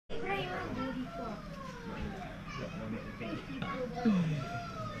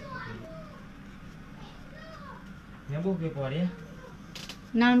Yang buku apa dia?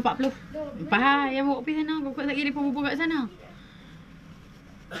 6.40. Faham yang bawa pergi sana. Kau tak kira dia pun kat sana.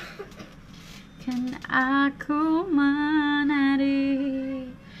 Kan aku menari.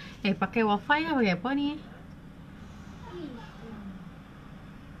 Pakai wifi lah, pakai apa ni?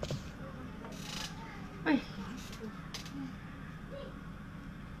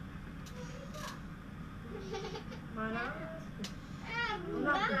 Mana?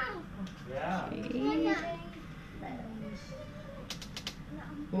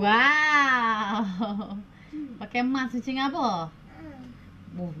 Wow. Pakai mask macam apa?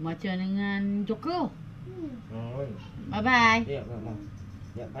 Macam dengan Joker. Oh. Bye bye. Ya, mau.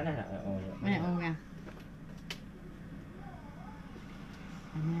 Ya, panas tak? Oh, ya. Banyak orang.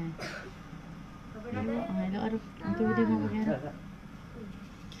 Hello, aduh. Nanti dia mau pakai.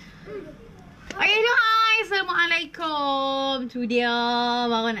 Hello, hi. Assalamualaikum. Tu dia.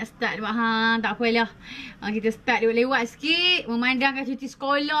 Baru nak start buat hang. Tak apalah. Kita start lewat sikit. Memandangkan cuti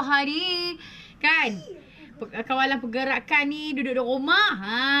sekolah hari. Kan? Kawalan pergerakan ni duduk di rumah.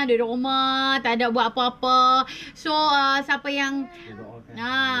 Duduk rumah, tak ada buat apa-apa. So siapa yang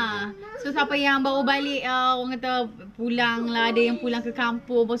siapa yang baru balik orang kata pulang lah, ada yang pulang ke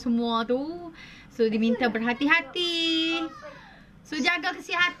kampung apa semua tu. So diminta berhati-hati. So jaga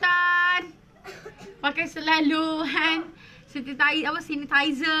kesihatan. Pakai selalu hand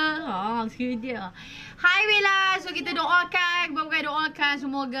sanitizer. Sekali dia. Hai Bella. So kita doakan, doakan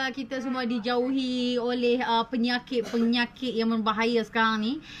semoga kita semua dijauhi oleh penyakit yang berbahaya sekarang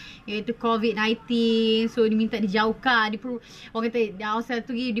ni, iaitu COVID-19. So diminta dijauhkan, orang kata asal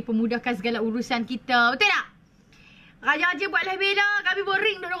tu dipermudahkan segala urusan kita. Betul tak? Raja-raja buatlah Bella. Kami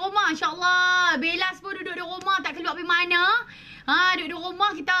boring duduk rumah. InsyaAllah Bellaz pun duduk di rumah, tak keluar pergi mana. Duduk di rumah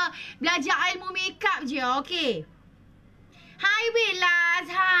kita belajar ilmu makeup je. Okay. Hai Bellaz.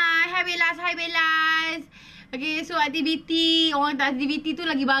 Hai Bellaz. Hai Bellaz. Okay, so aktiviti. Orang kata aktiviti tu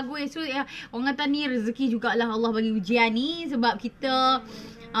lagi bagus. So orang kata ni rezeki jugalah Allah bagi ujian ni. Sebab kita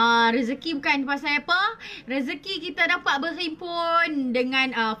rezeki bukan pasal apa. Rezeki kita dapat berhimpun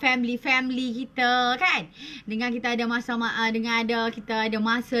dengan family kita kan. Dengan kita ada masa kita ada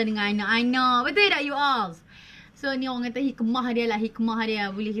masa dengan anak-anak. Betul tak you all? So ni orang kata hikmah dia.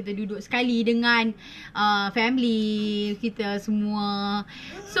 Boleh kita duduk sekali dengan family kita semua.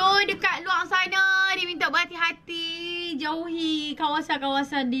 So dekat luar sana dia minta berhati-hati, jauhi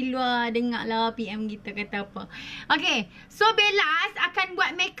kawasan-kawasan di luar. Dengarlah PM kita kata apa. Okay, so Bellaz akan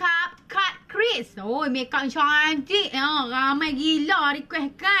buat makeup cut crease. Oh, makeup cantik. Ramai gila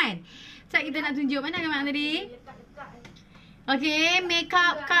request kan. Sekejap kita nak tunjuk. Mana gambar tadi? Okay,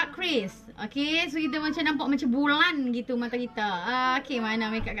 makeup cut crease. Okay, so kita macam nampak macam bulan gitu mata kita. Okay,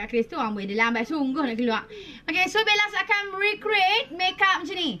 mana makeup cut crease tu? Boleh dia lambat sungguh nak keluar. Okay, so Bellaz akan recreate makeup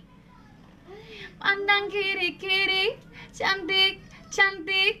macam ni. Pandang kiri-kiri, cantik.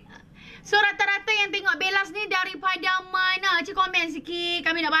 So rata-rata yang tengok Bellaz ni daripada mana? Cik komen sikit.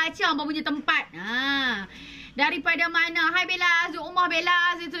 Kami nak baca apa punya tempat. Daripada mana? Hai Bellaz, rumah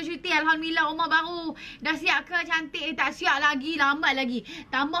Bellaz itu cuti. Alhamdulillah rumah baru. Dah siap ke cantik? Tak siap lagi, lambat lagi.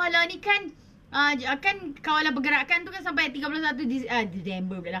 Tambahlah ni kan kawalan pergerakan tu kan sampai 31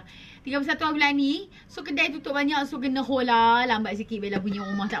 Disember pula dah. 31 bulan ni. So kedai tutup banyak. So kena hold lah. Lambat sikit Bella punya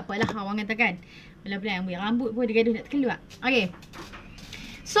rumah. Tak apalah orang kata kan. Bella yang ambil rambut pun dia gaduh nak terkeluar. Okay.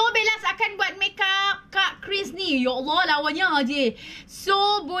 So Bellaz akan buat makeup cut crease ni. Ya Allah lawannya je.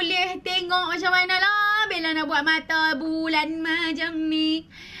 So boleh tengok macam mana lah Bella nak buat mata bulan macam ni.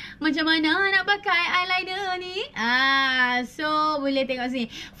 Macam mana nak pakai eyeliner ni. So boleh tengok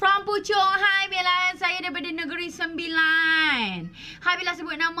sini. From Puchong. Hai Bella. Saya daripada Negeri Sembilan. Hai Bella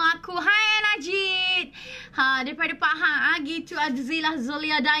sebut nama aku. Hai Najib. Daripada Pahang. Gitu Azilah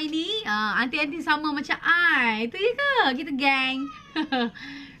Zolia Daini. Anti-anti sama macam I. Itu je ke? Kita gang.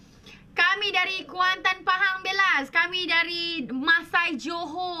 Kami dari Kuantan Pahang Bellaz. Kami dari Masai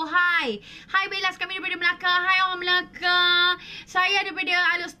Johor. Hai Bellaz, kami daripada Melaka. Hai orang Melaka. Saya daripada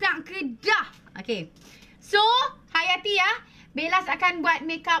Alustang Kedah. Okay. So hayati ya. Bellaz akan buat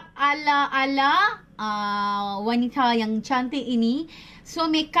makeup ala-ala wanita yang cantik ini.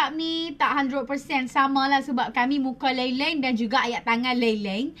 So makeup ni tak 100% sama lah sebab kami muka lain-lain dan juga ayat tangan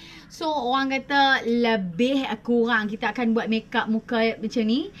lain-lain. So orang kata lebih kurang kita akan buat makeup muka macam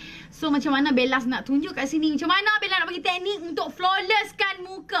ni. So macam mana Bellaz nak tunjuk kat sini. Macam mana Bellaz nak bagi teknik untuk flawlesskan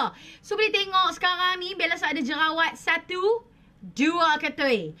muka. So boleh tengok sekarang ni Bellaz ada jerawat 1, 2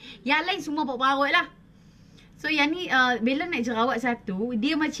 kata. Yang lain semua parut lah. So yang ni Bella nak jerawat satu.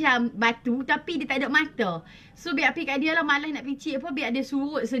 Dia macam batu tapi dia tak ada mata. So biar pergi kat dia lah, malas nak picit apa, biar dia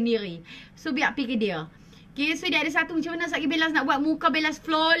surut sendiri. So biar pergi ke dia. Okay, so dia ada satu macam mana sekali Bellaz nak buat muka Bellaz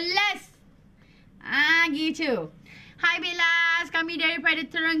flawless. Gitu. Hai Bellaz, kami daripada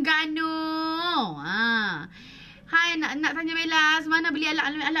Terengganu. Hai, nak tanya Bellaz, mana beli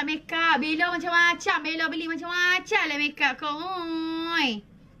alat makeup? Bella macam-macam. Bella beli macam-macam alat makeup kau. Oi.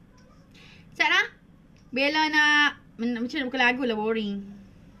 Cakap Bella nak macam nak buka lagu lah, boring.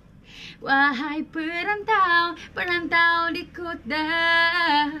 Wahai perantau, perantau di kota,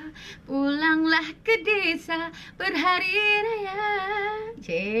 pulanglah ke desa berhari raya.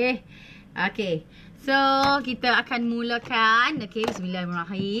 Okay. So, kita akan mulakan. Okay,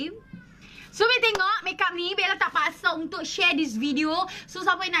 bismillahirrahmanirrahim. So, boleh tengok makeup ni Bella tak paksa untuk share this video. So,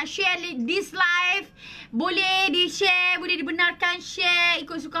 siapa yang nak share this live, boleh di-share, boleh dibenarkan share.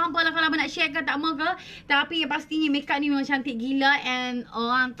 Ikut suka hampa lah kalau nak share ke tak mau ke. Tapi yang pastinya makeup ni memang cantik gila. And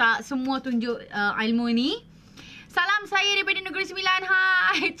orang tak semua tunjuk ilmu ni. Salam saya daripada Negeri Sembilan.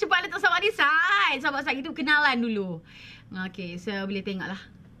 Hai. Cepat letak sahabat di side. Sahabat saya itu kenalan dulu. Okay, so boleh tengok lah.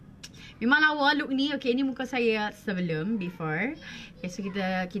 Memang lawa look ni. Okay, ni muka saya sebelum, before. Okay, so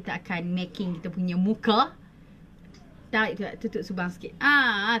kita akan making kita punya muka. Tarik tutup subang sikit.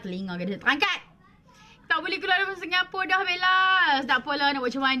 Telinga kita terangkat. Tak boleh keluar dari Singapura dah Bellaz. Tak apalah nak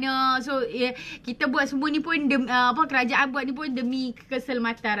buat macam mana. So kita buat semua ni pun kerajaan buat ni pun demi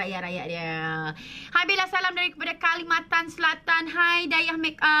keselamatan rakyat-rakyat dia. Hai Bellaz, salam daripada Kalimantan Selatan. Hai Dayah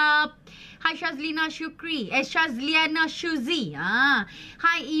Makeup. Hai Shazlina Syukri. Shazliana Shuzi.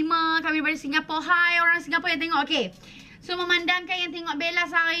 Hai Ima, kami dari Singapura. Hai orang Singapura yang tengok. Okay. So memandangkan yang tengok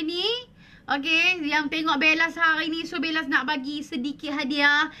Bellaz hari ni. Okay, yang tengok Bellaz hari ni. So Bellaz nak bagi sedikit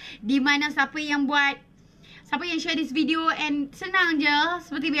hadiah. Di mana siapa yang share this video. And senang je.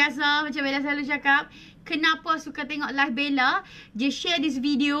 Seperti biasa macam Bella selalu cakap. Kenapa suka tengok live Bella, just share this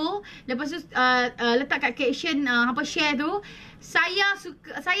video. Lepas tu letak kat caption share tu.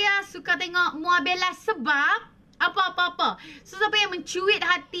 Saya suka tengok MUA Bellaz sebab apa-apa. So siapa yang mencuit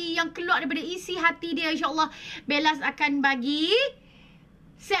hati, yang keluar daripada isi hati dia, insyaAllah Bellaz akan bagi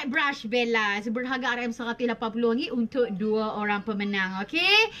set brush Bellaz berharga RM180 untuk 2 orang pemenang.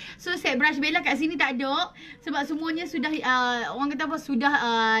 Okay, so set brush Bella kat sini tak ada sebab semuanya sudah orang kata apa,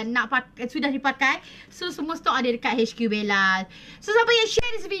 sudah dipakai. So semua stok ada dekat HQ Bellaz. So siapa yang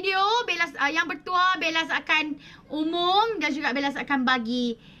share this video, Bellaz yang bertuah, Bellaz akan umum dan juga Bellaz akan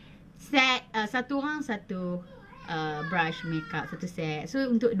bagi set satu orang satu brush makeup, satu set. So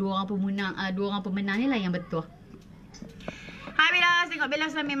untuk 2 orang pemenang ni lah yang bertuah. Hai Bellaz, tengok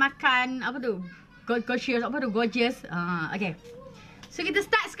Bellaz sambil makan apa tu? Gorgeous. Okay. So kita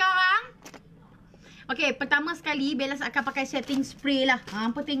start sekarang. Okay, pertama sekali Bellaz akan pakai setting spray lah.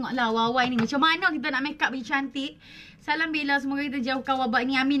 Apa tengoklah wawai ni macam mana kita nak makeup bagi cantik. Salam Bellaz, semoga kita jauhkan wabak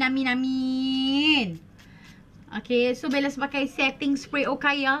ni. Amin. Okay, so Bellaz pakai setting spray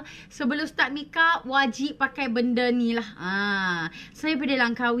Okaya. Sebelum start makeup wajib pakai benda ni lah. Saya pada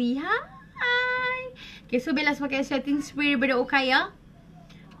Langkawi. Hai. Okay, so Bellaz pakai setting spray daripada Okaya.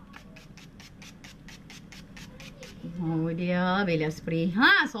 Oh dia Bellaz spray.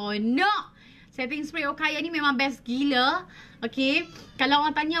 Sonok. Setting spray Okaya ni memang best gila. Okay, kalau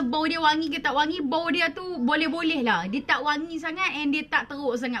orang tanya bau dia wangi ke tak wangi, bau dia tu boleh-boleh lah. Dia tak wangi sangat and dia tak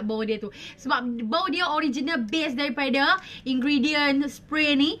teruk sangat bau dia tu. Sebab bau dia original base daripada ingredient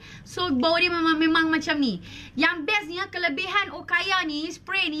spray ni. So bau dia memang macam ni. Yang bestnya kelebihan Okaya ni,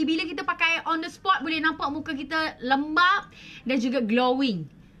 spray ni, bila kita pakai on the spot boleh nampak muka kita lembap dan juga glowing.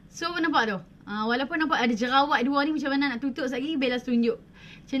 So nampak tu. Walaupun nampak ada jerawat dua ni, macam mana nak tutup sekali, Bellaz tunjuk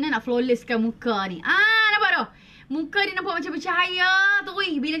macam mana nak flawlesskan muka ni. Nampak tu? Muka dia nampak macam bercahaya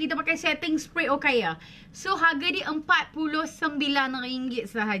terus bila kita pakai setting spray Okaya. So harga dia RM49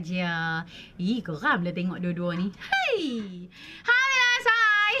 sahaja. Geram lah tengok dua-dua ni. Hai Bellaz,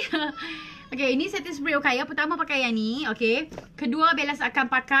 hai. Okay, ini setting spray Okaya. Pertama pakai yang ni. Okay, kedua Bellaz akan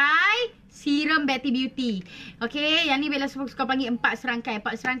pakai serum Betty Beauty. Okay, yang ni Bellaz suka panggil 4 serangkai.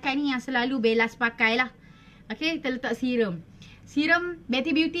 4 serangkai ni yang selalu Bellaz pakai lah. Okay, kita letak serum. Serum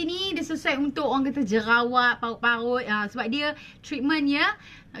Betty Beauty ni dia sesuai untuk orang kata jerawat, parut-parut. Sebab dia treatmentnya.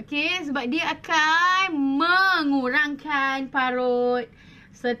 Okay, sebab dia akan mengurangkan parut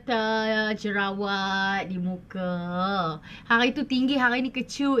serta jerawat di muka. Hari tu tinggi, hari ni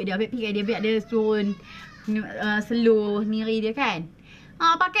kecut. Dia biar dia turun slow niri dia kan.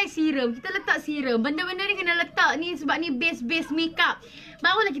 Pakai serum. Kita letak serum. Benda-benda ni kena letak ni sebab ni base makeup.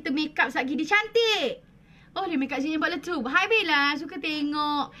 Barulah kita makeup satgi dia cantik. Oh, dia makeup sini buat letup. Hai Bellaz, suka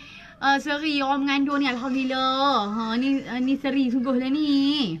tengok seri orang mengandung ni. Alhamdulillah. Ni seri sungguh lah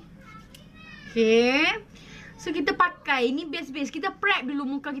ni. Okay. So kita pakai ni base-base. Kita prep dulu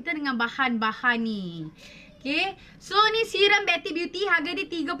muka kita dengan bahan-bahan ni. Okay. So ni serum Betty Beauty. Harga dia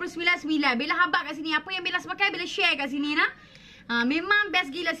RM39.9. Bella habaq kat sini. Apa yang Bella pakai, Bella share kat sini nah. Memang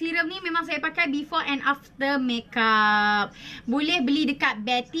best gila serum ni. Memang saya pakai before and after makeup. Boleh beli dekat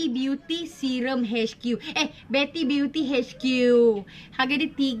Betty Beauty Serum HQ. Betty Beauty HQ. Harga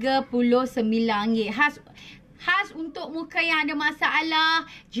dia RM39. Khas untuk muka yang ada masalah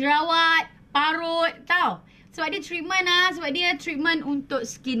jerawat, parut, tahu. Sebab dia treatment sebab dia treatment untuk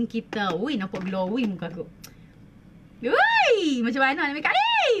skin kita. Ui, nampak glowing muka aku. Ui, macam mana nak make up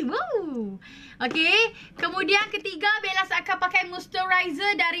ni? Woo. Okay. Kemudian ketiga, Bella akan pakai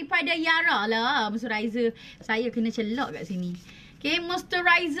moisturizer daripada Yara lah. Moisturizer. Saya kena celak kat sini. Okay.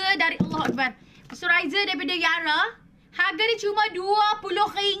 Moisturizer dari Allah Akbar. Moisturizer daripada Yara. Harga dia cuma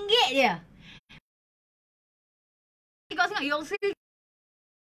RM20 je. Kau tengok, you'll see.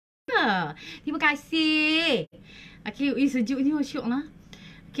 Terima kasih. Okay. Sejuk ni. Syuk lah.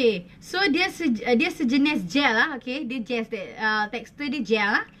 Okay, so dia sejenis gel lah. Okay, dia gel, tekstur dia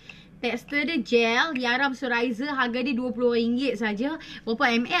gel lah. Tekstur dia gel, Yara moisturizer, harga dia RM20 saja.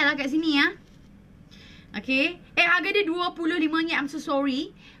 Berapa ml lah kat sini ya. Okay, harga dia RM25. I'm so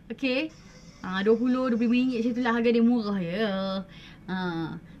sorry. Okay, RM20, RM25 macam tu lah, harga dia murah ya.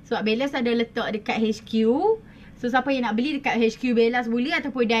 Sebab Bellaz ada letak dekat HQ. So siapa yang nak beli dekat HQ Bellaz boleh,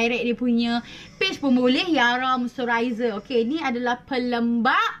 ataupun direct dia punya page pun boleh. Yara moisturizer. Okay, ni adalah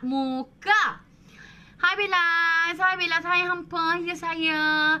pelembap muka. Hai Bellaz. Hai Bellaz. Hai hampa. Ya saya.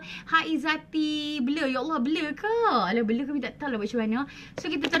 Hai Izzati. Blur. Ya Allah, blur ke? Alah, blur kami tak tahu lah macam mana. So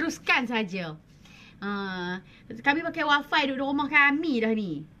kita teruskan saja. Kami pakai wifi duduk rumah kami dah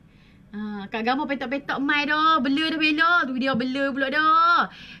ni. Kat gambar petak-petak mai dah. Blur dah Bella. Tu dia blur pula dah.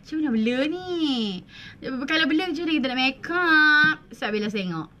 Macam mana blur ni? Kalau blur macam mana kita nak make up? Sebab Bella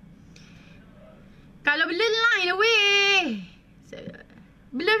tengok. Kalau blur line lah weh.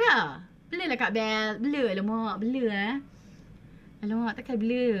 Blur ke? Blur lah Kak Bel. Blur lah mak. Blur lah. Alamak, takkan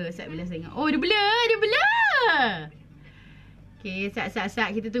blur. Sebab Bella tengok. Oh, dia blur. Dia blur. Okay,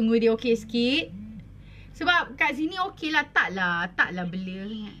 sat. Kita tunggu dia okey sikit. Sebab kat sini okey lah. Taklah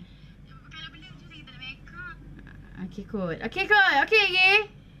blur. Okay kot. Okay ke?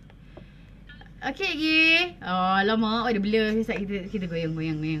 Oh lama. Oh dia blur. Kita goyang.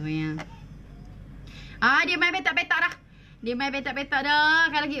 Dia main petak-petak dah.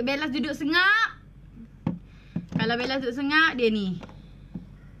 Kalau Bellaz duduk sengap. Kalau Bellaz duduk sengap, dia ni.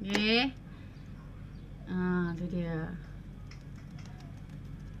 Okay. Tu dia.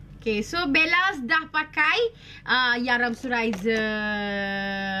 Okay, so Bellaz dah pakai Yara moisturizer.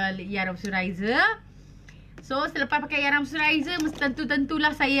 So selepas pakai Yara moisturizer,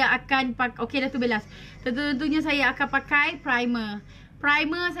 tentulah saya akan pakai. Okay dah tu Bellaz. Tentunya saya akan pakai primer.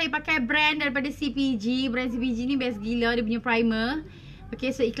 Primer saya pakai brand daripada CPG. Brand CPG ni best gila dia punya primer. Okay,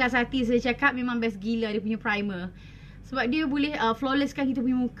 so ikhlas hati saya cakap, memang best gila dia punya primer. Sebab dia boleh flawlesskan kita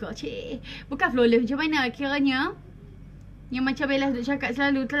punya muka. Bukan flawless macam mana kiranya. Yang macam Bellaz duk cakap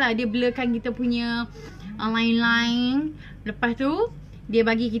selalu tu lah, dia blurkan kita punya line-line. Lepas tu dia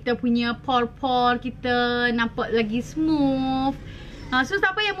bagi kita punya pore-pore kita nampak lagi smooth. So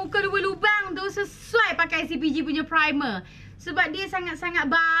siapa yang muka dua lubang tu, sesuai pakai CPG punya primer. Sebab dia sangat-sangat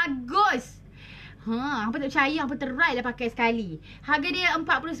bagus. Hampa tak percaya, hampa try lah pakai sekali. Harga dia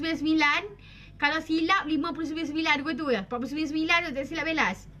RM49.9. Kalau silap RM59.9 dua tu ya. RM49.9 tu tak silap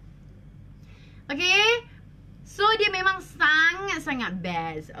Bellaz. Okay. So dia memang sangat-sangat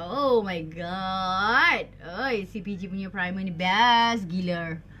best. Oh my god. Oi, CPG punya primer ni best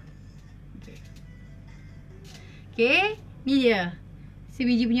gila. Okay, ni dia.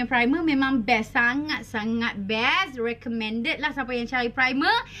 CPG punya primer memang best, sangat-sangat best. Recommended lah siapa yang cari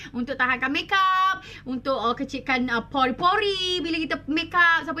primer untuk tahankan makeup, untuk kecilkan pori-pori bila kita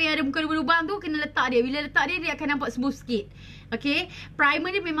makeup. Siapa yang ada muka lubang tu kena letak dia. Bila letak dia, dia akan nampak smooth sikit. Okay, primer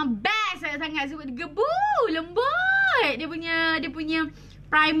dia memang best sangat-sangat. Sebab dia gebu, lembut. Dia punya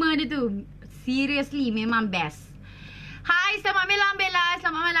primer dia tu seriously memang best. Hai, selamat malam Bella.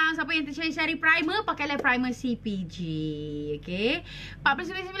 Selamat malam. Siapa yang tercari-cari primer, pakailah primer CPG. Okay,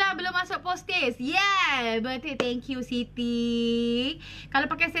 RM49.9 belum masuk postage. Yeah, betul. Thank you Siti. Kalau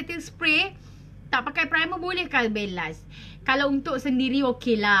pakai setting spray, tak pakai primer boleh ke Bellaz? Kalau untuk sendiri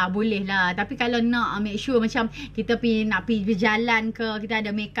okey lah, boleh lah. Tapi kalau nak make sure macam kita nak pergi berjalan ke, kita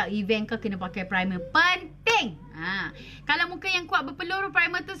ada makeup event ke, kena pakai primer. Penting. Kalau muka yang kuat berpeluru,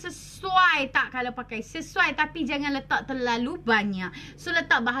 primer tu sesuai tak? Kalau pakai sesuai, tapi jangan letak terlalu banyak. So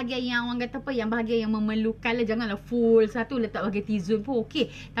letak bahagian yang orang kata apa, yang bahagian yang memerlukan lah. Janganlah full satu, letak bahagian T-zone pun okey.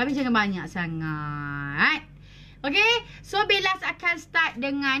 Tapi jangan banyak sangat. Okay, so Bellaz akan start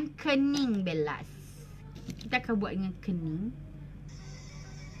dengan kening Bellaz. kita akan buat dengan kening.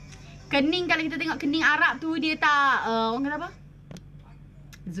 Kening, kalau kita tengok kening Arab tu, dia tak orang kata apa?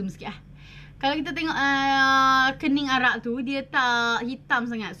 Zoom sikit lah. Kalau kita tengok kening Arab tu, dia tak hitam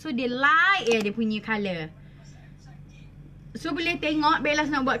sangat. So dia light dia punya colour. So boleh tengok Bellaz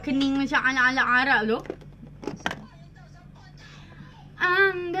nak buat kening macam ala-ala Arab tu.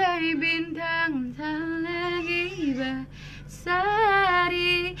 Andai bintang tak lagi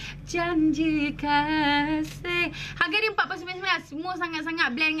bersari, janji kasih. Harga dia RM49.9. Semua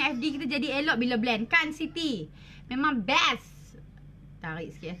sangat-sangat blend dengan FD. Kita jadi elok bila blend. Kan Siti? Memang best.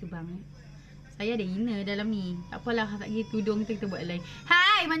 Tarik sikit lah tu bang. Saya ada inner dalam ni. Tak apalah, tak pergi tudung kita buat lain.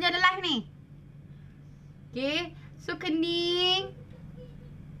 Hai, manja ada live ni. Okay. So kening.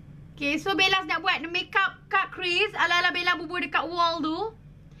 Okay, so Bellaz nak buat makeup cut crease ala-ala Bella bubur dekat wall tu.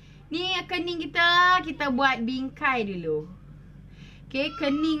 Ni kening kita buat bingkai dulu. Okay,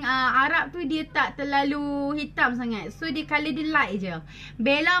 kening Arab tu dia tak terlalu hitam sangat. So dia colour dia light je.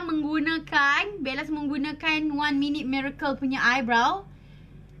 Bellaz menggunakan 1 Minute Miracle punya eyebrow.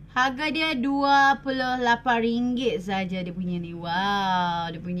 Harga dia RM28 saja dia punya ni. Wow,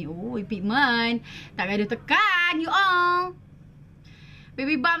 dia punya pigment. Tak gaduh tekan you all.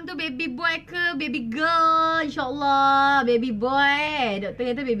 Baby bump tu baby boy ke baby girl? InsyaAllah baby boy.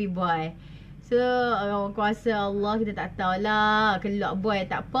 Doktor kata baby boy. So kuasa Allah kita tak tahulah. Keluar boy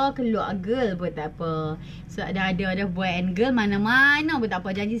tak apa, keluar girl pun tak apa. So ada boy and girl mana-mana pun tak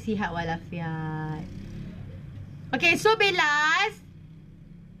apa. Janji sihat walafiat. Okay, so Bellaz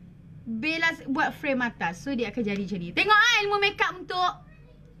buat frame atas. So dia akan jadi macam ni. Tengok ilmu makeup untuk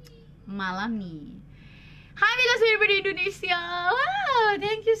malam ni. Hai Bellaz daripada Indonesia. Wow,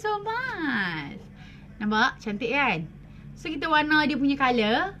 thank you so much. Nampak? Cantik kan? So kita warna dia punya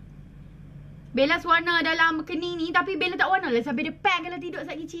colour. Bellaz warna dalam kening ni. Tapi Bella tak warna lah sampai depan. Kalau tidur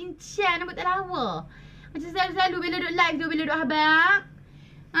sakit cincang. Nampak tak lawa. Macam selalu Bella duduk live tu. Bella duduk habak.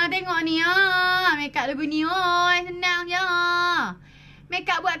 Tengok ni makeup lagu ni. Senang je.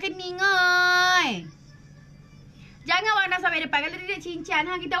 Makeup buat kening. Jangan warna sampai depan. Kalau tidur cincang.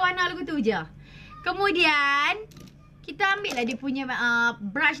 Kita warna lagu tu je. Kemudian kita ambil lah dia punya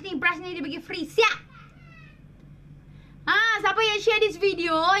brush ni. Brush ni dia bagi free. Siap. Siapa yang share this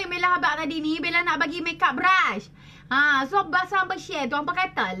video yang Bella habak tadi ni, Bella nak bagi makeup brush. So bahasa hangpa share tu, hangpa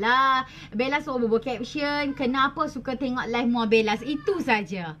katalah Bella suruh buat caption, kenapa suka tengok live MUA Bellaz. Itu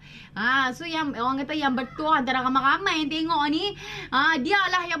saja. So yang orang kata yang bertuah antara ramai-ramai yang tengok ni, dia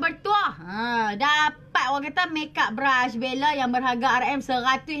lah yang bertuah. Dapat orang kata makeup brush Bella yang berharga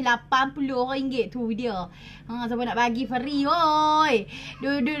RM180 tu dia. Siapa nak bagi free oi.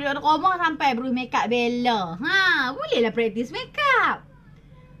 Duduk rumah sampai beruh makeup Bella. Bolehlah praktis makeup.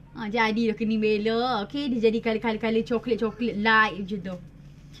 Jadi dah kening Bella. Okay, dia jadi kali-kali coklat light macam tu.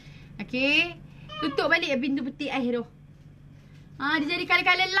 Okay, tutup balik pintu peti air tu. Dia jadi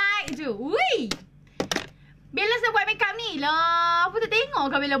kali-kali light je. Ui, Bella nak buat makeup ni lah. Apa tak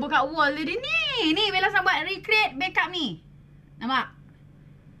tengok kau Bella buka wall dia ni. Ni Bella nak buat recreate makeup ni. Nampak?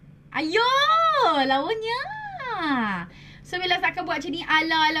 Ayo, lawannya. So Bella akan buat macam ni,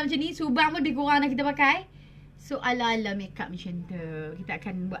 ala-ala macam ni. Subang pun lebih kurang dah kita pakai. So ala-ala makeup macam tu. Kita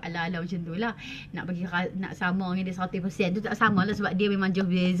akan buat ala-ala macam tu lah. Nak sama dengan dia 100% tu tak sama lah. Sebab dia memang jauh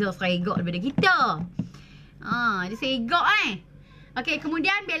beza serigok daripada kita. Dia serigok Okay,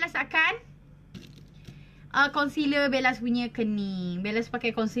 kemudian Bellaz akan concealer Bellaz punya kening. Bellaz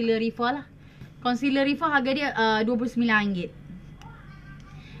pakai concealer Rifa lah. Concealer Rifa harga dia RM29.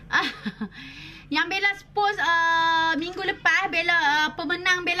 Yang Bellaz post minggu lepas,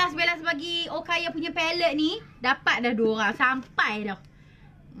 pemenang Bellaz bagi Okaya punya palette ni, dapat dah 2 orang. Sampai dah.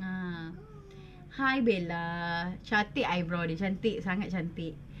 Hai Bella. Cantik eyebrow dia. Cantik. Sangat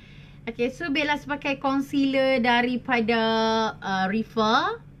cantik. Okay, so Bellaz pakai concealer daripada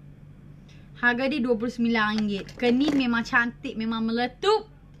Rifa. Harga dia RM29. Kening memang cantik. Memang meletup.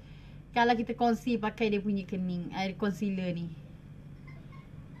 Kalau kita conceal pakai dia punya kening. Concealer ni.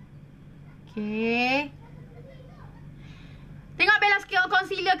 Okay. Tengok Bellaz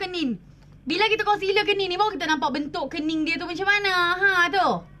concealer kening. Bila kita concealer kening ni, baru kita nampak bentuk kening dia tu macam mana.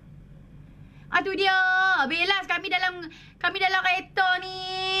 Tu. Tu dia. Bellaz kami dalam kereta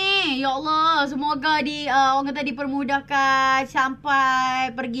ni. Ya Allah, semoga orang kata dipermudahkan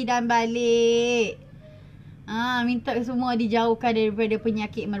sampai pergi dan balik. Minta semua dijauhkan daripada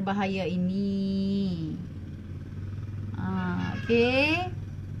penyakit berbahaya ini. Okay.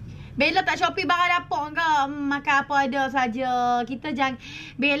 Bella tak Shopee barang dapur ke? Makan apa ada saja. Kita jangan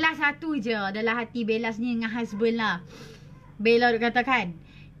Bellaz satu je dalam hati Bellaz ni dengan husband lah. Bella katakan,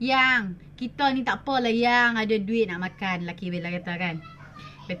 yang kita ni tak apalah yang ada duit nak makan. Laki Bella kata kan.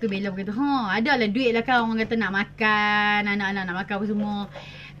 Lepas tu Bella berkata, ada lah duit lah kau. Orang kata nak makan, anak-anak nak makan apa semua.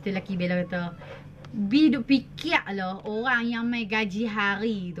 Lepas tu lelaki Bella kata, Bi duk fikir lah orang yang main gaji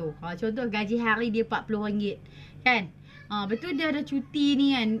hari tu. Contoh gaji hari dia RM40. Kan? Betul dia ada cuti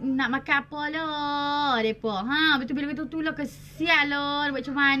ni kan. Nak makan apa lah mereka. Betul Bella kata tu lah kesian lah.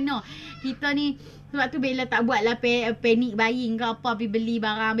 Macam mana. Kita ni, sebab tu Bella tak buat lah panic buying ke apa. Pergi beli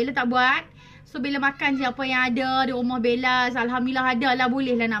barang. Bella tak buat. So Bella makan je apa yang ada di rumah Bella. Alhamdulillah ada lah,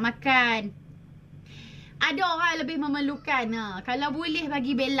 boleh lah nak makan. Ada orang yang lebih memerlukan. Kalau boleh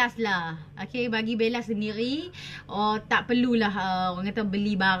bagi Bellaz lah. Okay, bagi Bellaz sendiri. Tak perlulah orang kata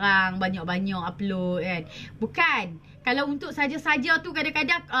beli barang banyak-banyak upload kan. Bukan. Kalau untuk saja-saja tu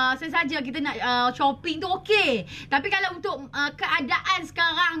kadang-kadang saja kita nak shopping tu okey. Tapi kalau untuk keadaan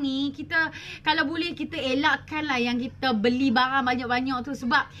sekarang ni, kita kalau boleh kita elakkan lah yang kita beli barang banyak-banyak tu.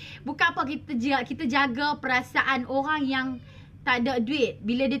 Sebab bukan apa, kita jaga perasaan orang yang tak ada duit.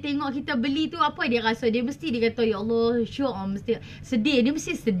 Bila dia tengok kita beli tu, apa dia rasa? Dia mesti dia kata, ya Allah, syok, mesti sedih. Dia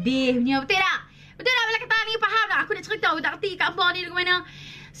mesti sedih punya. Betul tak? Betul tak Bella kata ni? Faham tak? Aku nak cerita, aku tak kerti kat abang ni ke mana.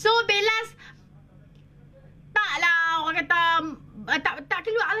 So Bellaz taklah orang kata tak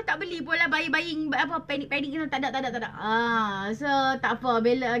keluar lah, tak beli pun lah buying apa, panic kita tak ada. So tak apa,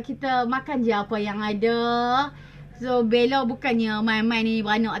 Bella kita makan je apa yang ada. So Bella bukannya main-main ni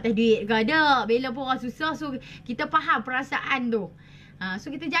beranak atas duit ke, ada. Bella pun orang susah, so kita faham perasaan tu. So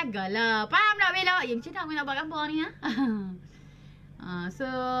kita jagalah. Faham tak Bella? Ya macam mana aku nak buat gambar ni So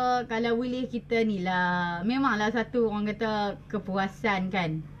kalau boleh kita ni lah, memanglah satu orang kata kepuasan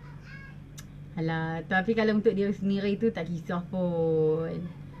kan. Alah, tapi kalau untuk dia sendiri tu tak kisah pun.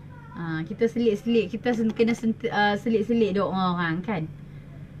 Kita selit-selit, kita kena selit-selit doa orang kan.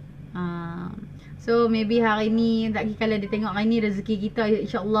 So maybe hari ni, kalau dia tengok hari ni rezeki kita,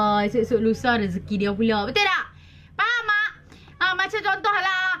 insyaAllah esok-esok lusa rezeki dia pula. Betul tak? Faham tak? Macam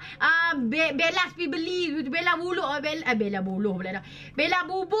contohlah Bellaz pergi beli, Bella buluh pula dah. Bella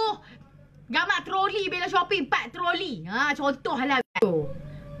bubuh gamak troli, Bella shopping 4 troli. Contohlah tu.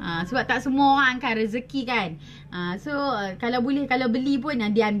 Sebab tak semua orang kan rezeki kan. So kalau boleh, kalau beli pun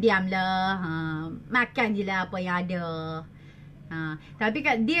diam-diam lah. Makan je lah apa yang ada. Tapi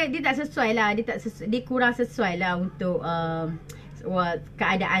dia tak sesuai lah. Dia kurang sesuai lah untuk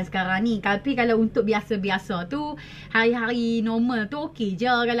keadaan sekarang ni. Tapi kalau untuk biasa-biasa tu, hari-hari normal tu okey je.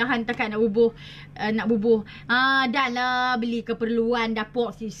 Kalau hantarkan nak bubuh dah lah beli keperluan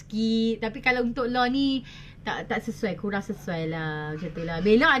dapur sikit. Tapi kalau untuk lo ni tak sesuai, kurang sesuai lah. Macam tu lah.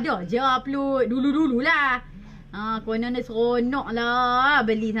 Bella ada je upload dulu-dulu lah. Korang nak seronok lah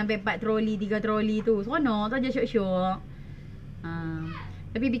beli sampai 4 troli, 3 troli tu. Seronok tu je, syok-syok.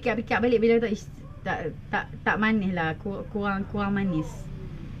 Tapi pikir-pikir balik Bella tak manis lah. Kurang manis.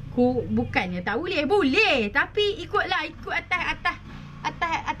 Bukannya tak boleh, boleh. Tapi ikut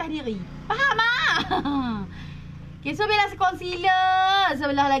atas diri. Faham tak? Okay, so Bella concealer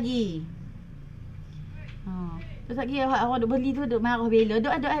sebelah lagi. Terus lagi orang duk beli tu duk marah Bella.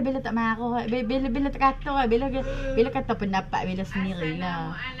 Duk Bella tak marah. Bella tak kata. Bella kata pendapat Bella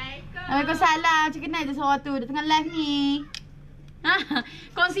sendirilah. Waalaikumsalam. Macam kenal je suara tu. Dia tengah live ni.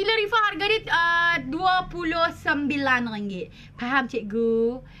 Concealer Rifa harga dia RM29. Faham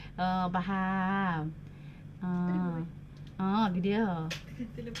cikgu? Faham. Itu dia.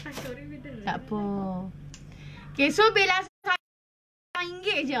 Terlepas sorry beda. Tak apa. Okay, so Bella RM1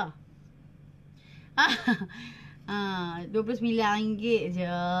 je. RM29 je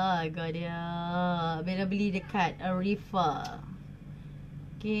harga dia. Bella beli dekat Rifa.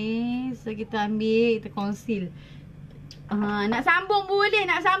 Okay, so kita ambil, kita conceal. Nak sambung boleh,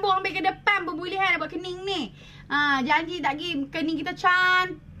 nak sambung ambil ke depan pun boleh kan, buat kening ni. Janji tak pergi kening kita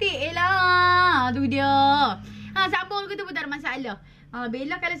cantik lah. Tu dia. Sambung ke tu pun tak ada masalah.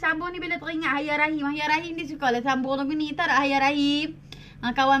 Bella kalau sambung ni Bella teringat Hayya Rahim. Hayya Rahim dia suka lah sambung lagu ni. Tak ada Hayya Rahim.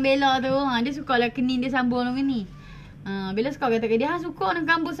 Kawan Bella tu, dia suka lah kening dia sambung lagu ni. Bella suka kata dia, suka nak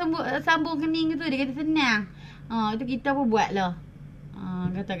sambung kening tu. Dia kata senang. Itu kita pun buat lah.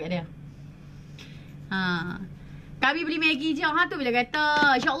 Kata kat dia. Kami beli Maggi je. Tu bila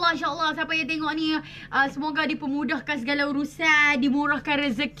kata InsyaAllah siapa yang tengok ni semoga dipermudahkan segala urusan, dimurahkan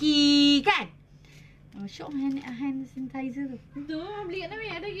rezeki. Kan? Syok hand sanitizer tu. Tu beli kat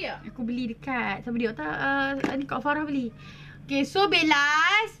mana ada lagi tak? Aku beli dekat. Siapa dia? Tak, ni Kak Farah beli. Okay, so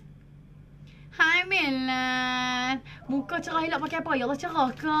Bellaz. Hai Bellaz. Muka cerah elok pakai apa? Ya Allah,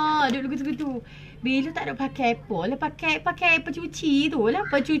 cerah ke? Duduk gitu-gitu. Bella tak ada pakai apa lah. Pakai pencuci tu lah.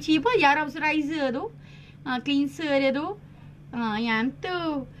 Pencuci apa? Yaram moisturizer tu. Cleanser dia tu. Yang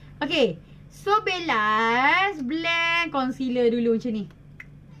tu. Okay. So Bellaz blend concealer dulu macam ni.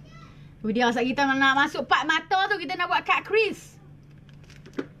 Dia saat kita nak masuk part mata tu, kita nak buat cut crease.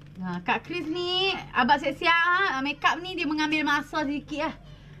 Kak Chris ni abang siap-siap makeup ni dia mengambil masa sikit lah.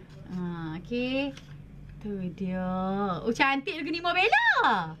 Okay. Tu dia. Oh cantik lagu ni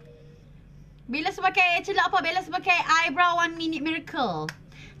Bella. Bella sebagai celak apa? Bella sebagai eyebrow 1 minute miracle.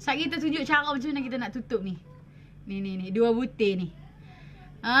 Sekejap kita tunjuk cara macam mana kita nak tutup ni. Ni 2 butir ni.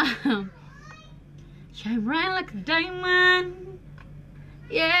 Shine bright like a diamond.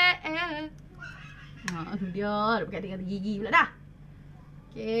 Yeah. Tu dia. Dah pakai tinggal gigi pula dah.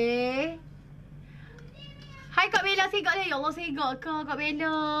 Okay. Hai Kak Bella, segak dah. Ya Allah, segak ke Kak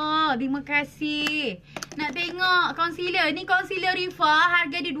Bella. Terima kasih. Nak tengok concealer. Ni concealer Rifa.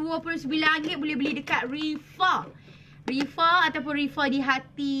 Harga dia RM29. Boleh beli dekat Rifa. Rifa ataupun Rifa di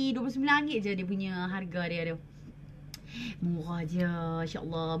hati. RM29 je dia punya harga dia tu. Murah je.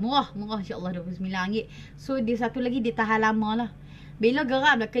 InsyaAllah. Murah insyaAllah RM29. So dia satu lagi dia tahan lama lah. Bella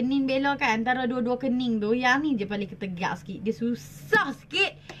geram lah. Kening Bella kan antara dua-dua kening tu. Yang ni je paling ketegak sikit. Dia susah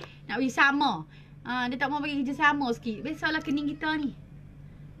sikit nak bagi sama. Dia tak mau bagi kerja sama sikit. Biasalah kening kita ni.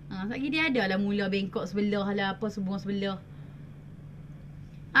 Sekejap dia ada lah mula bengkok sebelah lah. Apa semua sebelah.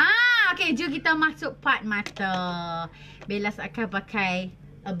 Okay, jom kita masuk part mata. Bella akan pakai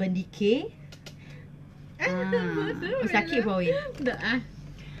Urban Decay. Sakit pun weh. Tak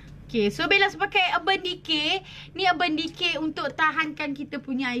Okay, so Bella pakai Urban Decay. Ni Urban Decay untuk tahankan kita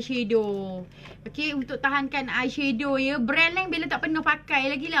punya eyeshadow. Okay, untuk tahankan eyeshadow ya. Brand lain Bella tak pernah pakai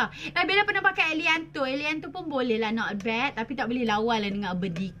lagi lah. Bella pernah pakai Elianto. Elianto pun boleh lah, not bad. Tapi tak boleh lawan lah dengan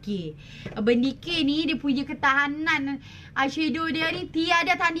Urban Decay. Urban Decay ni dia punya ketahanan eyeshadow dia ni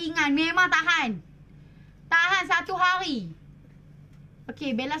tiada tandingan. Memang tahan. Tahan 1 hari.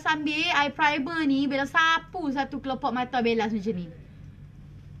 Okay, Bella sambil eye primer ni. Bella sapu satu kelopak mata Bella macam ni.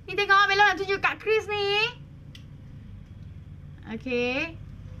 Ni tengok Bella nak tunjuk Kak Chris ni. Okay.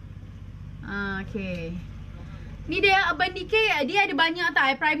 Okay. Ni dia Urban Decay. Dia ada banyak tau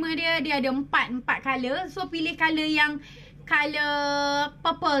eye primer dia. Dia ada 4 color. So pilih color yang color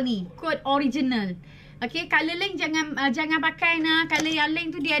purple ni. Code original. Okay, color lain jangan pakai nah. Color yang lain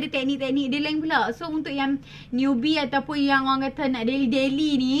tu dia ada teknik-teknik dia lain pula. So untuk yang newbie ataupun yang orang kata nak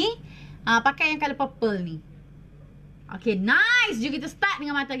daily-daily ni, pakai yang color purple ni. Okay, nice. Jom kita start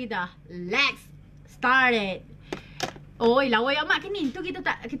dengan mata kita. Let's start it. Oi, lawa yang mak kening tu kita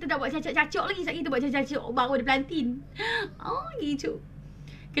tak buat cacok-cacok lagi. Sekejap kita buat cacok baru ada pelantin. Oh, gitu.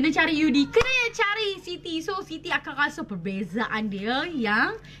 Kena cari UD. Kena cari Siti. So, Siti akan rasa perbezaan dia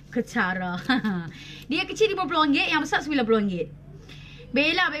yang ketara. Dia kecil RM50, yang besar RM90.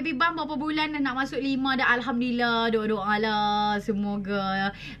 Bella baby bump berapa bulan dah nak masuk 5 dah. Alhamdulillah. Doa-doa lah.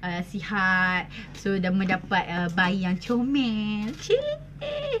 Semoga sihat. So, dah mendapat bayi yang comel.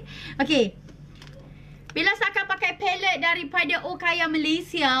 Okay. Bella akan pakai palette daripada Okaya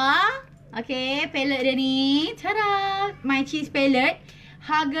Malaysia. Okay, palette dia ni. Tada! My Cheese palette.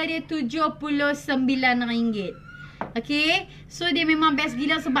 Harga dia RM79. Okay. So, dia memang best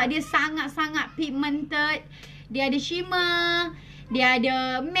gila sebab dia sangat-sangat pigmented. Dia ada shimmer. Dia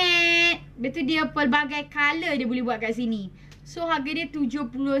ada matte. Betul dia pelbagai color dia boleh buat kat sini. So, harga dia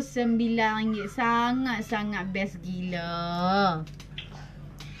RM79. Sangat-sangat best gila.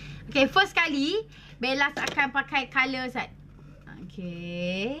 Okay, first kali Bella akan pakai color set.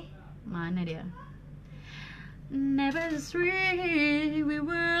 Okay. Mana dia? Never free, we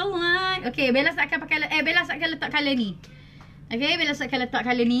were like. Okay, Bella akan pakai Bella akan letak color ni. Okay, Bella akan letak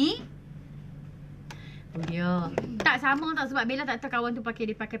color ni. Oh dia. Tak sama tak sebab Bella tak tahu kawan tu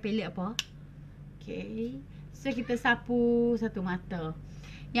dia pakai palette apa. Okay. So kita sapu satu mata.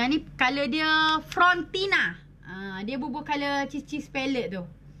 Yang ni color dia Frontina. Dia bubuh color cheese palette tu.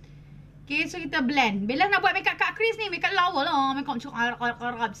 Okay, so kita blend. Bella nak buat makeup Kak Chris ni. Makeup lawa lah. Makeup macam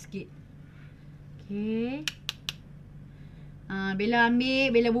Arab sikit. Okay. Bella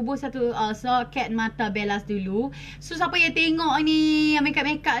ambil. Bella bubuh satu soket mata Bella dulu. So, siapa yang tengok ni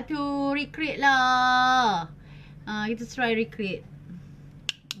makeup-makeup tu, recreate lah. Kita try recreate.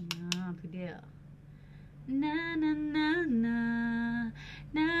 Apa dia? Na na na na.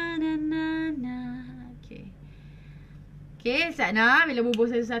 Na na na na. Okay. Okay, Sakna, Bella bubuh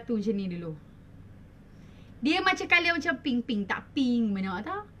satu-satu macam ni dulu. Dia macam color macam pink-pink. Tak pink mana awak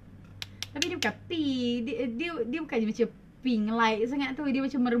tahu. Tapi dia bukan pink. Dia bukan macam pink light sangat tu. Dia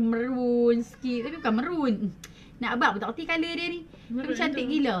macam merun sikit. Tapi bukan merun. Nak abang tak erti color dia ni. Tapi cantik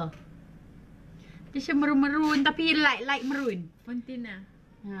gila. Dia macam merun-merun tapi light merun. Fontina.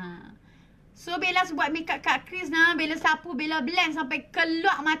 So, Bella buat makeup Kak Chris nah. Bella sapu, Bella blend sampai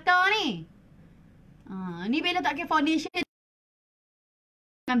keluar mata ni. Ni Bella tak pakai foundation.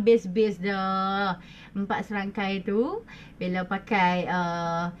 Base dah 4 serangkai tu Bella pakai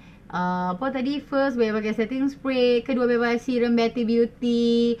Apa tadi? First, Bella pakai setting spray. Kedua, Bella pakai serum Betty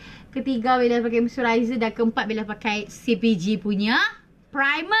Beauty. Ketiga, Bella pakai moisturizer. Dan keempat, Bella pakai CPG punya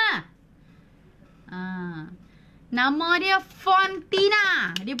primer. Nama dia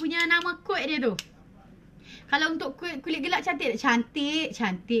Fontina. Dia punya nama kod dia tu. Kalau untuk kulit gelap cantik tak? Cantik.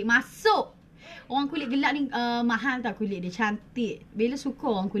 Cantik. Masuk. Orang kulit gelap ni mahal tak kulit dia? Cantik. Bella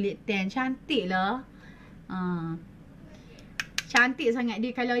suka orang kulit tan. Cantik lah. Cantik sangat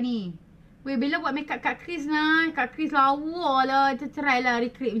dia kalau ni. Weh, Bella buat makeup cut crease lah. Cut crease lawa lah. Kita try lah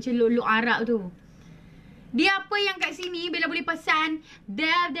recreate macam look Arab tu. Dia apa yang kat sini Bella boleh pesan.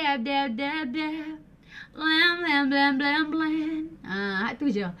 Dab. Blam. Hak tu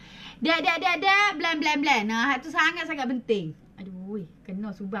je. Dab. Blam. Hak tu sangat-sangat penting. Aduh,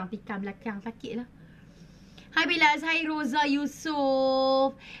 kena subang tikam belakang. Sakit lah. Hai Bellaz, hai Roza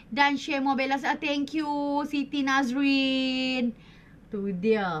Yusof dan Shemo Bellaz. Thank you Siti Nazrin. Tu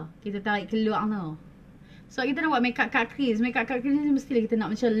dia. Kita tarik keluar tu. So kita nak buat makeup cut crease. Makeup cut crease ni mestilah kita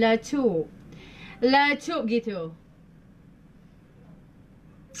nak macam lecup gitu.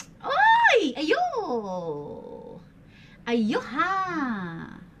 Oi, ayo ha.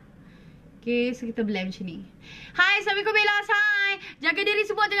 Okay, so kita blend macam ni. Hai, Assalamualaikum Bellaz. Hai. Jaga diri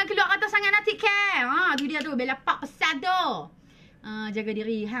semua, jangan keluar kata sangat nanti care. Tu dia tu. Bella pak pesan tu. Jaga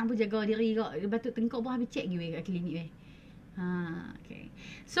diri. Hang pun jaga diri kau. Batuk tengkuk pun habis check je kat klinik weh. Okay.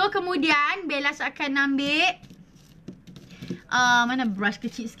 So, kemudian Bellaz akan ambil mana brush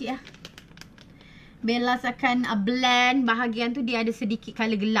kecil sikit lah. Bellaz akan blend bahagian tu dia ada sedikit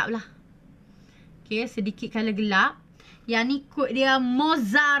colour gelap lah. Okay, sedikit colour gelap. Yang ni kod dia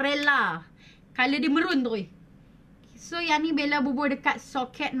mozzarella. Colour dia merun tu. So yang ni Bella bubur dekat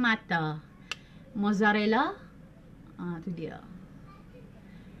soket mata. Mozzarella. Tu dia.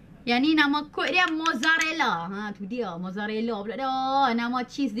 Yang ni nama kod dia mozzarella. Tu dia. Mozzarella pula dah. Nama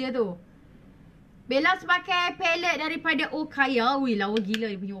cheese dia tu. Bella pakai palette daripada Okaya. Wih, lawa gila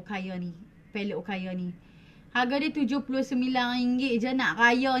dia punya Okaya ni. Palette Okaya ni. Harga dia RM79 je. Nak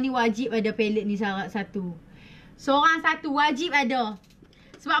raya ni wajib ada palette ni satu. Seorang satu wajib ada.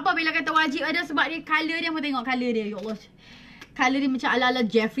 Sebab apa Bella kata wajib ada? Sebab dia colour dia. Apa tengok colour dia? Ya Allah. Colour dia macam ala-ala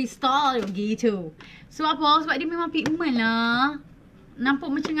Jeffree Star gitu. Sebab apa? Sebab dia memang pigment lah.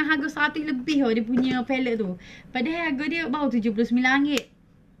 Nampak macam dengan harga 100 lebih dia punya palette tu. Padahal harga dia baru RM79.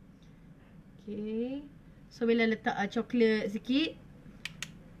 Okay. So Bella letak coklat sikit.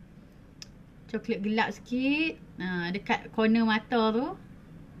 Coklat gelap sikit. Dekat corner mata tu.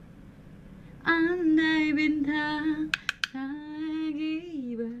 Andai bintang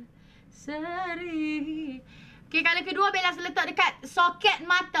lagi berseri. Okay, kali kedua Bella letak dekat soket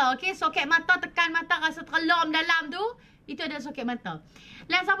mata. Okay, soket mata, tekan mata rasa terlom dalam tu. Itu adalah soket mata.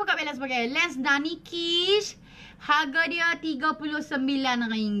 Lens apa kat Bella pakai? Lens Danikish. Harga dia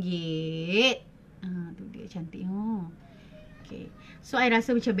RM39. Tu dia cantik. Okay. So, I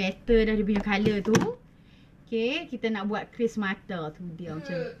rasa macam better dah dia punya colour tu. Okay, kita nak buat crease mata. Tu dia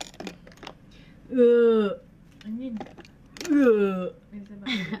macam. Angin.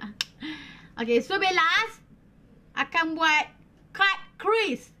 Okay, so Bellaz akan buat cut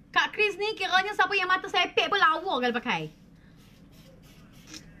crease. Cut crease ni kiranya siapa yang mata sepek pun lawa kalau pakai.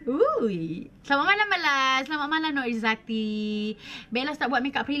 Selamat malam Bellaz. Selamat malam Nur Izzati. Bellaz tak buat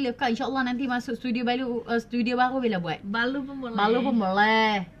makeup pre-love kan? InsyaAllah nanti masuk studio baru Bella buat. Balu pun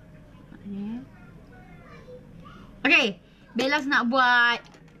boleh. Okay, Bellaz nak buat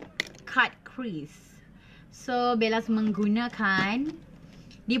cut crease. So Bellaz menggunakan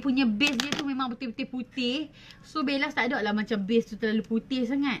dia punya base dia tu memang betul-betul putih. So Bellaz tak ada lah macam base tu terlalu putih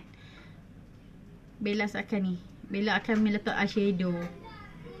sangat. Bellaz akan Bella akan meletak eyeshadow.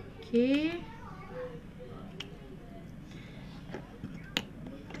 Okay.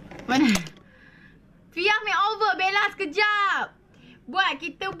 Mana? Fia makeover Bellaz kejap.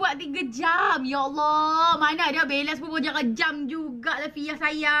 Kita buat 3 jam. Ya Allah. Mana ada Bellaz pun berjaga jam jugalah Fia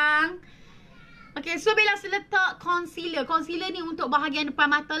sayang. Okay, so Bellaz letak concealer. Concealer ni untuk bahagian depan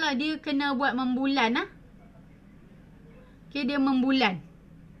mata lah. Dia kena buat membulan lah. Okay, dia membulan.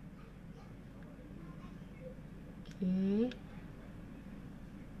 Okay.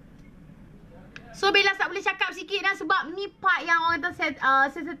 So Bellaz tak boleh cakap sikit dah sebab ni part yang orang kata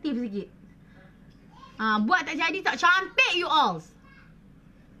sensitif sikit. Buat tak jadi tak cantik you all.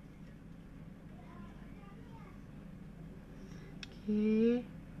 Okay.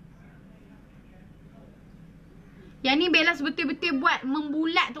 Yang ni Bellaz betul-betul buat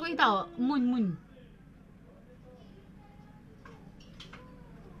membulat tu tau. Mun.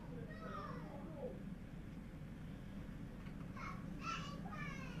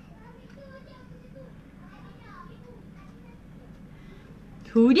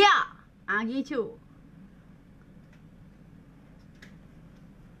 Tu dia. Gitu.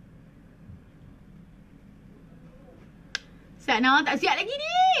 Sana tak siap lagi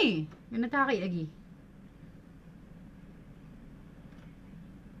ni. Kena tarik lagi.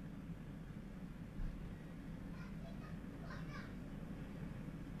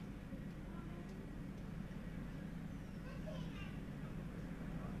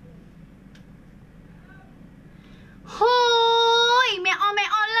 Hoi, meo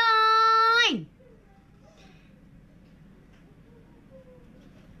line.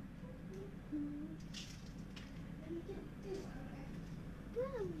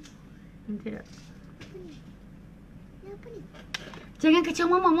 Tidak. Jangan kacau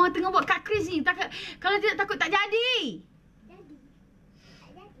mama. Mama tengah buat cutcrease ni. Kalau tidak takut tak jadi.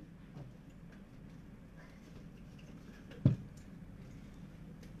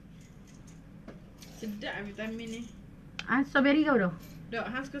 Sedap vitamin ni. Strawberry kau dah? Dok,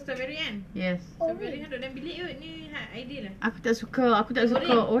 hang suka strawberry kan? Yes. Strawberry hang duk dalam bilik kot. Ni ideal lah. Aku tak suka.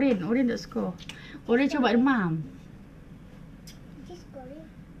 Oren tak suka. Oren cuba demam.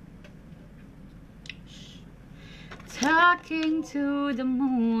 Talking to the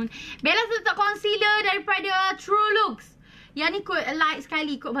moon. Bella letak concealer daripada True Looks. Yang ni kot light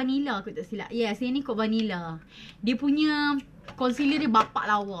sekali, kot vanilla kot tak silap. Yes, yang ni kot vanilla. Dia punya concealer dia bapak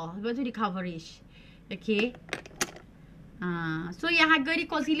lawa. Sebab tu dia coverage. Okay. So yang harga dia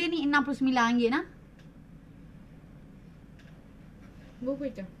concealer ni RM69 lah. Berapa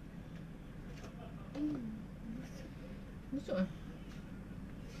itu? Busuk lah.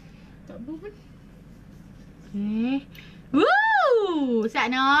 Tak bau pun. Okay. Woo!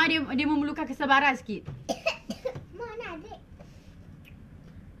 Sana dia memerlukan kesabaran sikit. Mana adik?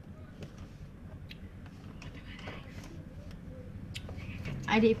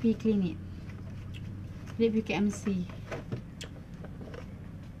 Adik pergi klinik. Adik pergi KMC.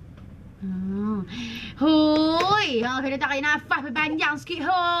 Hoi, kena tarik nafas panjang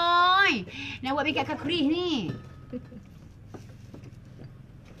sikit hoi. Nak buat makeup cutcrease ni.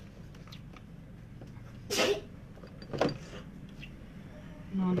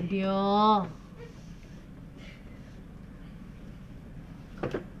 Oh dia.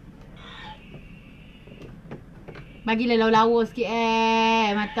 Bagilah lawa-lawa sikit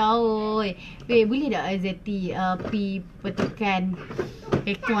mata oi. Weh, boleh tak Azati pi petukan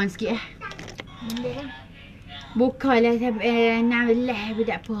aircon sikit Boleh kan? Bukalah sampai 16 pun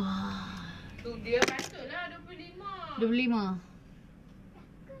tak apa. Tu dia patutlah 25. 25.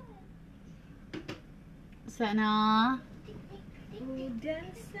 Sana. Udah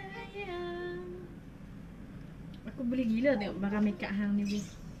sayang. Aku boleh gila tengok barang makeup hang ni.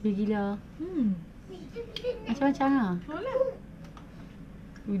 Dia gila. Macam-macam lah. Alah.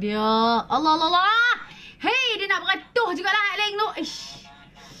 Tu dia. Allah Allah Allah. Hei, dia nak beratus jugalah Leng tu. Ish.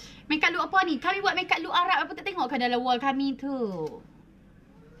 Makeup look apa ni? Kami buat makeup look Arab apa tak tengok kan dalam wall kami tu.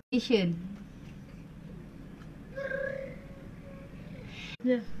 Asian.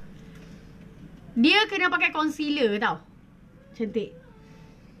 Dia kena pakai concealer tau. Cantik.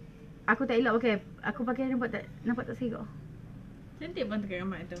 Aku tak elok pakai. Aku pakai nampak tak segak. Cantik pun tekan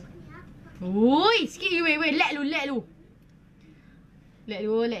gambar tu. Oi, sikit je weh. Let lu.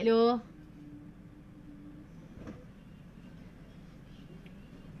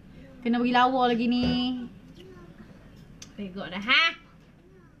 Kena bagi lawa lagi ni. Segak dah ha.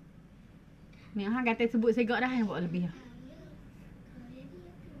 Ni hang kata sebut segak dah hang buat lebih lah.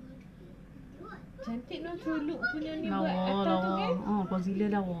 Cantik no True Look punya ni buat Lawa, atas tu kan. Oh, concealer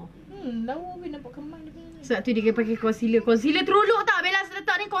lawa. Lawa pun nampak kemal dia punya. Sebab tu dia kena pakai concealer. Concealer True Look tak? Bella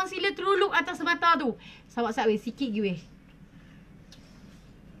letak ni concealer True Look atas mata tu. Sawak-sawak weh, sikit je weh.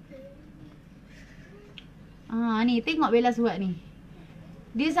 Ni tengok Bella buat ni.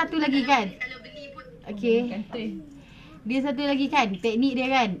 Dia satu lagi kan? Okay. Dia satu lagi kan? Teknik dia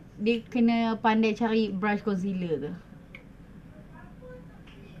kan? Dia kena pandai cari brush concealer tu.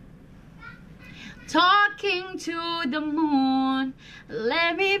 Talking to the moon,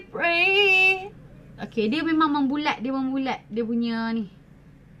 let me pray. Okay, dia memang membulat. Dia punya ni.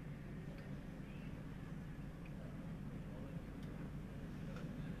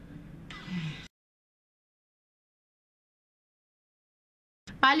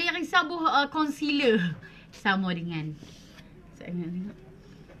 Paling risau concealer sama dengan.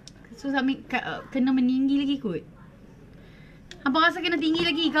 So sambil kena meninggi lagi kot. Apa rasa kena tinggi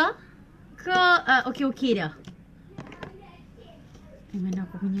lagi ke? Okey dah. Mana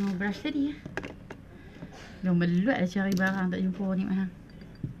aku punya brush tadi ya? Dah meluat dah cari barang tak jumpa ni mak hang.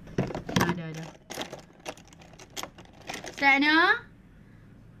 Ada. Sana.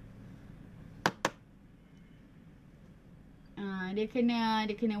 Dia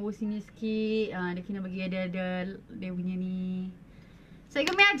dia kena urus sini sikit. Dia kena bagi ada dia punya ni. Saya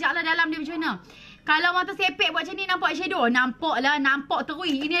kena ajak lah dalam dia macam mana. Kalau mata sepek buat macam ni nampak eyeshadow. Nampak lah, nampak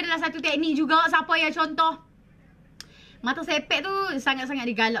terus. Ini adalah satu teknik juga. Siapa yang contoh mata sepek tu sangat-sangat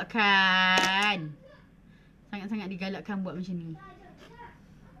digalakkan. Sangat-sangat digalakkan buat macam ni.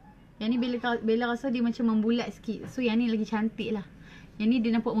 Yang ni Bella rasa dia macam membulat sikit. So yang ni lagi cantik lah. Yang ni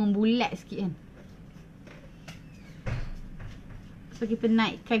dia nampak membulat sikit kan. So kita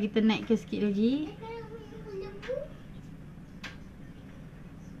naikkan sikit lagi.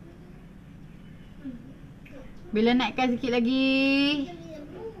 Bella naikkan sikit lagi.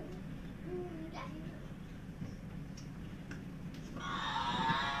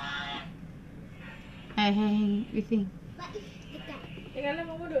 Hey, you think? Kalau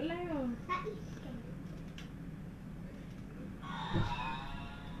mama duduk live lah.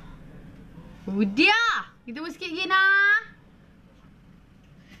 Udah. Kita buat sikit lagi nak.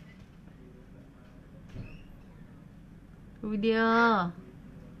 Udah.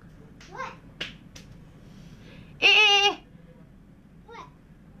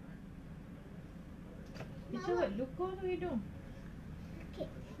 Dia cakap luka tu hidung.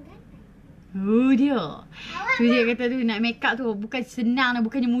 Dia. Tu dia kata tu nak make up tu bukan senang dah,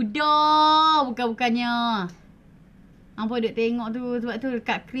 bukannya mudah, bukannya. Apa duk tengok tu sebab tu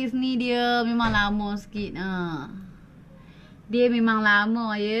kat crease ni dia memang lama sikit. Dia memang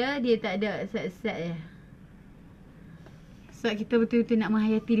lama ya, dia tak ada set-set je. Sebab kita betul-betul nak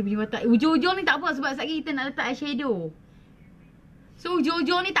menghayati dia punya watak. Ujung-ujung ni tak apa sebab sekejap kita nak letak eyeshadow. So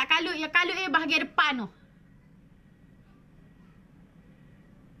ujung-ujung ni tak kalut, yang kalut bahagian depan tu.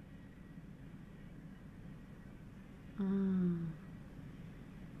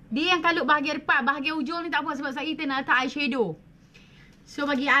 Dia yang kalut bahagian depan, bahagian ujung ni tak apa sebab kita nak letak eyeshadow. So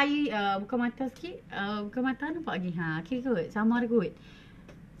bagi air, buka mata sikit. Buka mata nampak lagi. Okay kot, sama ada kot.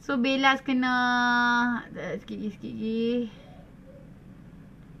 So Bellaz kena sikit lagi.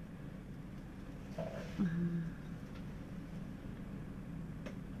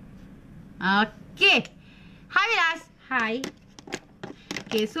 Okay. Hai Bellaz. Hai.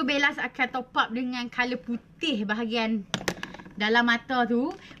 Okay, so Bellaz akan top up dengan colour putih bahagian dalam mata tu.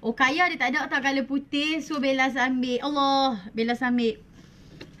 Oh kaya dia tak ada tak colour putih. So Bellaz ambil, Bellaz ambil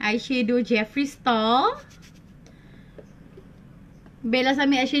eyeshadow Jeffree Star. Bellaz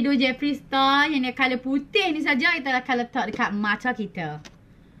ambil eyeshadow Jeffree Star yang dia colour putih ni saja kita akan letak dekat mata kita.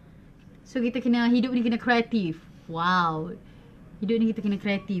 So kita kena, hidup ni kena kreatif. Wow. Hidup ni kita kena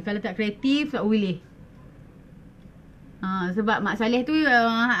kreatif. Kalau tak kreatif tak boleh. Sebab Mak Saleh tu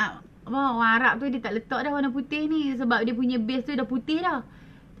orang Arab tu dia tak letak dah warna putih ni sebab dia punya base tu dah putih dah.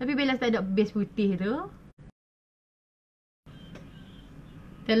 Tapi Bellaz tak ada base putih tu.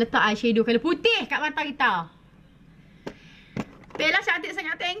 Kita letak eyeshadow colour putih kat mata kita. Bellaz cantik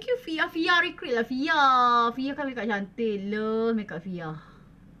sangat. Thank you Fia. Fia recruit lah Fia kan makeup cantik. Love makeup Fia.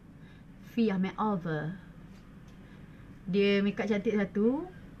 Fia makeover. Dia makeup cantik satu,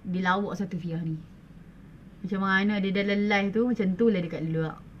 dia lawak satu Fia ni. Macam mana dia dalam live tu macam tu lah dekat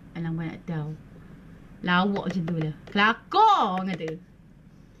luar. Alamak nak tahu. Lawak macam tu lah. Kelakar orang kata.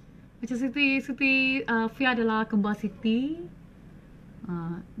 Macam Siti Fia adalah kembar Siti.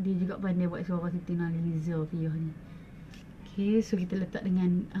 Dia juga pandai buat suara Siti Naliza Fia ni. Okay, so kita letak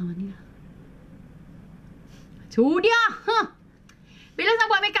dengan ni lah. Sudah. Bellaz nak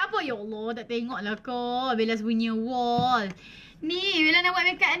buat makeup apa? Ya Allah, tak tengok lah kau. Bellaz punya wall. Ni, Bellaz nak buat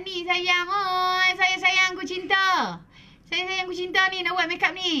makeup ni. Sayang, sayang ku cinta. Sayang ku cinta ni nak buat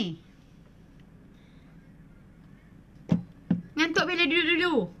makeup ni. Ngantuk Bella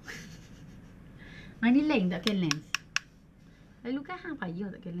duduk-duduk. Ni lens tak kan lens? Lalu kan hang payah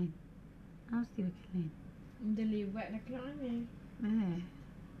tak kan lens? Mesti tak kan lens. Dia lewat dah keluar ni.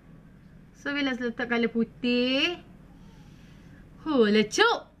 So Bellaz letak colour putih.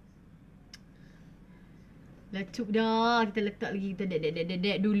 Lecuk. Lecuk dah. Kita letak lagi. Kita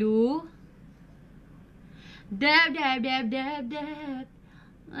dab dulu. Dab.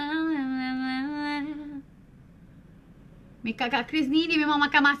 Makeup kat crease ni dia memang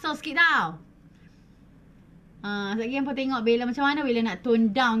makan masa sikit tau. Sekejap lagi hampa tengok Bella macam mana Bella nak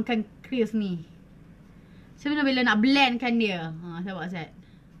tone down kan crease ni. Macam mana Bella nak blend kan dia. Sabar Zat.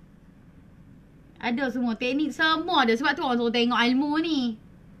 Ada semua teknik, semua ada. Sebab tu orang suruh tengok ilmu ni.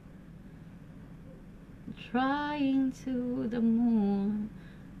 Trying to the moon.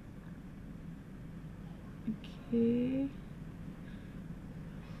 Okay.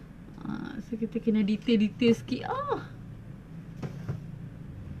 So kita kena detail-detail sikit.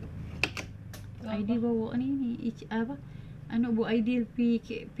 ID bawa ni apa? Anak buat ideal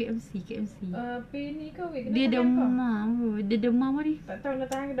PMC. P ni kau weh. Dia demam. Dia demam ni. Tak tahu nak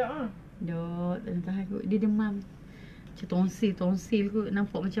tahan ke tak ah. Dok, tak nak tahan kot. Dia demam. Macam tonsil kot.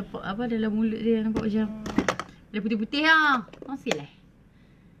 Nampak macam apa dalam mulut dia. Nampak macam dia putih-putih lah. Tonsil lah.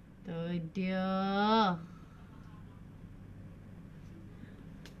 Tu dia.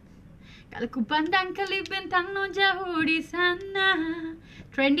 Kalau ku pandang kali bintang no jauh di sana.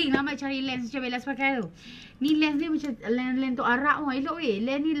 Trending lah cari lens macam Bellaz pakai tu. Ni lens dia macam lens untuk Arab tau. Elok weh.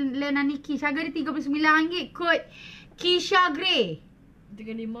 Lens ni lens Nike. Harga dia RM39. Kod Kisha Grey.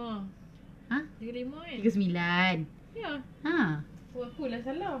 35. Ha? 35 kan? 39. Ya. Ha. Oh, aku lah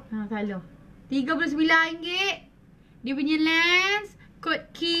salah. Ha, salah. RM39. Dia punya lens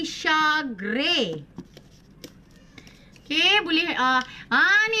kod Kisha Grey. Okay, boleh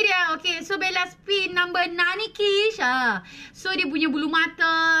ni dia. Okay, so Bellaz pin number Nani Kish. So dia punya bulu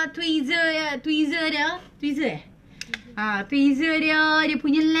mata tweezer dia. Tweezer dia. Dia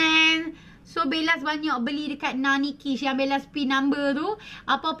punya lens. So Bellaz banyak beli dekat Nani Kish yang Bellaz pin number tu.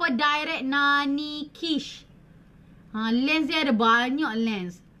 Apa-apa direct Nani Kish. Lens dia ada banyak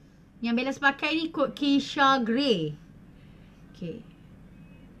lens. Yang Bellaz pakai ni kod Kisha Grey. Okay.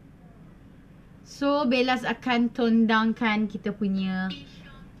 So Bellaz akan tone downkan kita punya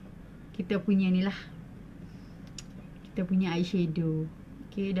ni lah. Kita punya eyeshadow.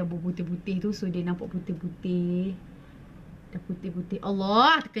 Okay, dah berputih-putih tu. So dia nampak putih-putih. Dah putih-putih.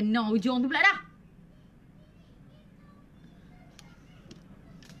 Allah, terkena hujung tu pula dah.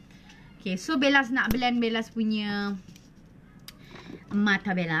 Okay, so Bellaz nak blend Bellaz punya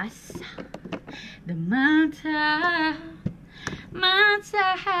mata Bellaz. The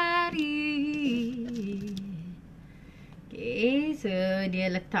matahari. Okay, so dia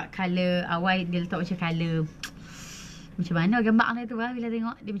letak colour awal. Dia letak macam colour, macam mana gambar dia tu lah. Bila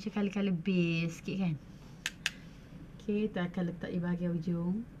tengok dia macam colour-colour base sikit kan. Okay, kita akan letak di bahagian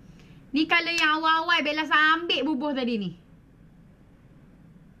hujung. Ni colour yang awal-awal Bellaz ambil bubuh tadi ni.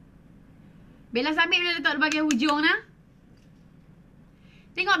 Bellaz ambil bila letak di bahagian hujung lah.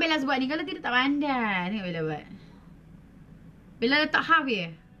 Tengok Bellaz buat ni. Kalau tidak tak pandai. Tengok Bellaz buat. Bella letak half je.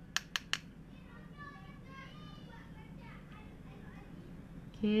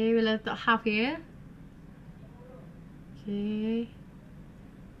 Okay, Bella letak half je. Okay.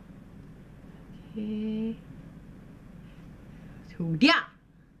 Sudah.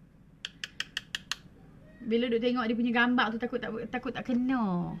 Bella duk tengok dia punya gambar tu takut tak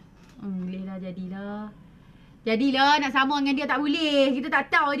kena. Boleh lah, jadilah. Jadilah, nak sama dengan dia tak boleh. Kita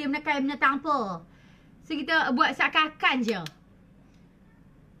tak tahu dia menatang apa. So kita buat seakan-akan je.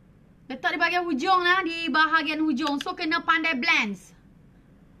 Letak di bahagian hujung lah. Di bahagian hujung. So kena pandai blends.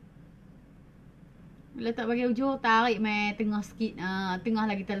 Letak bahagian hujung. Tarik main tengah sikit. Tengah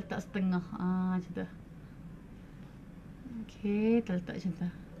lah kita letak setengah. Macam tu. Okay. Kita letak macam tu.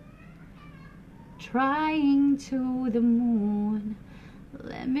 Trying to the moon.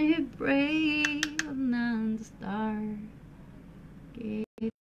 Let me brave on the star. Okay.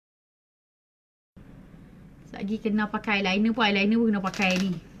 Lagi kena pakai eyeliner pun. Eyeliner pun kena pakai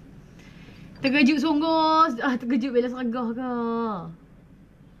ni. Terkejut sungguh. Terkejut Bellaz regah ke?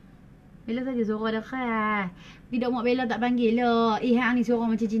 Bellaz saja suara dah khas. Tidak mak Bellaz tak panggil lah. Hang ni suara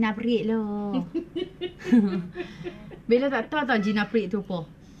macam Gina Prit lah. Bellaz tak tahu Gina Prit tu apa.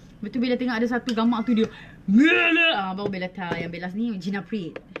 Betul bila tengok ada satu gambar tu dia. Baru Bellaz tahu yang Bellaz ni Gina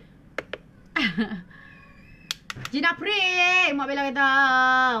Prit. Gina Prit. Mak Bellaz kata.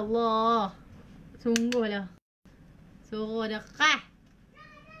 Allah. Sungguh lah. Suara dah khas.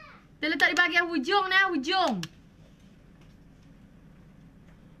 Kita letak di bahagian hujung lah. Hujung.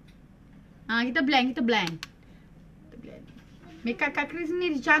 Kita blend. Makeup cutcrease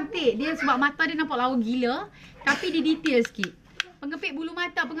ni dia cantik. Dia sebab mata dia nampak lawa gila. Tapi dia detail sikit. Pengepit bulu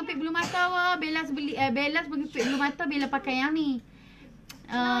mata. Bellaz beli. Bellaz pengepit bulu mata bila pakai yang ni.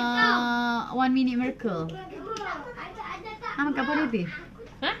 1 Minute Miracle. Makan apa dah tu?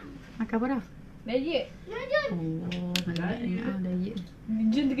 Makan apa dah? Diet. Oh, mana diet.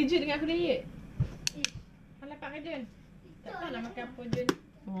 Jun terkejut dengan aku diet. Malah Pak Jun. Tak tahu nak makan apa Jun.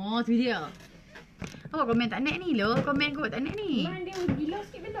 Oh, tu dia. Awak komen tak nak ni loh. Komen kau tak nak ni. Mak dia gila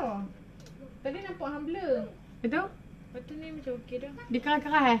sikit benda. Tadi nampak hang blur. Betul? Lepas tu ni macam okey dah. Dia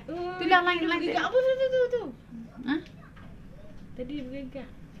kerah-kerah eh? Tu lah line. Gegak apa tu. Ha? Tadi dia bergegak.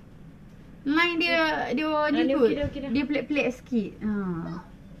 Line dia ni dia kot. okey dah. Dia pelik-pelik sikit.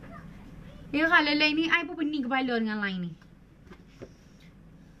 Ya kalau line ni I pun pening kepala dengan line ni.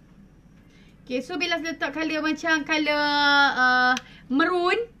 Okay, so Bellaz letak colour macam colour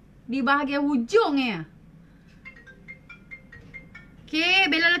maroon di bahagian hujung ya.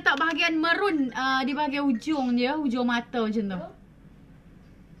 Okay, Bella letak bahagian maroon di bahagian ujung je, ujung mata macam tu.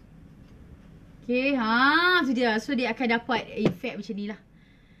 Okay, tu dia. So dia akan dapat efek macam ni lah.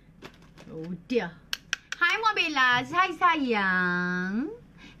 Oh dia. Hai MUA Bellaz, hai sayang.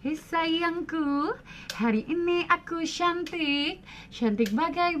 Hei sayangku, hari ini aku cantik. Cantik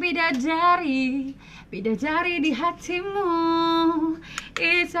bagai bidadari. Bidadari di hatimu.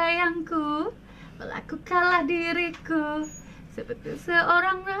 Sayangku, lakukanlah diriku seperti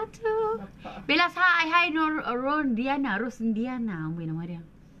seorang ratu. Bellaz, hai Rosdiana. Apa nama dia?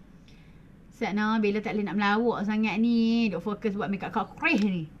 Satna, Bella tak boleh nak melawak sangat ni. Duk fokus buat makeup cutcrease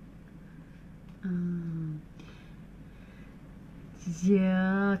ni.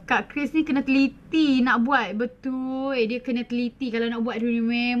 Ya, cutcrease ni kena teliti nak buat betul. Dia kena teliti. Kalau nak buat dia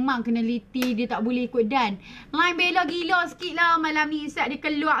memang kena teliti. Dia tak boleh ikut dan. Line Bella gila sikit lah malam ni. Saat dia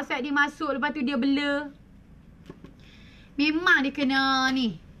keluar, saat dia masuk. Lepas tu dia blur. Memang dia kena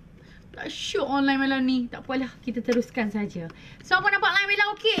ni. Tak syok online malam ni. Tak apalah, kita teruskan saja. So, apa nampak line Bella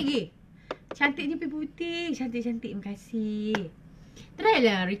okey lagi? Cantiknya pipi putih. Cantik-cantik. Terima kasih. Try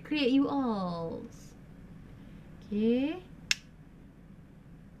lah recreate you all. Okay.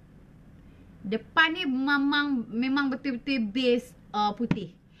 Depan ni memang betul-betul base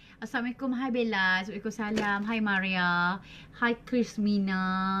putih. Assalamualaikum. Hai Bella. Waalaikumsalam. Hai Maria. Hai Krismina.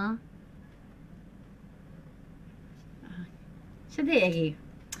 Cantik lagi.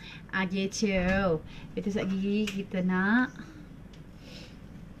 Gitu. Betul sekejap lagi kita nak.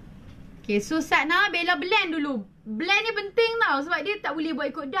 Okay, so Satna, Bella blend dulu. Blend ni penting tau. Sebab dia tak boleh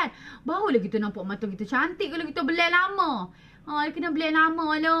buat ikut dan. Barulah kita nampak mata kita cantik kalau kita blend lama. Dia kena blend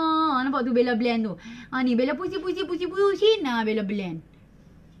lama lah. Nampak tu Bella blend tu. Ni Bella pusing. Bella blend.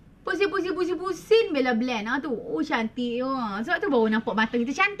 Pusing Bella blend. Tu. Oh cantik. Sebab tu baru nampak mata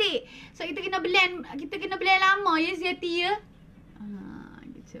kita cantik. So kita kena blend. Kita kena blend lama ya hati ya.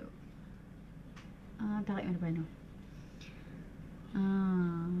 Gitu. Tarik mana-mana.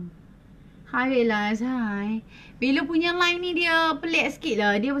 Hai Bellaz, hai. Bella punya line ni dia pelik sikit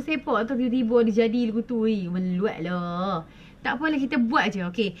lah. Dia bersepak atau tiba-tiba dia jadi lagu tu. Meluat lah. Tak apalah, kita buat je.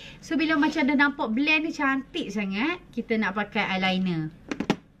 Okay. So bila macam dah nampak blend ni cantik sangat, kita nak pakai eyeliner.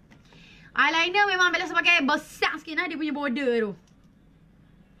 Eyeliner memang Bella pakai besar sikit lah dia punya border tu.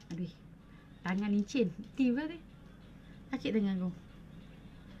 Aduh. Tangan licin. Tiba ni. Sakit tangan aku.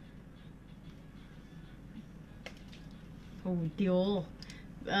 Oh dia.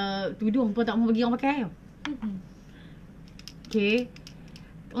 Tudung pun tak mau bagi orang pakai. Okay.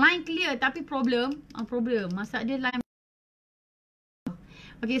 Line clear tapi problem. Masak dia line.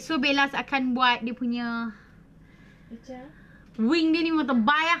 Okay, so Bellaz akan buat dia punya wing dia ni memang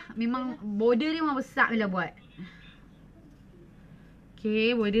tebal lah. Memang border dia memang besar Bella buat.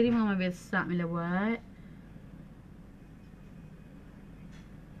 Okay, border dia memang besar Bella buat.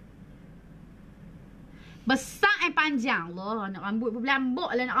 Besar panjang lah. Nak rambut pun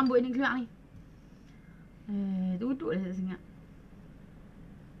berlambak lah nak rambut ni keluar ni. Duduk lah sangat.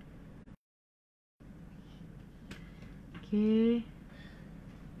 Okay.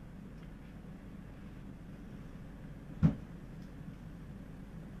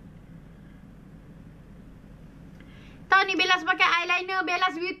 Tahu ni Bellaz pakai eyeliner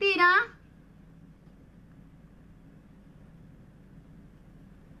Bellaz Beauty dah.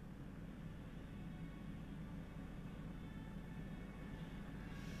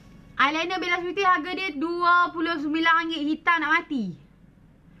 Eyeliner Bellaz Beauty harga dia RM29. Hitam nak mati.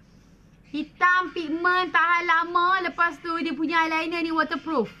 Hitam, pigment, tahan lama. Lepas tu dia punya eyeliner ni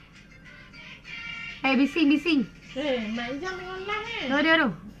waterproof. Bising. Mak Jam dengan online Tu.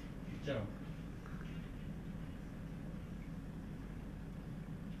 Jom.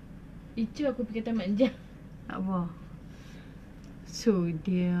 Itu aku pergi kata Mak Jam. Tak apa. So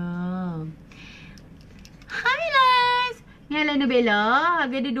dia. Hai Bellaz. Ni eyeliner Bella.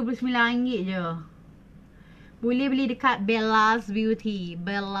 Harga dia RM29 je. Boleh beli dekat Bellaz Beauty.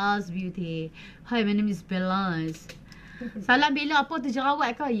 Hi, my name is Bellaz. Salam Bella, apa tu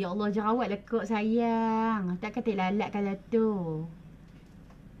jerawat kau? Ya Allah, jerawat lah kok sayang. Takkan tak lalat kalau tu.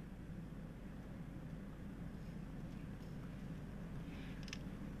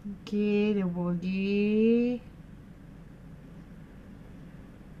 Okay, dia bagi.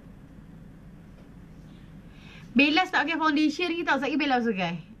 Bellaz tak pakai foundation ni tau. Sekali Bella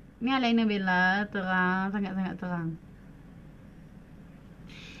pakai. Ni eyeliner Bella. Terang. Sangat-sangat terang.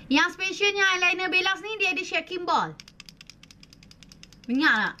 Yang specialnya eyeliner Bellaz ni dia ada shaking ball.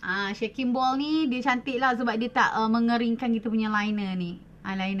 Ingat tak? Shaking ball ni dia cantik lah sebab dia tak mengeringkan kita punya liner ni.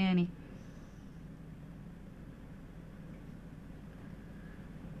 Eyeliner ni.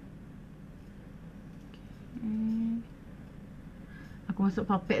 Aku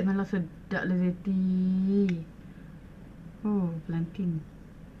masuk papet malah sedap lah Zeti. Oh, pelantin.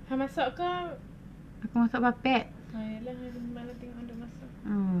 Ha masak ke? Aku masak papet. Ha yalah, mana tengok ada masak.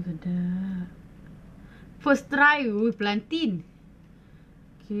 Oh, sedap. First try, pelantin.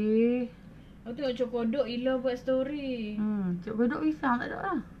 Okay. Aku tengok Cok Kodok Ila buat story. Cik Kodok pisang tak ada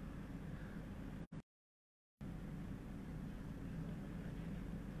lah.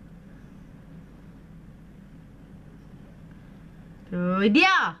 Tu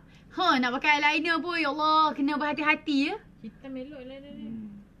dia. Nak pakai eyeliner pun, ya Allah, kena berhati-hati ya. Hitam elok lah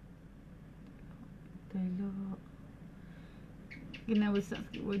ni. Elok. Kena besar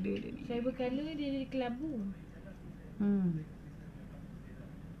sikit border dia ni. Cyber colour dia jadi kelabu.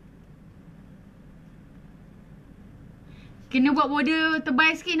 Kena buat border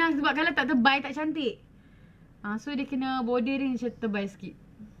tebal sikit lah, sebab kalau tak tebal tak cantik. So dia kena border dia macam tebal sikit.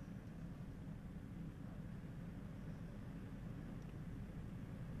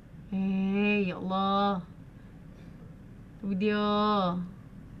 Ya Allah. Tu dia.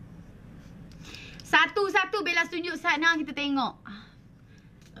 Satu-satu Bellaz tunjuk sana, kita tengok.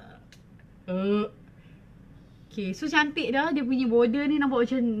 Okay, so cantik dah. Dia punya border ni nampak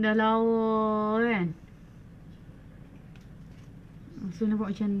macam dah lawa kan. So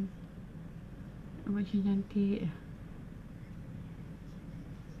nampak macam cantik.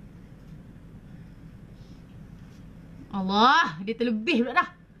 Allah, dia terlebih pula dah.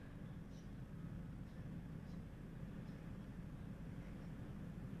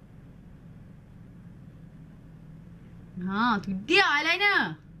 Tu dia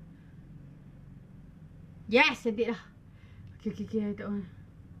eyeliner. Yes, cantik dah. Okay, tak mahu.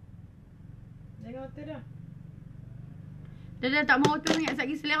 Jangan mata dah. Dah tak mahu tu sangat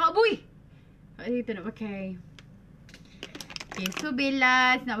lagi selera bui. Kita nak pakai. Okay, so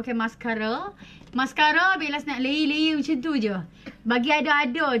Bellaz nak pakai mascara. Mascara Bellaz nak layer-layer macam tu je. Bagi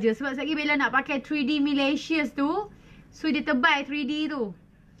ada-ada je. Sebab sekali Bellaz nak pakai 3D Malicious tu. So dia tebal 3D tu.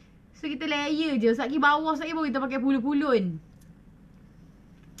 So kita layer je. Sekali bawah sekali baru kita pakai pulun-pulun.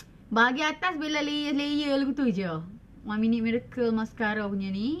 Bagi atas Bellaz layer-layer lagu tu je. 1 Minute Miracle mascara punya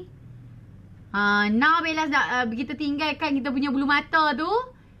ni. Now Bellaz nak kita tinggalkan kita punya bulu mata tu.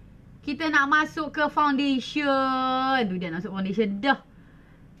 Kita nak masuk ke foundation. Tu dia nak masuk foundation dah.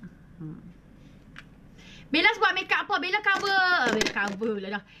 Bellaz buat makeup apa? Bella cover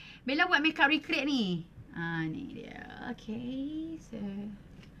pula dah. Bella buat makeup recreate ni. Ni dia. Okay. So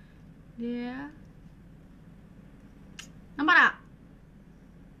dia. Nampak tak?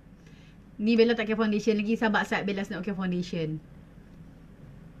 Ni Bella tak pakai foundation lagi. Sabar saat Bellaz nak pakai foundation.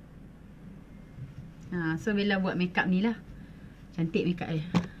 So Bella buat makeup ni lah. Cantik makeup dia.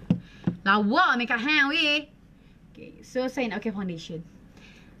 Lawa makeup hang weh. Okay, so saya nak pakai foundation.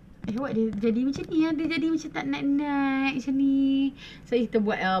 Awak dia jadi macam ni ya. Dia jadi macam tak naik-naik macam ni. So kita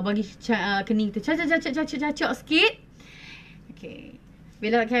buat bagi kening kita cacak sikit. Okay.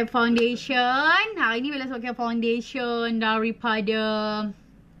 Bella pakai foundation. Hari ni Bella pakai foundation daripada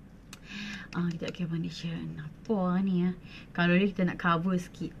kita pakai foundation apa ni ya. Kalau ni kita nak cover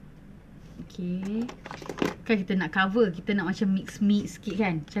sikit. Okay. Kan kita nak cover, kita nak macam mix sikit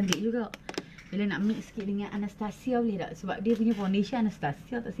kan. Cantik juga. Bila nak mix sikit dengan Anastasia boleh tak? Sebab dia punya foundation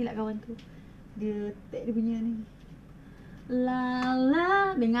Anastasia, tak silap kawan tu. Dia tag dia punya ni.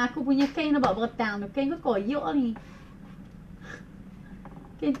 La dengan aku punya kain nampak beretang tu. Kain kau koyak ni.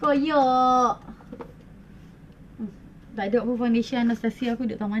 Kain koyak. Tak ada apa foundation Anastasia aku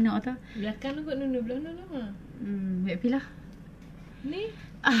duduk tahu mana tu. Belakang tu kot Nunu, belakang tu. Baik pilih. Ni.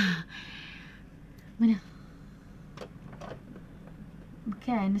 Mana?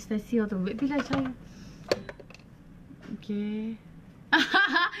 Bukan Anastasia tu. Baik pilih saya. Okay.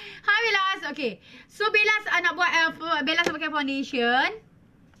 Hai Bellaz. Okay. So Bellaz nak buat Bellaz nak pakai foundation.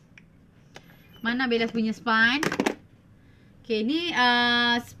 Mana Bellaz punya span? Okay, ni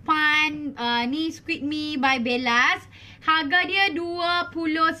span ni Squid Me by Bellaz. Harga dia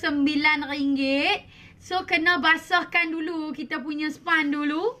RM29. So kena basahkan dulu kita punya span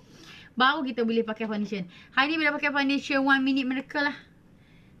dulu. Baru kita boleh pakai foundation. Hari ni Bella pakai foundation 1 Minute Miracle lah.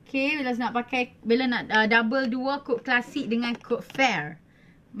 Okay, Bella nak pakai, Bella nak double dua coat klasik dengan coat fair.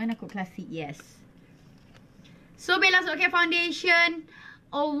 Mana coat klasik? Yes. So Bella nak pakai foundation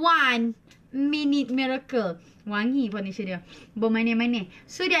 1 Minute Miracle. Wangi foundation dia. Bermanis-manis.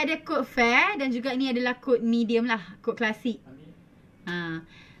 So dia ada coat fair dan juga ni adalah coat medium lah. Coat klasik.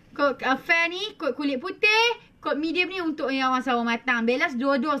 Coat fair ni coat kulit putih. Coat medium ni untuk yang orang sawah matang. Bellaz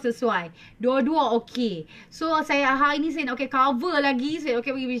dua-dua sesuai. Dua-dua okey. So saya hari ni saya nak pakai cover lagi. Saya nak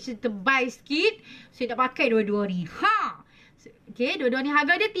pakai macam tebal sikit. Saya nak pakai dua-dua ni. Okay, dua-dua ni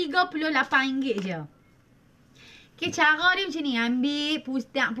harga dia RM38 je. Okay, cara dia macam ni. Ambil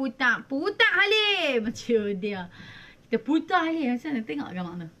putak Halim. Macam dia. Kita putar Halim. Macam mana? Tengok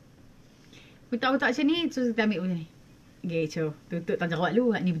gambar tu. Putak macam ni. Terus kita ambil macam ni. Okay, so. Tutup tak jerawat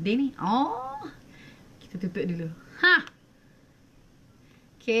dulu. Ni penting ni. Oh. Kita tutup dulu. Ha.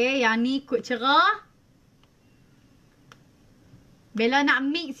 Okay, yang ni kod cerah. Bella nak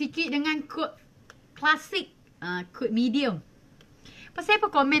mix sikit dengan kod klasik. Kod medium. Pasal apa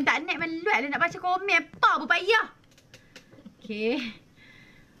komen tak net meluat dia nak baca komen. Apa payah. Okay.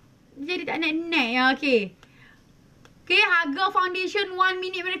 Jadi tak net ya. Okay. Okay, harga foundation 1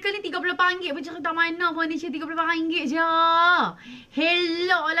 minute miracle ni RM38. Macam tak mana foundation RM38 je.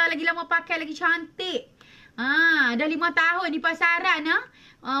 Hello lah. Lagi lama pakai, lagi cantik. Dah 5 tahun di pasaran lah.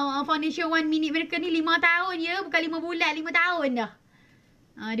 Foundation 1 minute miracle ni 5 tahun je. Bukan 5 bulan, 5 tahun dah.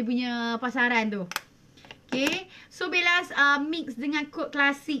 Dia punya pasaran tu. Okay. So Bellaz mix dengan kod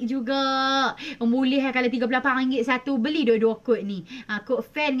klasik juga. Boleh kalau RM38 satu. Beli dua-dua kod ni. Kod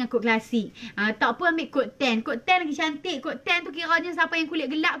fan dengan kod klasik. Tak apa ambil kod 10. Kod 10 lagi cantik. Kod 10 tu kiranya siapa yang kulit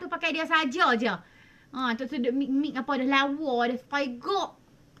gelap tu pakai dia saja je. Tu duk mix apa dah lawa, dah faigok.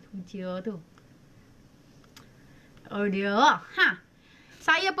 Tu dia tu. Oh dia.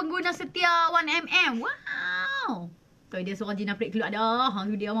 Saya pengguna setia 1mm. Wow. Tu dia seorang Jina Prik keluar dah.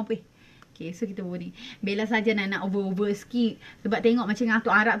 Tu dia mampu. Okay, so kita buat ni. Bella saja nak over sikit. Sebab tengok macam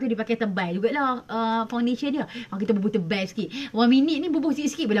Atuk Arab tu dia pakai tebal jugalah foundation dia. Kita bubuh tebal sikit. 1 minit ni bubuh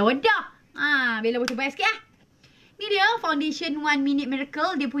sikit-sikit. Bella wadah. Bella bubuh tebal sikit lah. Ni dia foundation 1 minute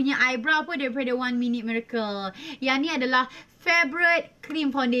miracle. Dia punya eyebrow pun daripada 1 minute miracle. Yang ni adalah favorite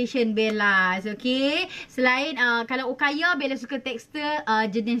cream foundation Bellaz. Okay. Selain kalau Okaya, Bella suka tekstur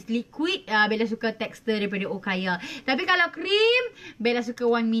jenis liquid. Bella suka tekstur daripada Okaya. Tapi kalau cream, Bella suka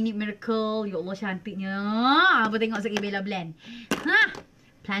 1 minute miracle. Ya Allah cantiknya. Apa tengok sekali Bella blend.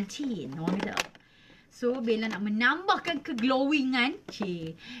 Plantin. Orang kata. So, Bella nak menambahkan keglowingan.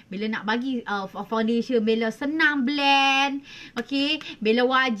 Bella nak bagi foundation Bella senang blend. Okay. Bella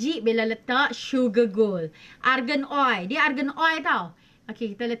wajib Bella letak sugar gold. Argan oil. Dia argan oil tau.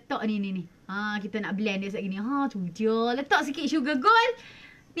 Okay, kita letak ni. Kita nak blend dia sekejap gini. Tu dia. Letak sikit sugar gold.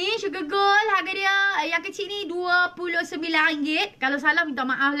 Ni sugar gold. Harga dia yang kecil ni RM29. Kalau salah minta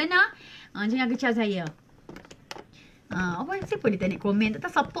maaf lah nak. Jangan kecil saya. Siapa dia tak nak komen. Tak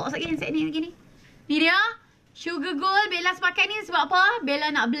tahu support sekejap set ni lagi ni. Ni dia. Sugar gold. Bellaz pakai ni sebab apa?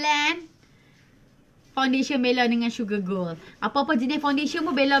 Bella nak blend foundation Bella dengan sugar gold. Apa-apa jenis foundation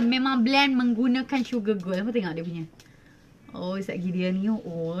pun Bella memang blend menggunakan sugar gold. Apa tengok dia punya. Sekejap dia ni.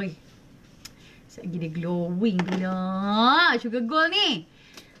 Sekejap dia glowing tu lah. Sugar gold ni.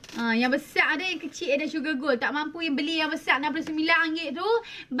 Yang besar ada, yang kecil ada sugar gold. Tak mampu yang beli yang besar RM69 tu.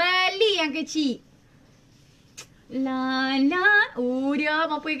 Beli yang kecil. Dia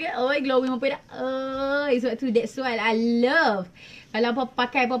mampu ke? Glowing mampu dah. Sebab tu that's why I love. Kalau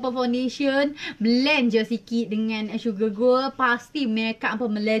pakai apa-apa foundation, blend je sikit dengan sugar gold, pasti makeup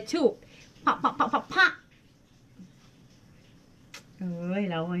meletup. Pak.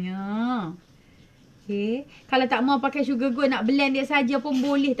 Lawanya. Okay. Kalau tak mau pakai sugar gold, nak blend dia saja pun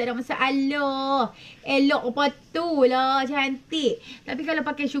boleh, tak ada masalah. Elok apa tu lah, cantik. Tapi kalau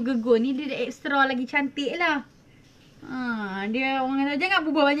pakai sugar gold ni, dia extra lagi cantik lah. Dia orang kata jangan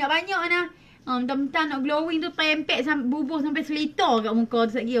bubuh banyak-banyak nah. Mentang-mentang nak glowing tu pempek bubuh sampai selita kat muka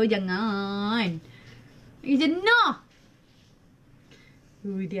tu sekejap. Jangan. Jenah.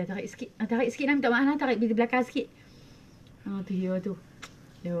 Dia tarik sikit. Tarik sikit nak minta maaf lah. Tarik di belakang sikit. Tu dia tu.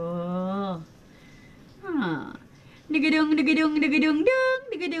 Degedung. Tu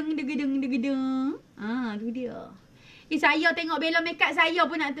dia. Saya tengok Bella make up, saya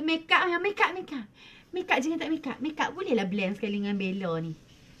pun nak make up. Make up jangan tak make up. Make up boleh lah blend sekali dengan Bella ni.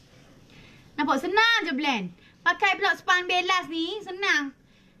 Nampak senang je blend. Pakai pula span Bellaz ni. Senang.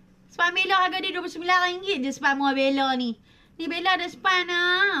 Span Bella harga dia RM29 je span MUA Bellaz ni. Ni Bella ada span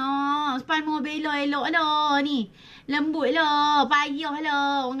lah. Span MUA Bellaz elok lah ni. Lembut lah. Payah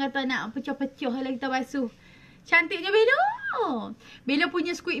lah. Orang kata nak pecah-pecah lah kita basuh. Cantiknya Bella. Bella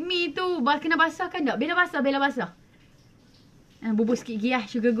punya squid me tu. Kena basah kan tak? Bella basah. Bubuh sikit lagi lah.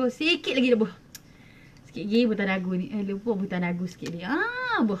 Sugar gold. Sikit lagi bubuh. Sikit lagi buta dagu ni. Lupa buta dagu sikit dia.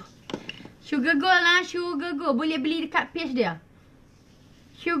 Buh. Sugar gold lah. Sugar gold. Boleh beli dekat page dia.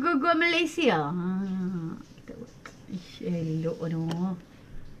 Sugar gold Malaysia. Kita buat. Elok tu.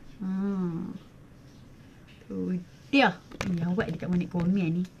 Tu dia. Yang buat dekat monik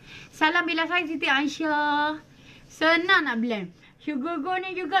komen ni. Salam Bella saya Siti Aisyah. Senang nak blend. Sugar gold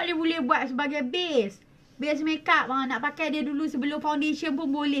ni juga dia boleh buat sebagai base. Base makeup. Nak pakai dia dulu sebelum foundation pun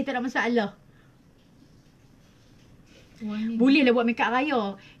boleh. Tak ada masalah. Wangi. Boleh lah buat make up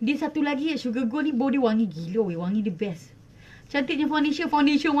raya. Dia satu lagi Sugar Gold ni bau dia wangi gila weh. Wangi dia best. Cantiknya foundation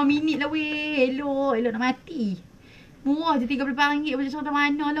 1 minit lah weh. Elok nak mati. Murah je RM30 macam contoh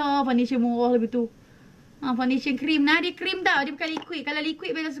mana lah. Foundation murah lebih tu. Foundation cream nah. Dia cream tau. Dia bukan liquid. Kalau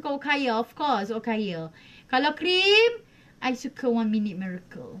liquid Bella suka Okaya. Of course Okaya. Kalau cream I suka 1 Minute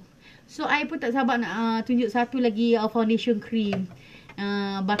Miracle. So I pun tak sabar nak tunjuk satu lagi foundation cream.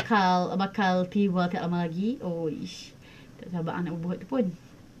 Bakal tiba tak lama lagi. Oish. Tak sabar nak buat tu pun.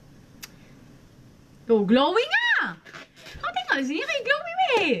 Tu glowing ah. Kau tengok di sini lagi glowing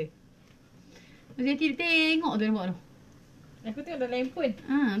weh. Jadi tengok tu nampak tu. Aku tengok dalam handphone.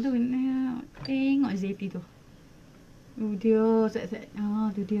 Tu tengok Zeti tu. Dia set.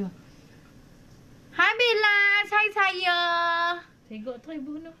 Tu dia. Hai Bellaz, hai saya. Tengok tu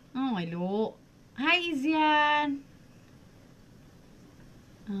ibu no. Elok. Hai Izian.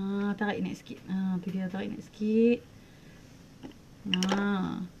 Tarik naik sikit. Tu dia tarik naik sikit.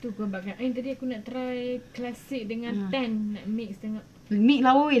 Tu gambarkan. Tadi aku nak try klasik dengan tan nak mix tengok. Mix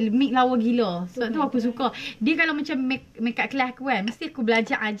lawa gila. Sebab tu aku suka. Dia kalau macam make up kelas aku kan, mesti aku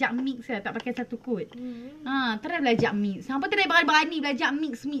belajar ajak mix lah, tak pakai satu coat. Try belajar mix. Hampa try berani belajar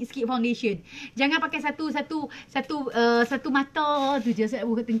mix sikit foundation. Jangan pakai satu mata tu je. Saya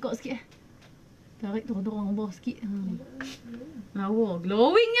buka tengok sikit. Tarik turun bawah sikit. Lawa.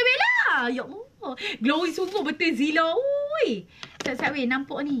 Glowingnya Bella. Ya Allah. Glowing semua betul Zila. Ui. Sat weh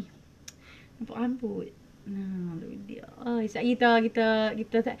nampak ni. Nampak rambut. Tu dia. Sekejap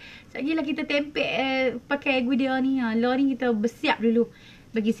lah kita tempel pakai gudia ni. Lah ni kita bersiap dulu.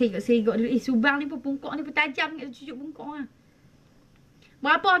 Bagi segok dulu. Subang ni pun pungkok ni pun tajam ni. Cucuk pungkok lah.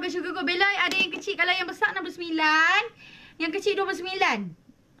 Berapa harga Sugar Gold Bella? Ada yang kecil. Kalau yang besar 69. Yang kecil 29.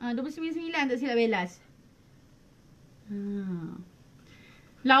 29.9 tak silap Bellaz.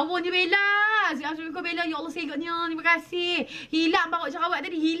 Lawa je Bellaz. Sugar Gold Bella. Ya Allah segotnya. Terima kasih. Hilang bawa jerawat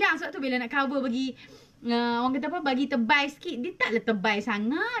tadi. Hilang. Sebab tu Bella nak cover bagi orang kata apa, bagi tebal sikit. Dia taklah tebal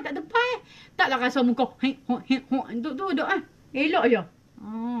sangat. Tak tebal. Taklah rasa muka tu duduk elok je.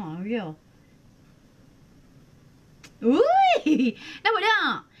 Ya. Ui. Nampak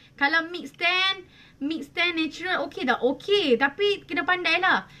tak? Kalau mix stand natural okey tak? Okey. Tapi kena pandai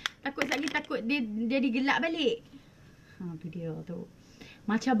lah. Takut dia jadi gelap balik. Tu dia tu.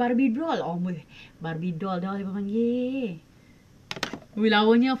 Macam Barbie doll. Barbie doll dah dia panggil.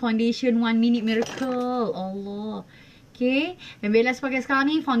 Lawanya foundation 1 Minute Miracle. Allah. Okay. Dan Bellaz pakai sekarang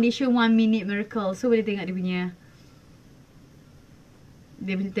ni foundation 1 Minute Miracle. So boleh tengok dia punya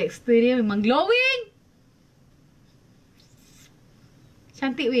tekstur dia memang glowing.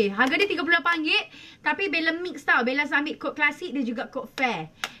 Cantik weh. Harga dia RM38. Tapi Bella mix tau. Bella ambil kod klasik dia juga kod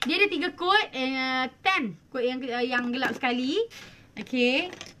fair. Dia ada 3 kod. 10 kod yang gelap sekali. Okay.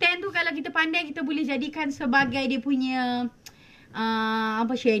 10 tu kalau kita pandai kita boleh jadikan sebagai dia punya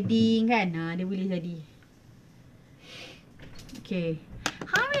shading kan. Dia boleh jadi. Okay.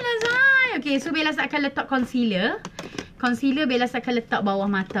 Hai Bellaz. Okay, so Bellaz akan letak concealer. Concealer Bellaz akan letak bawah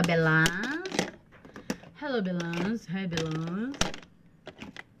mata Bellaz. Hello Bellaz. Hi Bellaz.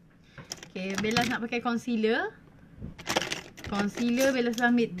 Okay, Bellaz nak pakai concealer. Concealer Bellaz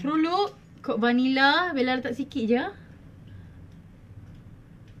ambil True Look kod vanilla. Bella letak sikit je.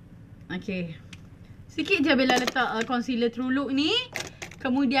 Okay. Sikit je Bella letak concealer True Look ni.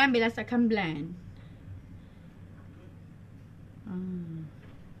 Kemudian Bellaz akan blend.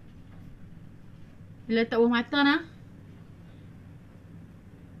 Bella letak bawah mata nah.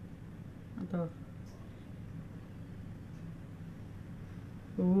 Atau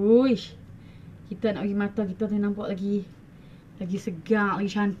uish. Kita nak bagi mata kita tu nampak lagi segar, lagi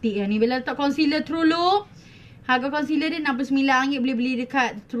cantik kan. Ni Bella letak concealer True Look. Harga concealer dia RM69. Boleh beli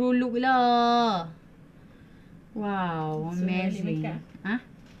dekat True Look lah. Wow, so, amazing.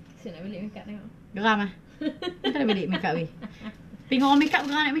 Saya nak balik makeup tengok. Geram lah. Tak nak balik makeup weh. Tengok orang makeup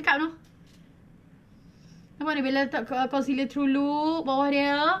geram nak makeup tu. Nampak ni Bella letak concealer True Look bawah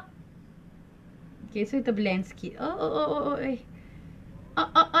dia. Okay, so kita blend sikit.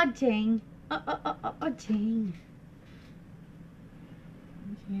 Jeng. Jeng.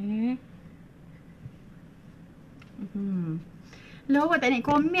 Okay. Lah awak tak nak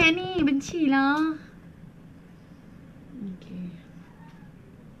komen ni. Bencilah. Okay.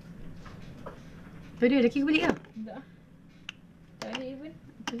 Tu dia, lelaki ke balik ke? Tak. Tak balik pun.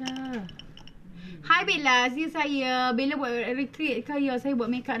 Itulah. Hai Bellaz, ya saya. Bella buat recreate ke? Ya, saya buat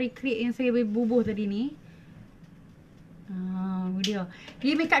makeup recreate yang saya bubuh tadi ni. Dia.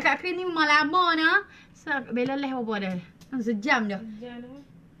 Dia makeup kat cream ni memang lama nah. So, Bella leh berapa dah? Sejam dah.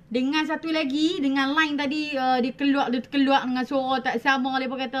 Dengan satu lagi, dengan line tadi dia keluar dengan suara tak sama dia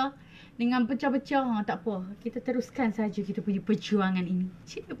kata. dengan pecah-pecah. Tak apa. Kita teruskan saja kita punya perjuangan ini.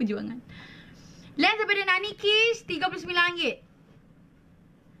 Cik, perjuangan. Lens daripada Nani Kiss RM39.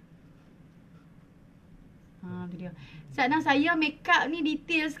 Tu dia. Sekarang saya makeup ni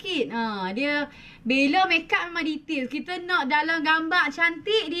detail sikit. Dia Bella makeup memang detail. Kita nak dalam gambar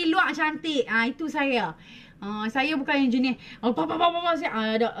cantik, di luar cantik. Itu saya. Saya bukan yang jenis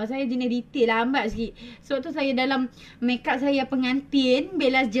saya jenis detail, lambat sikit. So tu saya dalam makeup saya pengantin,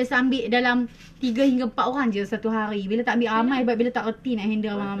 Bella just ambil dalam 3 hingga 4 orang je satu hari. Bella tak ambil ramai sebab Bella tak reti nak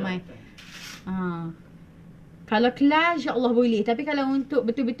handle ramai. Kalau kelas insya-Allah boleh. Tapi kalau untuk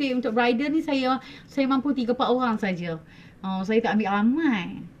betul-betul untuk bridal ni saya mampu 3-4 orang saja. Saya tak ambil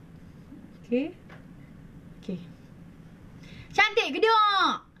ramai. Okey. Cantik ke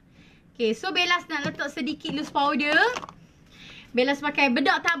tak? Okay, so Bellaz nak letak sedikit loose powder. Bellaz pakai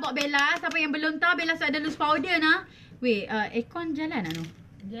bedak tabak Bellaz. Siapa yang belum tahu, Bellaz ada loose powder nah. Weh, aircon jalan tak tu?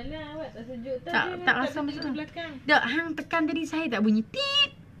 Jalan awak tak sejuk tak rasa macam belakang. Tak, hang tekan tadi saya tak bunyi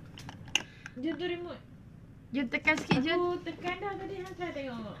tit. Jom tu remote. Jom tekan sikit je. Aku tekan dah tadi, hang try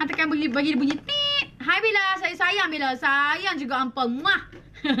tengok. Hang tekan bagi dia bunyi tit. Hai Bellaz, saya sayang Bellaz. Sayang juga ampun. Muah.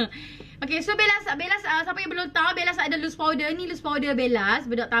 Okay, so Bellaz siapa yang belum tahu, Bellaz ada loose powder. Ni loose powder Bellaz,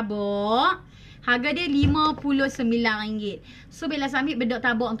 bedak tabak. Harga dia RM59. So Bellaz ambil bedak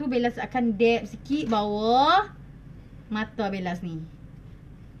tabak tu, Bellaz akan dab sikit bawah mata Bellaz ni.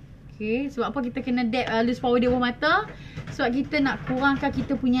 Okay, sebab apa kita kena dab loose powder bawah mata? Sebab kita nak kurangkan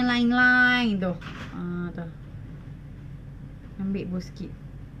kita punya line-line tu. Tu. Ambil bawah sikit.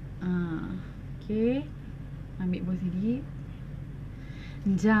 Okay. Ambil bawah sikit.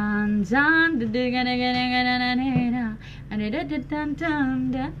 Jan dengan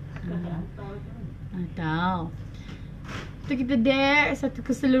tahu. Tu kita dab satu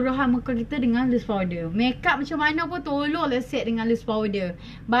keseluruhan muka kita dengan loose powder. Makeup macam mana pun tolonglah set dengan loose powder.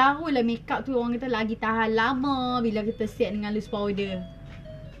 Barulah makeup tu orang kata lagi tahan lama bila kita set dengan loose powder.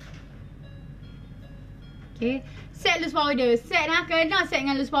 Okay, set loose powder. Set lah, kena set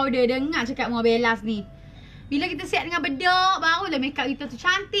dengan loose powder. Dengar cakap Mua Bellaz ni. Bila kita set dengan bedak, barulah makeup kita tu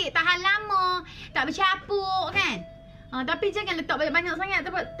cantik, tahan lama, tak bercapuk kan. Tapi jangan letak banyak-banyak sangat,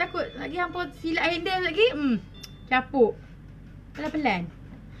 takut lagi hampa silap handle lagi, capuk. Pelan-pelan.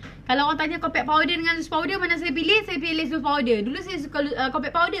 Kalau orang tanya compact powder dengan loose powder, mana saya pilih? Saya pilih loose powder. Dulu saya suka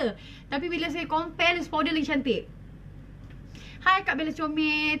compact powder. Tapi bila saya compare, loose powder lagi cantik. Hai Kak Bella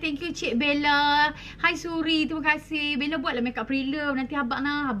Comel. Thank you Cik Bella. Hai Suri, terima kasih. Bella buatlah makeup prelim. Nanti habak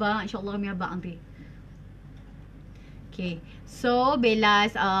nah. Habak, insyaAllah kami habak nanti. Okay, so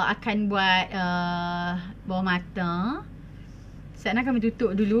Bellaz akan buat bawah mata. Sekarang kami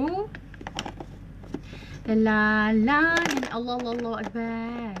tutup dulu. La la Allah Allah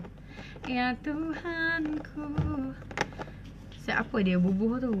Akbar. Ya Tuhanku. Apa dia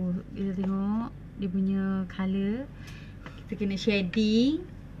bubuh tu? Kita tengok dia punya colour. Kita kena shading.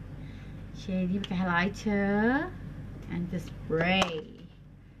 Shading pakai highlighter. And the spray.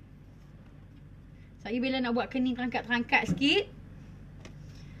 Saya bila nak buat kening terangkat-terangkat sikit.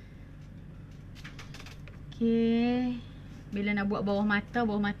 Okay. Bila nak buat bawah mata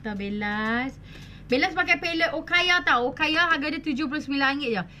Bellaz. Bellaz pakai palette Okaya tau. Okaya harga dia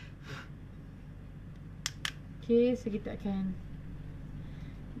RM79 je. Okay, so kita akan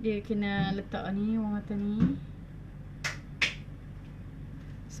dia kena letak ni bawah mata ni.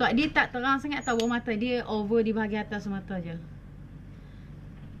 Sebab dia tak terang sangat tau bawah mata. Dia over di bahagian atas mata je.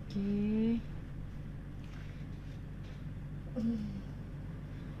 Okay.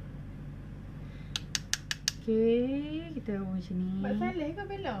 Okay, kita buat macam ni. Mak Saleh kau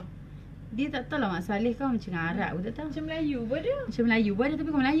Bella? Dia tak tahu lah Mak Saleh kau macam Arab pun tak tahu. Macam Melayu pun ada. Macam Melayu pun ada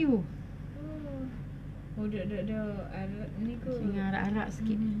tapi kau Melayu. Oh, dah. Arab ni kau. Macam Arab-Arab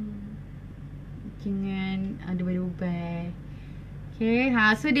sikit. Dengan ada ubai. Okay,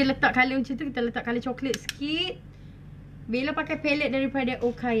 so dia letak colour macam tu. Kita letak colour coklat sikit. Bella pakai palette daripada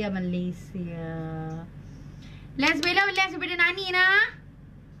Okaya Malaysia. Lens Bella, lens daripada Nani nah.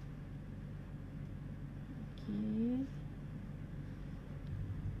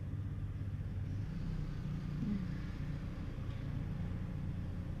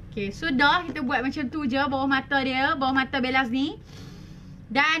 Okay, sudah kita buat macam tu je bawah mata dia, bawah mata Bellaz ni.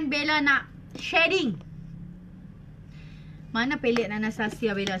 Dan Bella nak shading. Mana palette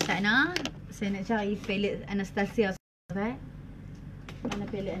Anastasia Bella sana? Saya nak cari palette Anastasia. Mana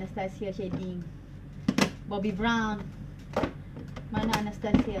palette Anastasia shading? Bobbi Brown. Mana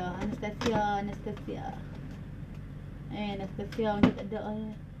Anastasia? Anastasia macam tak ada.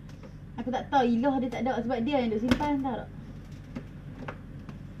 Aku tak tahu ilah dia tak ada sebab dia yang duk simpan tak.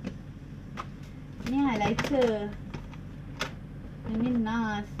 Ni highlighter. Ini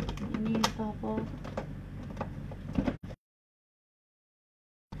nas. Ini atau apa?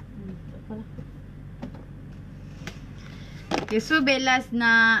 Tak apalah. Okay, so Bellaz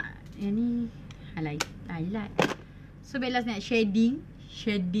nak yang ni highlight. So Bellaz nak shading,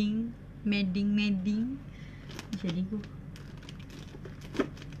 madding. Shading ku.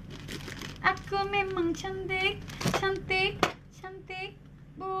 Aku memang cantik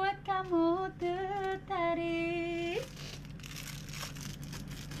buat kamu tertarik.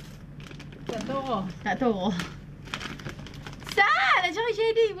 Tak tahu. Sah, nak cari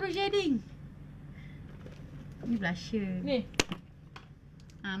shading, bro shading. Ni blusher. Ni.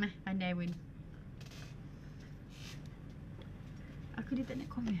 Meh, pandai pun. Aku dia tak nak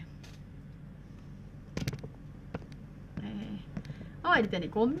komen. Oh, dia tak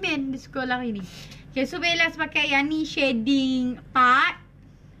nak komen di sekolah hari ni. Okay, so Bellaz pakai yang ni shading part.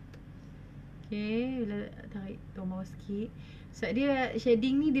 Okay, Bella tarik turun bawah sikit. Sebab dia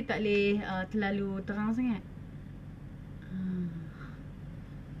shading ni dia tak boleh terlalu terang sangat.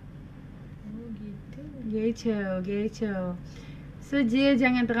 Oh, gitu. Gitu. So dia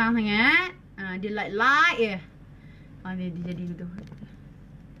jangan terang sangat. Dia light je. Dia jadi gitu.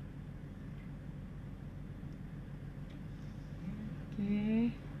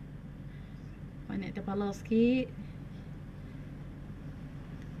 Okay. Naik kepala sikit.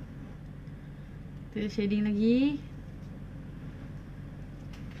 Tu shading lagi.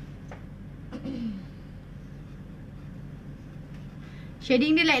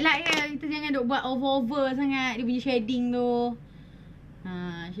 Shading dia light-light je. Kita jangan duk buat over-over sangat dia punya shading tu.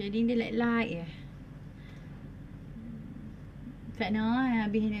 Shading dia light-light je. Tak nak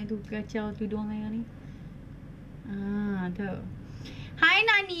habis nak tu kacau tudung saya ni. Tu. Hai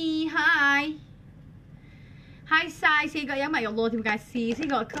Nani, hai. Hai Sai, saya got Yamat. Ya Allah, terima kasih. Saya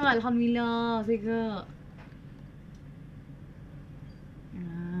got ke alhamdulillah, saya got.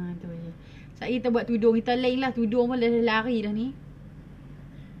 Tu je. Saya kita buat tudung kita lain lah, tudung pun dah lari dah ni.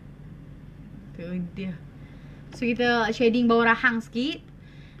 Tu dia. So kita shading bawah rahang sikit.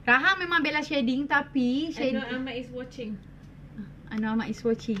 Rahang memang Bellaz shading tapi I know Ahmad is watching. Ahmad is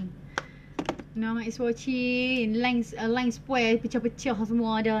watching. Ahmad is watching. Line spoil, pecah-pecah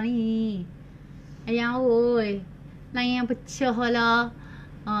semua ada ni. Ayang oi. Line yang pecah lah.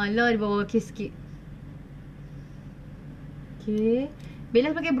 Lah di bawah sikit. Okay.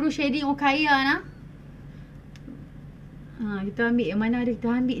 Bellaz pakai brush shading Okaya nah. Kita ambil yang mana ada, kita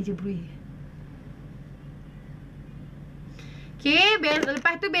ambil je brush. Okay,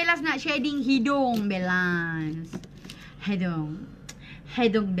 lepas tu Bellaz nak shading hidung Bellaz. Hidung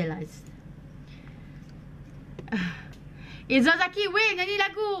Bellaz. Zaki, weh nyanyi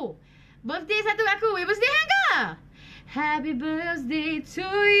lagu birthday satu aku. Birthday hang ke? Happy birthday to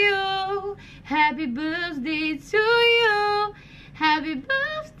you. Happy birthday to you. Happy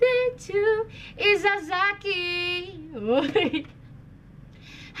birthday to Izazaki.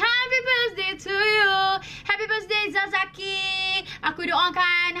 Happy birthday to you. Happy birthday Zazaki. Aku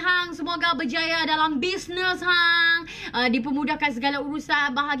doakan hang semoga berjaya dalam bisnes hang. Dipermudahkan segala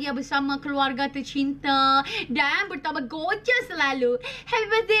urusan, bahagia bersama keluarga tercinta dan bertambah gorgeous selalu. Happy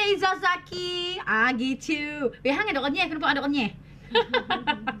birthday Zazaki. Gitu. Hang ada orangnya, kenapa ada orangnya?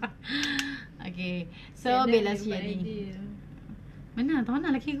 Okay. So Bellaz shading. Mana? Tahu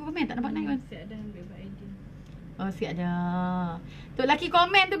nak lelaki komen tak dapat naik kan? Siap dah ambil buat idea. Oh, siap dah. Tu lelaki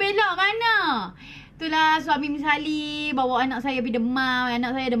komen tu Bella mana? Itulah suami Miss Ali bawa anak saya pergi demam.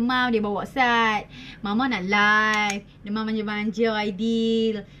 Anak saya demam, dia bawa WhatsApp. Mama nak live. Demam manja-manja,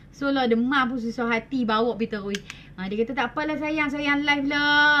 ideal. So lah demam pun susah hati bawa pergi terus. Dia kata tak apalah sayang live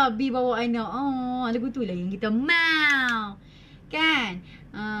lah. Bi bawa anak. Lagu tu lah yang kita mau. Kan?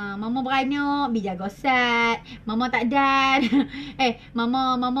 Mama beranak, Bi jaga set. Mama tak dan.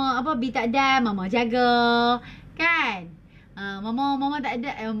 Mama apa Bi tak dan, Mama jaga. Kan? Mama tak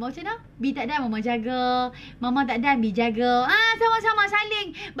ada macam mana? Bi tak ada, Mama jaga. Mama tak ada, Bi jaga. Sama-sama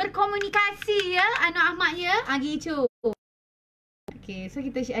saling berkomunikasi ya anak Ahmad ya. Gitu. Okay, so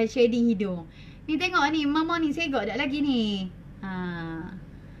kita shading hidung. Ni tengok ni, Mama ni segok tak lagi ni.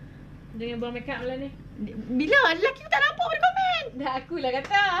 Jangan buang make up lah ni. Bila lelaki pun tak nampak pada komen. Dah akulah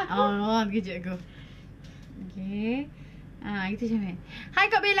kata. Kejap aku. Okay. Kita macam ni. Hai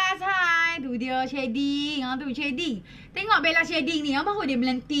Kak Bellaz, hai. Tu dia shading. Tu shading. Tengok Bellaz shading ni. Baru dia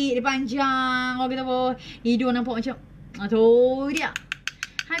melentik, dia panjang. Orang kata apa, hidung nampak macam. Tu dia.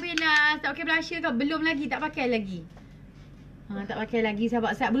 Hai Bellaz, tak pakai blusher ke? Belum lagi, tak pakai lagi. Tak pakai lagi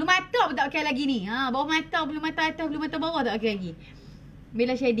sahabat-sahabat. Bulu mata pun tak pakai lagi ni. Bawah mata, bulu mata atas, bulu mata bawah tak pakai lagi.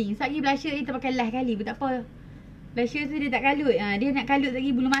 Bellaz shading. Sekejap lagi blusher ni terpakai last kali pun tak apa. Blusher tu dia tak kalut. Dia nak kalut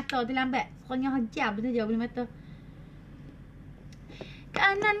lagi bulu mata tu lambat. Sekurangnya hajam saja bulu mata.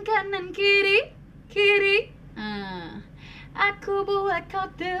 Kanan kanan kiri kiri. Aku buat kau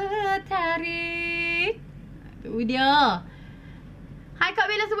tertarik. Tu dia. Hai Kak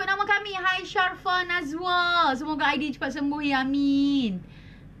Bella, sebut nama kami. Hai Sharfa Nazwa. Semoga ID cepat sembuh ya, amin.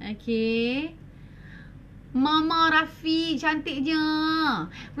 Okay. Mama Rafiq, cantiknya.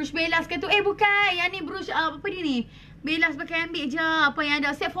 Brush Bellaz ke tu? Bukan. Yang ni brush apa ni? Bellaz pakai ambil je. Apa yang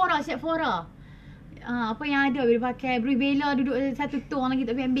ada? Sephora. Apa yang ada bila pakai. Brush Bella duduk satu tong lagi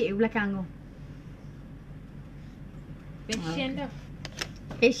tak boleh ambil belakang tu.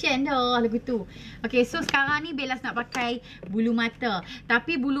 Fashion dah lagu tu. Okay, so sekarang ni Bellaz nak pakai bulu mata.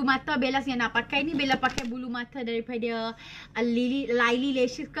 Tapi bulu mata Bellaz yang nak pakai ni, Bella pakai bulu mata daripada Lily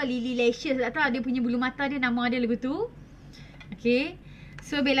Lashes ke Lily Lashes. Tak tahu dia punya bulu mata dia, nama dia lagu tu. Okay.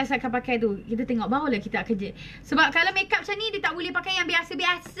 So Bellaz akan pakai tu. Kita tengok barulah kita kerja. Sebab kalau makeup macam ni, dia tak boleh pakai yang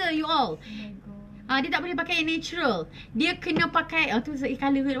biasa-biasa you all. Dia tak boleh pakai yang natural. Dia kena pakai, tu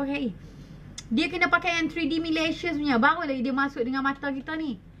colour dia pakai. Dia kena pakai yang 3D lashes punya. Barulah dia masuk dengan mata kita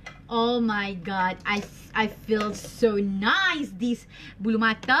ni. Oh my god. I feel so nice this bulu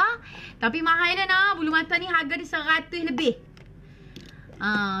mata. Tapi mahal dah nak. Bulu mata ni harga dia 100 lebih.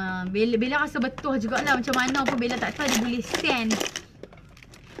 Bella rasa betul jugalah. Macam mana pun Bella tak tahu dia boleh send.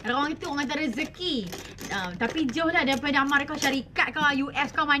 Orang itu orang kata rezeki. Tapi jauh lah daripada Amerika Syarikat ke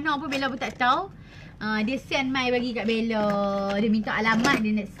US ke mana pun Bella pun tak tahu. Dia send mai bagi kat Bella. Dia minta alamat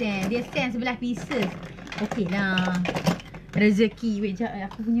dia nak send. Dia send 11 pieces. Okey lah. Rezeki. Wait,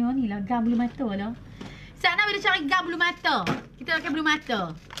 aku punya ni lah gam bulu mata lah. Sana bila cari gam bulu mata. Kita pakai bulu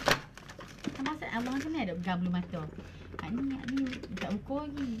mata. Masa abang macam ni ada gam bulu mata. Ni tak buka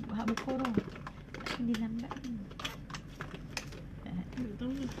lagi. Hak buka dah. Dia lambat ni.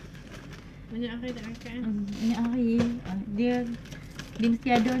 Banyak hari tak angkat kan? Banyak hari. Dia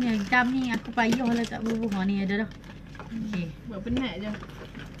mesti adanya. Gam ni aku payah lah tak berbuah. Ni ada dah. Okay. Buat penat je.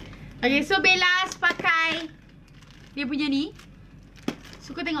 Okay, so Bellaz pakai dia punya ni.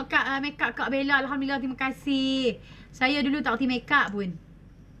 Suka tengok makeup Kak Bella. Alhamdulillah, terima kasih. Saya dulu tak erti makeup pun.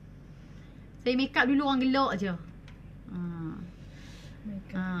 Saya makeup dulu orang gelak je.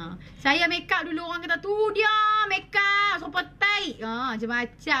 Saya makeup dulu orang kata tu dia makeup super tight.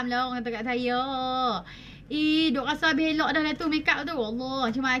 Macam-macam lah orang kata kat saya. Duk rasa habis elok dah lah tu makeup tu. Allah,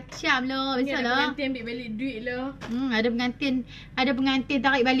 macam-macam lah. Biasalah. Ada pengantin ambil balik duit lah. Ada pengantin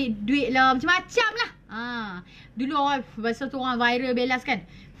tarik balik duit lah. Macam-macam lah. Dulu orang pasal tu orang viral Bellaz kan.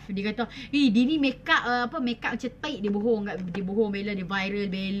 Dia kata, dia ni makeup makeup macam tight. Dia bohong Bella, dia viral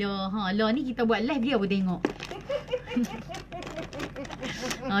Bella. Lah ni kita buat live dia pun tengok.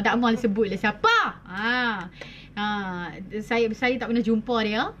 Tak mahu sebut lah siapa. Saya tak pernah jumpa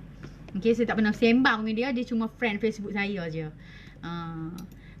dia. Okay, saya tak pernah sembang dengan dia. Dia cuma friend Facebook saya je.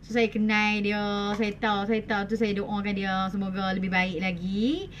 So saya kenal dia. Saya tahu tu saya doakan dia semoga lebih baik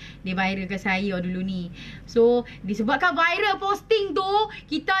lagi. Dia viralkan saya dulu ni. So disebabkan viral posting tu,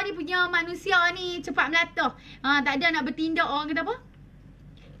 kita ni punya manusia ni cepat melata. Tak ada nak bertindak, orang kata apa?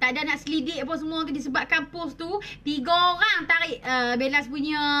 Tak ada nak selidik apa semua tu. Disebabkan post tu 3 orang tarik Bellaz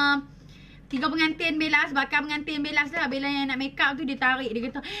punya 3 pengantin Bellaz, bakal pengantin Bellaz lah. Bella yang nak make up tu dia tarik. Dia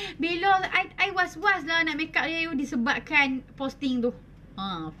kata, Bella, I was-was lah nak make up dia disebabkan posting tu.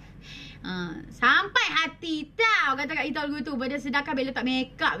 Sampai hati tau kata kat kita dulu tu. Pada sedangkan Bella tak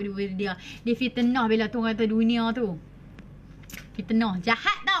make up dia. Dia fitnah Bella tu, orang kata dunia tu. Fitnah.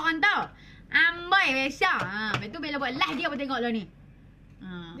 Jahat tau orang tau. Ambai biasa. Lepas tu Bella buat live dia pun tengok lah ni.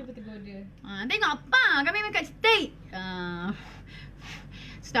 Dia pun tegur dia. Tengok apa? Kami make up cantik.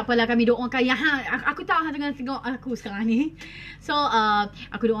 Tak apalah, kami doakan yang aku tahu hang tengah tengok aku sekarang ni. So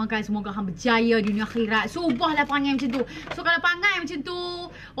aku doakan semoga hang berjaya dunia akhirat. Subahlah perangai macam tu. So kalau perangai macam tu,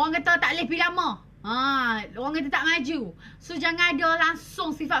 orang kata tak boleh pergi lama. Orang kata tak maju. So jangan ada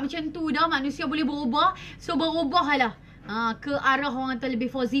langsung sifat macam tu dah. Manusia boleh berubah. So berubahlah ke arah orang kata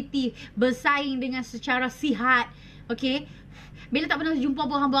lebih positif, bersaing dengan secara sihat. Okay. Bella tak pernah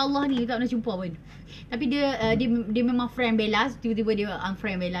jumpa pun hamba Allah ni, tak pernah jumpa pun. Tapi dia memang friend Bellaz. Tiba-tiba dia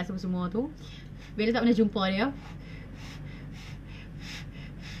unfriend Bellaz semua tu. Bella tak pernah jumpa dia.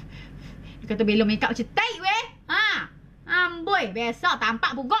 Dia kata Bella make up macam tight weh. Amboi, biasa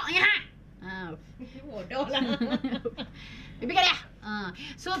tampak bugaknya. Bodoh lah. Lebih kan dia.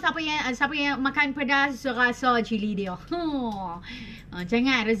 So siapa yang makan pedas rasa cili dia.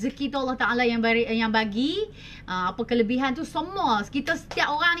 Jangan, rezeki tu Allah Ta'ala yang bagi. Apa kelebihan tu semua. Setiap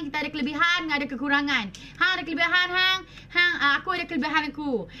orang ni kita ada kelebihan, ada kekurangan. Hang ada kelebihan hang, aku ada kelebihan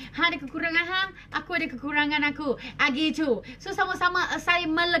aku. Hang ada kekurangan hang, aku ada kekurangan aku. Gitu. So sama-sama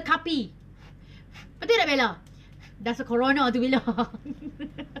saling melengkapi. Betul tak Bella? Dasar corona tu Bella.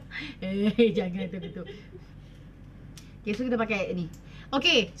 Jangan tu. Okay, so kita pakai ni.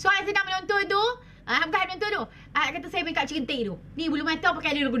 Okey, so I sedang menonton tu. Bukan menonton tu. Kata saya make up cantik tu. Ni bulu mata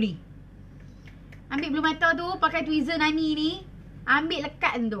pakai dia lagu ni. Ambil bulu mata tu, pakai tweezer Nani ni. Ambil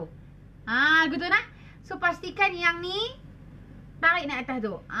lekat tu. Lagu tu nah. So pastikan yang ni tarik naik atas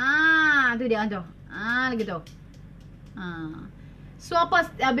tu. Tu dia tu. Lagu tu. So apa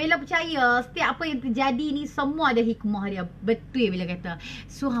Bella percaya setiap apa yang terjadi ni semua ada hikmah dia. Betul Bella kata.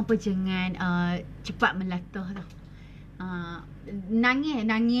 So hampa jangan cepat melatah tau. Nangis.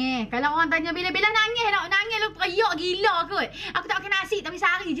 Kalau orang tanya Bella nangis tak? Nangis lu teriak gila kot. Aku tak makan nasi tapi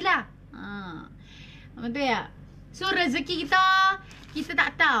sehari je lah. Betul tak? So rezeki kita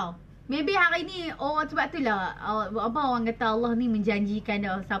tak tahu. Maybe hari ni sebab tu lah apa orang kata Allah ni menjanjikan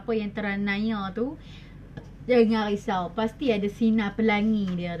dah siapa yang teranaya tu jangan risau. Pasti ada sinar pelangi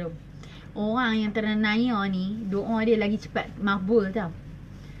dia tu. Orang yang teranaya ni doa dia lagi cepat makbul tau.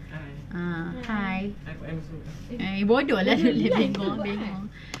 Hai. Bodoh lah bengong.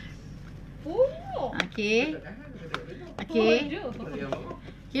 Okay,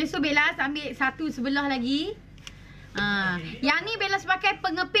 so Bellaz ambil satu sebelah lagi. Yang ni Bellaz pakai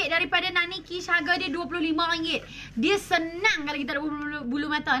pengepit daripada Nani Kish. Harga dia RM25. Dia senang kalau kita ada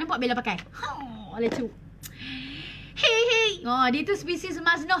bulu mata. Nampak Bella pakai. Lecu. Hey. Dia tu spesies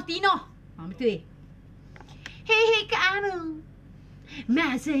Maznoh Tino. Betul. Hey kamu.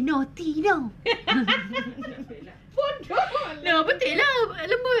 Maznoh Tino. Bodoh lah. Betul lah.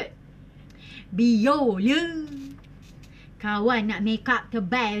 Lembut. Biola. Kawan nak make up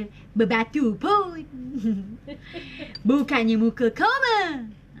tebal berbatu pun. Bukannya muka koma.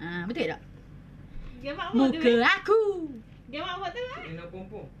 Betul tak? Gambar awak Muka tu aku. Gambar awak tu Kena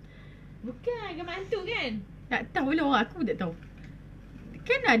pompong. Bukan gambar hantu kan? Tak tahu lah, aku tak tahu.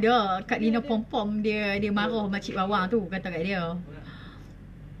 Kan ada kat Lina Pom-Pom dia marah makcik bawang tu kata kat dia.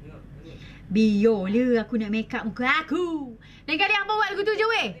 Biola aku nak make up muka aku. Lain kali apa buat lagu tu je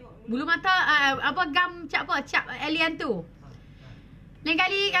weh. Bulu mata gam cap alien tu. Lain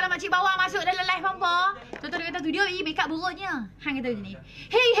kali kalau makcik bawang masuk dalam live hampa, tuan-tuan dia kata tu dia make up buruknya. Hang kata macam ni.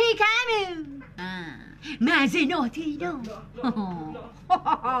 Hey kamu. Maznoh Tino.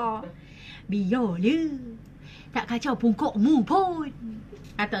 Biola. Tak kacau pungkokmu pun.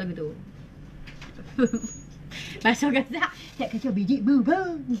 Kata lagu tu. Bahasa Gaza. Tak kacau bidikmu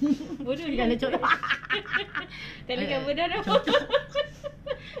pun. Bodoh je. Kalau contoh. Tak boleh gambar dah.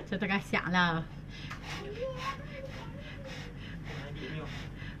 Contoh kasar lah.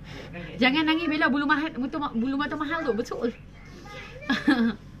 Jangan nangis Bella, bulu mata mahal tu. Betul.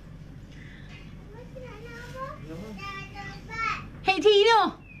 Hey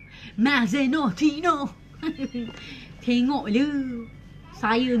Tino. Maznoh Tino. Tengok lu.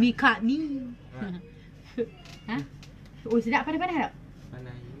 Saya make up ni. Sedap panas tak?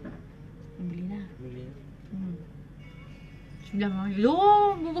 Panas. Boleh lah. Boleh. Sebelah mana?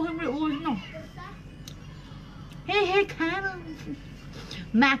 Loh, bubuh no. Hey kamu.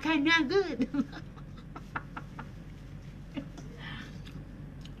 Makan nugget.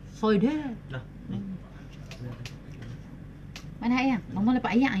 Soda. Dah. Mana ayam? Mama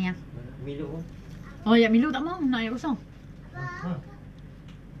dapat ayam ayam. Milo pun. Oh, ayam Milo tak mau. Nak ayam kosong.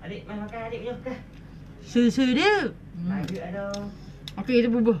 Adik, mai makan adik punya makan. Sudah. Adik ada. Okey, itu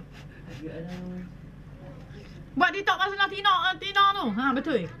bubuh. Adik ada. Buat TikTok pasal Tina tu.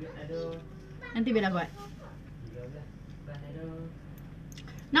 Betul. Ada. Nanti Bella buat. 13. Bukan ada.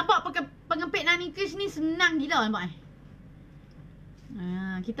 Nampak pengepit Nani Kish ni senang gila nampak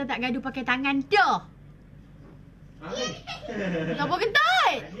kita tak gaduh pakai tangan dah. Apa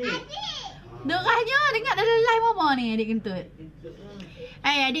kentut? Derahnya dengar dalam live apa ni adik kentut.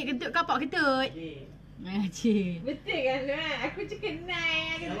 Adik kentut kau pak kentut. Cik. Betul kan tu kan? Aku je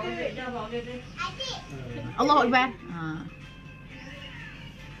kenal kentut. Allahu Akbar.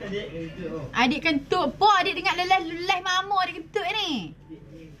 Adik kentut po, adik dengar live mama adik kentut ni.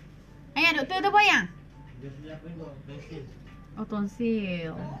 Ayah doktor tu apa yang? Oh,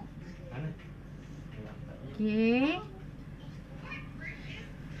 tonsil. Okey.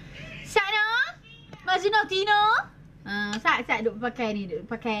 Sana. Maznoh Tino. Sat duk pakai ni, duk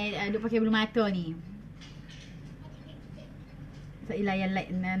pakai bulu mata ni. Saya layan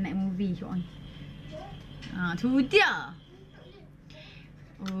naik movie syok ni. Tu dia.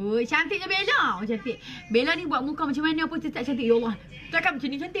 Oh, cantiknya Bella. Oh, cantik. Bella ni buat muka macam mana pun tetap cantik. Ya Allah. Takkan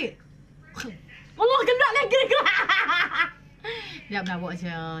macam ni cantik. Allah, gelak lagi. Sekejap nak buat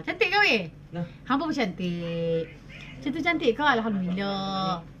macam. Cantik ke weh? Hampa pun cantik. Macam tu cantik ke?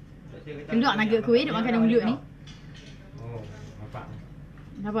 Alhamdulillah. Gelak nugget ku weh duk makan mulut ni. Oh, bapak.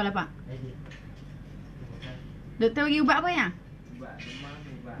 Lapak. Doktor bagi ubat apa yang? Ubat demam,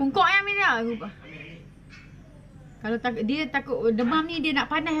 ubat. Pungkok yang ni dah. Kalau dia takut demam ni, dia nak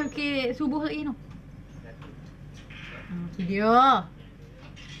panas ke subuh lagi tu. Tu dia.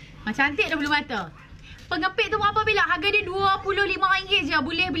 Cantik dah bulu mata. Pengepit tu berapa bila? Harga dia RM25 je.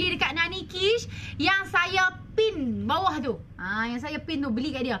 Boleh beli dekat Nani Kish yang saya pin bawah tu. Yang saya pin tu,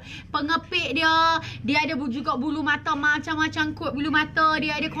 beli kat dia. Pengepit dia ada juga bulu mata macam-macam kod bulu mata.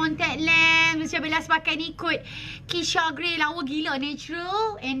 Dia ada contact lens. Macam Bellaz pakai ni kod Kisha Grey, lawa gila,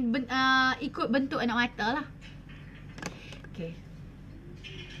 natural and ikut bentuk anak mata lah.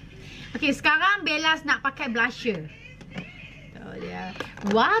 Okay, sekarang Bellaz nak pakai blusher.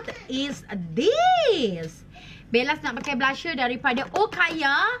 What is this? Bellaz nak pakai blusher daripada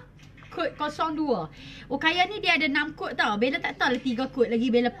Okaya, kod 02. Okaya ni dia ada 6 kod tau. Bella tak tahu lah 3 kod lagi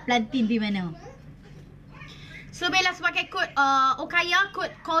Bella plantin pergi mana. So Bellaz pakai kod Okaya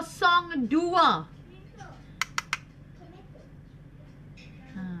kod 02.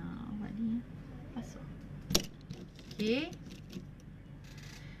 Buat ni pasuk.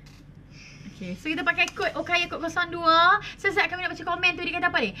 Okay, so kita pakai kod Okaya kod 02. Sesat kami nak baca komen tu. Dia kata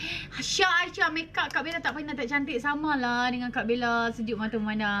apa ni? Syah Aisyah, make up Kak Bella tak pernah tak cantik. Samalah dengan Kak Bella. Sejuk mata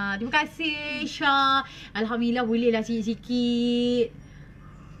mana. Terima kasih Syah. Alhamdulillah bolehlah sikit-sikit.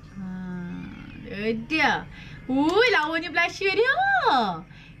 Dia. Lawanya blusher dia.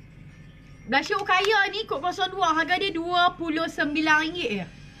 Blusher Okaya ni kod 02. Harga dia RM29 je.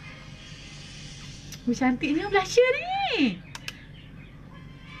 Cantiknya blusher ni.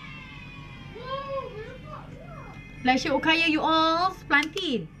 Blusher Okaya you all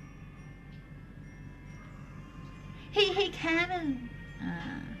plantin. Hey Karen.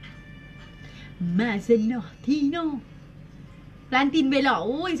 Mazanoh Tino. Plantin Bella.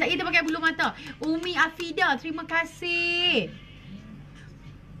 Sekejap kita pakai bulu mata. Umi Afida, terima kasih.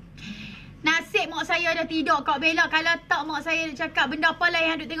 Nasib mak saya dah tidur Kak Bella. Kalau tak mak saya cakap benda apa lah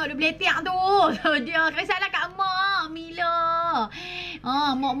yang duk tengok duk beletik tu. Dia kisahlah kat mak Mila.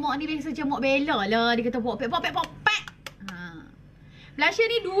 Mak ni biasa macam mak Bella lah. Dia kata popek. Blusher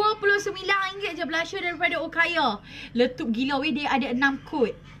ni RM29 je. Blusher daripada Okaya. Letup gila weh. Dia ada 6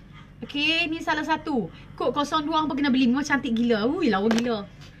 kod. Okay, ni salah satu. Kod 02 hampa kena beli. Memang cantik gila. Lawa gila.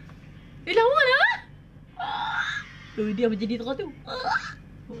 Lawa lah. Dia macam dia terus tu.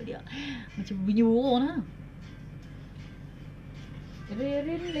 Dia macam bunyi burung lah. Real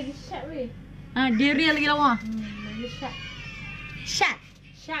ni lagi sharp weh. Dia real lagi lawa. Lagi sharp.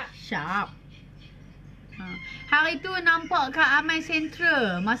 Sharp. Hari tu nampak kat Amai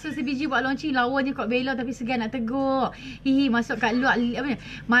Central. Masa CBG buat launching, lawanya Kak Bella tapi segan nak tegur. Masuk kat luar apa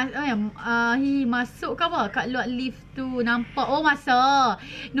ni? Masuk ke apa? Kat luar lift tu nampak. Masa.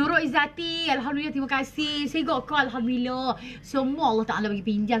 Nurul Izzati, alhamdulillah terima kasih. Segok kau alhamdulillah. Semua Allah Taala bagi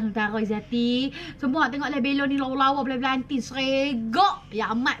pinjam sementara Izzati. Semua tengoklah Bella ni lawa-lawa belantin segok.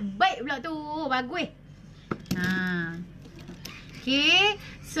 Ya amat baik pula tu. Bagus. Okay.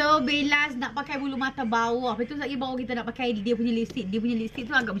 So Bellaz nak pakai bulu mata bawah. Lepas tu lagi bawah kita nak pakai dia punya lipstick. Dia punya lipstick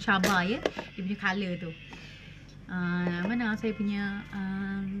tu agak mencabar ya. Dia punya colour tu. Mana saya punya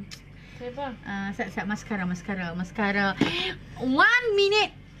Siapa? Set mascara. 1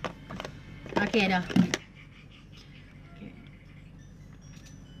 minute. Okay dah. Okay.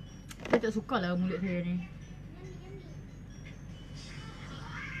 Saya tak suka lah mulut saya ni.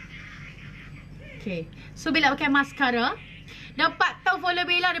 Okay. So Bella pakai mascara. Dapat tahu follow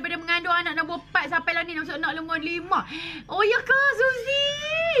Bella daripada mengandung anak nombor 4 sampai lah ni nak masuk anak nombor 5. Oh ya ke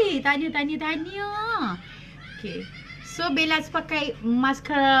Suzy? Tanya. Okay. So Bellaz pakai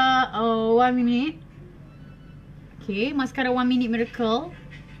mascara 1 minute. Okay. Mascara 1 minute miracle.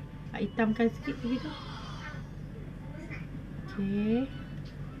 Hitamkan sikit begitu. Okay.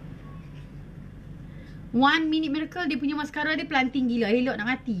 1 minute miracle. Dia punya mascara dia planting gila. Elok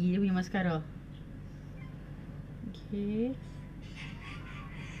nak mati dia punya mascara. Okay.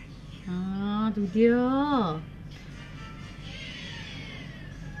 Tu dia.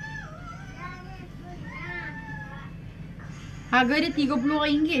 Harga dia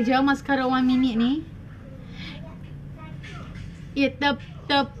RM30 je mascara 1 minute ni. Ya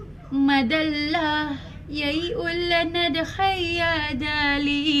tap madallah yai ulana dakhaya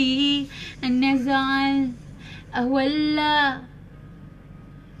dali an-nazal ahwalla.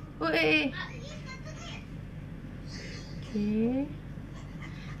 Okay.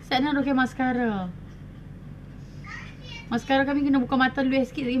 Sana pakai maskara. Maskara kami kena buka mata dulu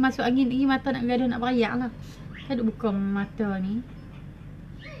sikit lagi masuk angin lagi mata nak gaduh nak berayak lah. Saya duk buka mata ni.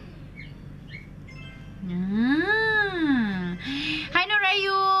 Hai Nur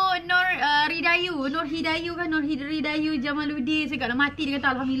Rayu, Nur Hidayu kan, Nur Hidayu Jamaludin. Saya kat nak mati dia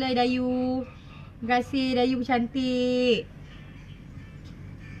kata alhamdulillah Dayu. Terima kasih Dayu cantik.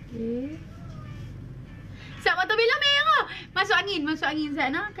 Okay. Sat mata Bella merah. Masuk angin Sat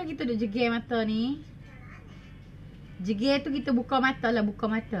nah. Kan kita duk jeger mata ni. Jeger tu kita buka mata lah, buka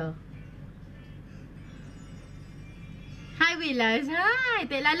mata. Hai Bellaz, hai.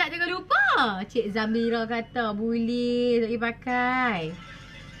 Tak lalat jangan lupa. Cik Zamira kata boleh tak pergi pakai.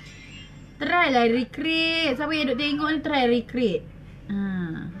 Try lah recreate. Siapa yang duk tengok ni try recreate.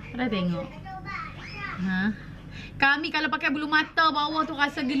 Try tengok. Kami kalau pakai bulu mata bawah tu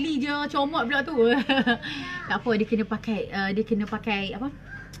rasa geli je, comot pula tu. Tak apa, dia kena pakai apa?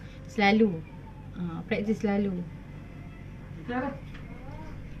 Selalu. Practice selalu. Kenapa?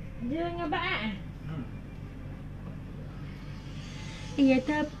 Dia ngabat Ya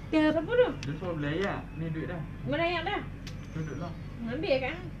tap. Apa tu? Dia suruh belayak. Ni duit dah. Merayak dah. Duduklah. Ambil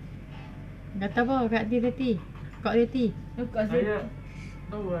kan? Kata apa kat dia tadi? Kak dia tadi. Kau Ayat.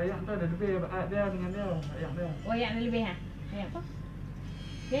 Tahu ayat tu ada lebih ayat dia dengan dia. Ayat dia. Oh, ayak ada lebih ha? Ayak apa?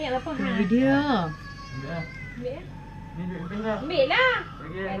 Dia ayak apa ha? Dia. Ambil lah. Ambil ya? Ni duit lebih lah. Ambil lah.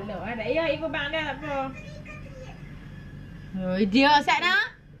 Bagi. Hello, ada ya ikut bang dah tak apa. Oh, dia Sat nah.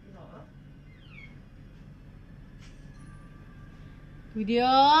 Tu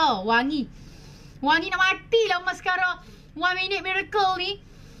dia. Wangi. Wangi nak mati lah mascara 1 minute miracle ni.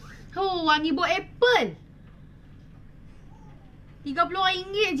 Wangi buat apple.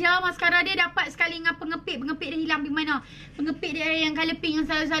 RM30 je maskara dia dapat sekali dengan pengepit. Pengepit dia hilang pergi mana? Pengepit dia yang colour pink yang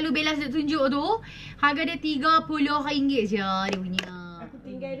selalu Bellaz tunjuk tu. Harga dia RM30 je dia punya. Aku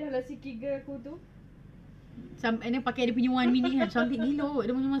tinggal dah lah si kiga aku tu. Sampai ni pakai dia punya 1 minute kan. Cantik gila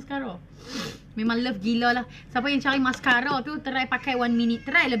dia punya maskara. Memang love gila lah. Siapa yang cari maskara tu try pakai 1 minute.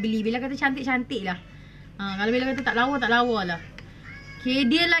 Try lah beli. Bella kata cantik-cantik lah. Kalau Bella kata tak lawa lah. Okay,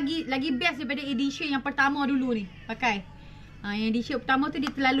 dia lagi best daripada edition yang pertama dulu ni. Pakai. Yang edition pertama tu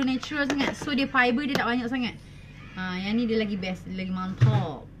dia terlalu natural sangat. So dia fiber dia tak banyak sangat. Yang ni dia lagi best. Dia lagi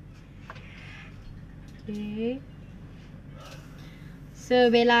mantap. Okay. So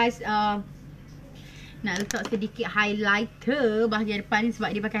Bellaz nak letak sedikit highlighter bahagian depan ni sebab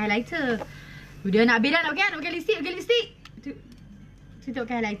dia pakai highlighter. Dia nak beda nak pakai lipstick. Tu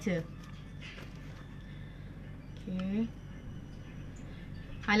pakai highlighter. Okay.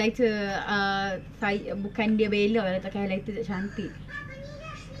 Highlighter saya bukan dia Bella lah letakkan highlighter tak cantik.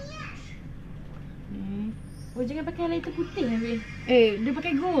 Oh, jangan pakai highlighter putih habis. Dia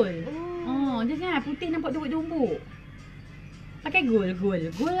pakai gold. Dia jangan putih nampak tumbuk-tumbuk. Pakai gold.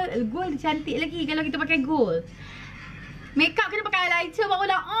 Gold cantik lagi kalau kita pakai gold. Makeup kena pakai highlighter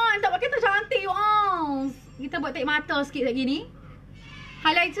barulah on. Tak pakai tak cantik on. Kita buat tape mata sikit lagi ni.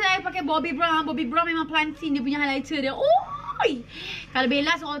 Highlighter saya pakai Bobbi Brown. Bobbi Brown memang planting dia punya highlighter dia. Oi. Kalau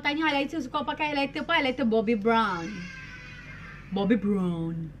Bellaz orang tanya highlighter suka pakai highlighter apa? Highlighter Bobbi Brown.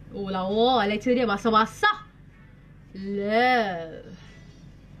 Oh lawa highlighter dia basah-basah. Love.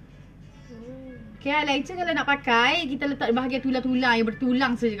 Okay, highlighter kalau nak pakai kita letak di bahagian tulang-tulang yang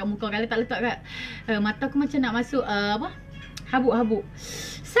bertulang saja kat muka. Kalau tak letak kat mata aku macam nak masuk apa? Habuk-habuk.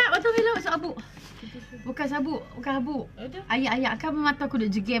 Sat mata Bella masuk habuk. Bukan sabuk, bukan habuk. Ayat-ayat kan mata aku duk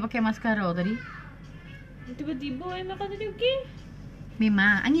jeger pakai maskara tadi. Tiba-tiba memang kau tadi okey.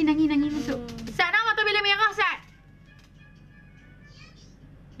 Memang angin masuk. Sat nak mata Bella merah Sat.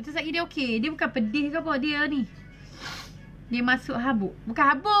 Betul Sat dia okey. Dia bukan pedih ke apa dia ni. Dia masuk habuk. Bukan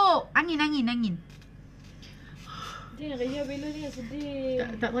habuk. Angin. Dia raya Bella ni sedih.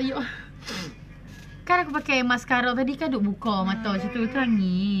 Tak rayuk. Kan aku pakai maskara tadi kan duk buka mata macam tu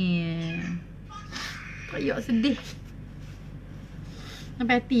angin. Rayuk sedih.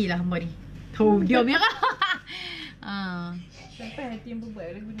 Sampai hati lah hamba ni. Tuh dia merah. Sampai hati yang buat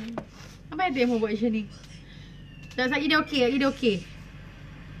lagu ni. Sampai hati yang buat macam ni. Tak sakit dia okey.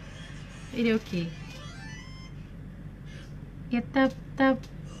 Dia okey. Ya tap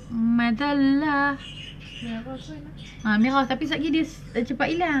madallah. Merah tu nak. Merah tapi sekejap dia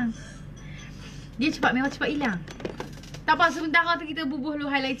cepat hilang. Merah cepat hilang. Tak apa, sementara tu kita bubuh dulu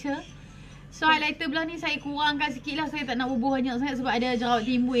highlighter. So highlighter belah ni saya kurangkan sikit lah. Saya tak nak bubuh banyak sangat sebab ada jerawat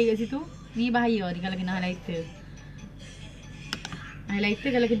timbul kat situ. Ni bahaya ni kalau kena highlighter. Highlighter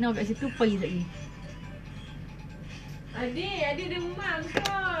kalau kena kat situ pergi sekejap. Adik demam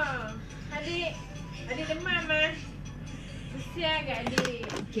kau. Adik demam ah. Kesian kat adik.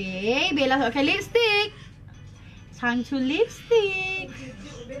 Okay, Bella pakai lipstick. Time to lipstick.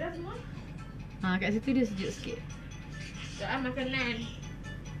 Bella semua? Kat situ dia sejuk sikit. Tak makanan.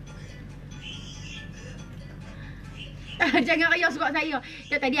 Jangan raya sebab saya.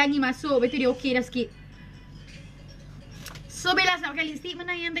 Tadi angin masuk, lepas tu dia okey dah sikit. So Bella nak pakai lipstick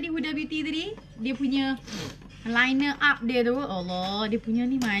mana yang tadi Huda Beauty tadi. Dia punya liner up dia tu. Allah, dia punya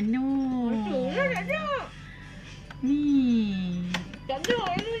ni mana? Betul lah tak ada. Ni. Tak ada,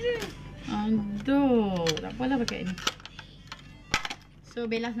 itu je. Aduh, tak apalah pakai ni. So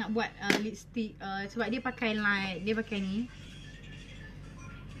Bellaz nak buat lipstick sebab dia pakai light, dia pakai ni.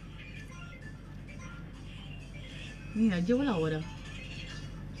 Ni aja pula dah.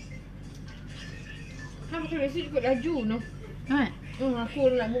 Kan pakai biasa ikut laju no. Kan?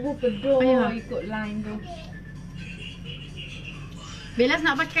 Aku nak bubuh pedor Ayah. ikut line tu. Bellaz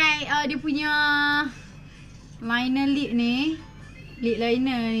nak pakai dia punya liner lip ni. Lip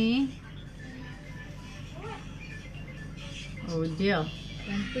liner ni. Oh dia.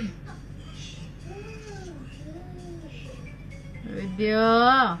 Cantik. Oh dia.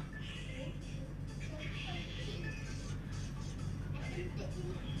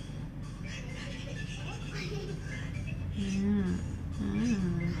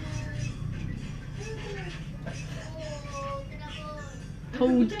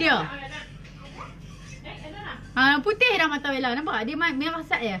 Oh dia. Putih dah mata Bella. Nampak? Dia merah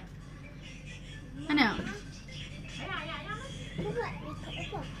sat je. Mana? Mau buat makeup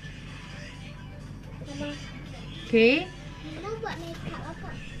apa? Okay. Mau buat makeup apa?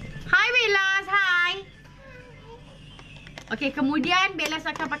 Hi Bellaz, hi. Okay, kemudian Bellaz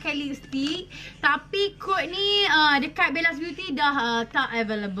akan pakai lipstick. Tapi kod ni dekat Bellaz Beauty dah tak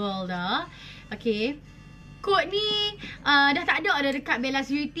available dah. Okay. Kod ni dah tak ada dekat Bellaz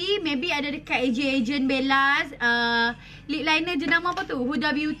Beauty. Maybe ada dekat agent Bellaz. Lip liner jenama apa tu?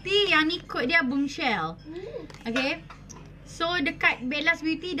 Huda Beauty. Yang ni kod dia Boomshell. Okay. So dekat Bellaz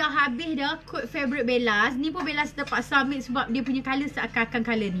Beauty dah habis dah kod favorite Bellaz. Ni pun Bellaz terpaksa ambil sebab dia punya colour seakan-akan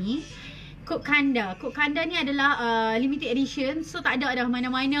colour ni. Kod Kanda. Kod Kanda ni adalah limited edition. So tak ada dah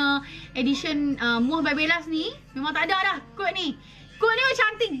mana-mana edition MUA Bellaz ni. Memang tak ada dah kod ni. Kod ni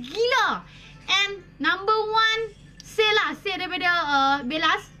cantik gila. And number 1 sale lah. Sale daripada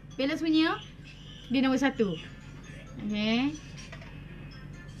Bellaz. Bellaz punya. Dia nombor 1. Okay.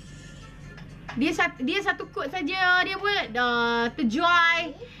 Dia satu kod saja. Dia pun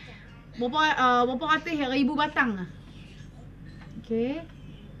terjual berapa ratus ribu batang lah. Okay.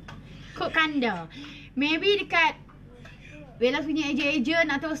 Kod Kanda. Maybe dekat Bellaz punya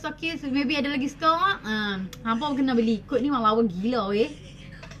agent atau stokis, maybe ada lagi stok. Hampa pun kena beli. Kod ni memang lawa gila weh.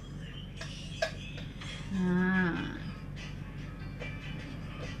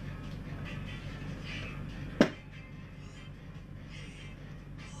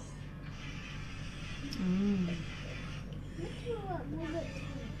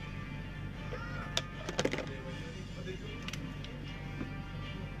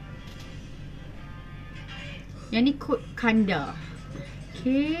 Yang ni kod Kanda.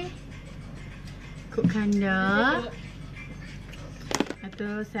 Okay. Kod Kanda.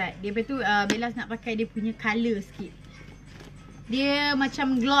 Atau set. Dia lepas tu Bellaz nak pakai dia punya colour sikit. Dia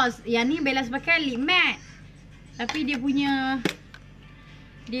macam gloss. Yang ni Bellaz pakai lip matte. Tapi dia punya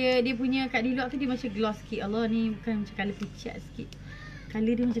dia punya kat di luar tu dia macam gloss sikit. Allah, ni bukan macam colour pucat sikit.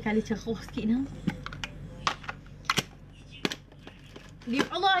 Colour dia macam colour cerah sikit nah.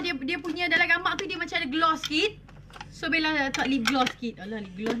 Dia punya dalam gambar tu dia macam ada gloss sikit. So Bellaz letak lip gloss sikit. Alah,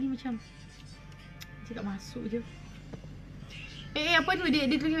 lip gloss ni macam tak masuk je. Apa tu dia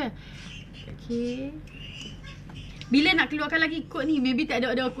tulis kan? Okay. Bila nak keluarkan lagi kod ni? Maybe tak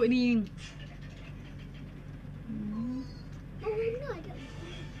ada kod ni. Mana ada?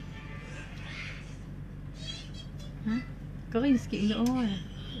 Kering sikit je. Aku dah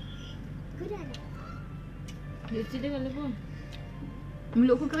ada. Dia cerita kalau pun.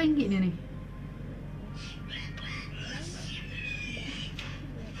 Mulut aku kering sikit dia ni.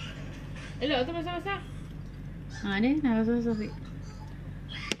 Elok tu masa-masa. Ni nak rasa-rasa sikit.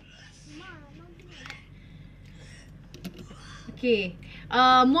 Okay.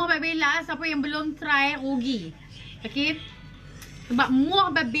 MUA Bellaz, siapa yang belum try rugi. Okay. Sebab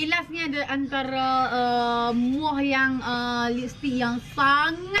MUA Bellaz ni ada antara MUA yang lipstick yang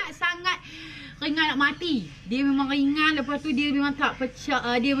sangat-sangat ringan nak mati. Dia memang ringan. Lepas tu dia memang tak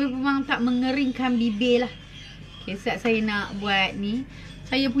pecah. Dia memang tak mengeringkan bibir lah. Okay, set saya nak buat ni.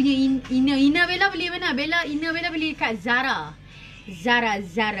 Saya punya inner Bella beli mana? Inner Bella beli dekat Zara.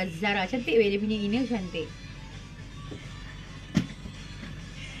 Zara. Cantik weh dia punya inner, cantik.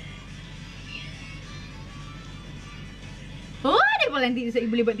 Oh, dia pun nanti saya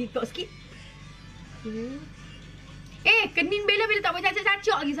boleh buat TikTok sikit. Kening Bella tak buat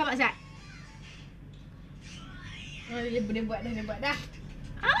cacak-cacak lagi sahabat Sat. Dia buat dah.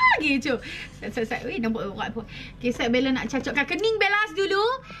 Gitu. Sat. Weh, nampak apa. Okay, Sat Bella nak cacokkan kening Bellaz dulu.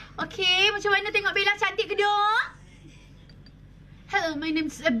 Okay, macam mana tengok Bella cantik ke dah? Hello, my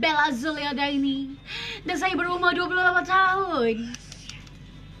name is Bella Zulia Daini. Dan saya berumur 28 tahun.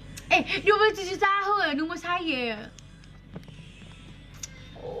 27 tahun umur saya.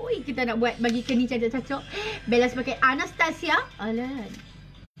 Oi, kita nak buat bagi kening cacok-cacok. Bellaz pakai Anastasia. Alah.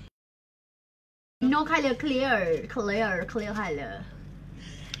 No color, clear color.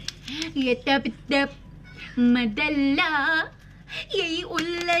 Ya tep madalla. Yai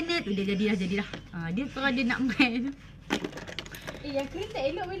ulanat. Udah jadilah. Dia terang dia nak main. Yang kering tak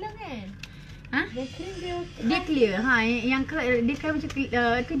elok Bella kan? Ha? Yang kering Dia clear. Yang dia kan macam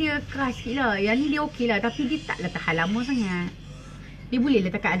tu dia keras sikit lah. Yang ni dia okey lah. Tapi dia taklah tahan lama sangat. Dia boleh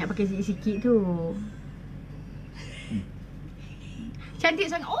lah takat nak pakai sikit-sikit tu. Cantik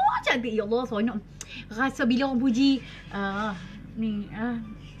sangat. Oh, cantik. Ya Allah, seronok. Rasa bila orang puji.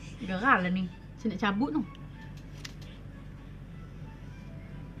 Geral lah ni. Macam nak cabut tu.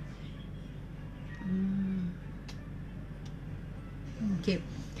 Okay.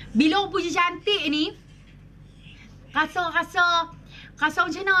 Bila orang puji cantik ni, rasa macam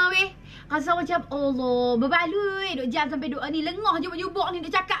mana weh? Rasa macam Allah, berbaloi duk jam sampai duk ni lengah jubuk-jubuk ni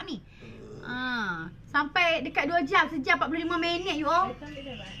duk cakap ni. Sampai dekat 2 jam, sejam 45 minit you all.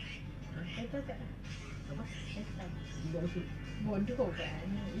 Bodoh kan.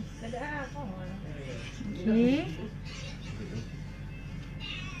 Tak ada apa. Okay.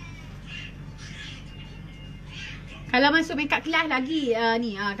 Kalau masuk makeup kelas lagi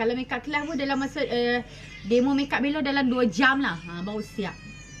kalau makeup kelas pun dalam masa demo makeup Bella dalam 2 jam lah. Baru siap.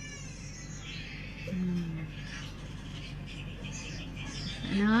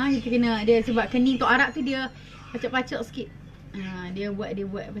 Kita kena dia sebab kening tok Arab tu dia pacak-pacak sikit. Dia buat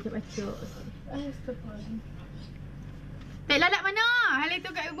pacak-pacak. Astagfirullah. Tak lalat mana? Hal itu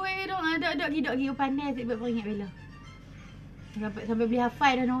kat boy dong. Ada gidok gigi pandai sikit buat peringat Bella. Sampai beli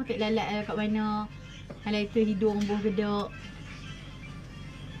hafal dah no. Tak lalat kat mana. Hal itu hidung buah gedok.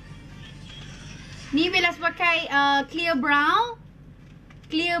 Ni Bella pakai clear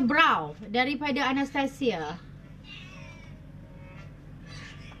brow daripada Anastasia.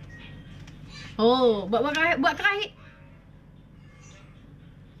 Oh, buat kerahit.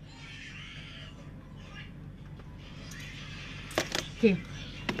 Okay.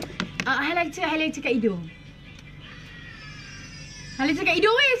 Highlighter kat hidung. Highlighter kat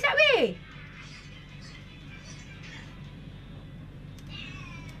hidung weh, siap weh.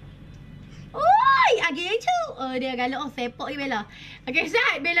 Oi, agak tu. Dia galak sepak ni Bella. Okay,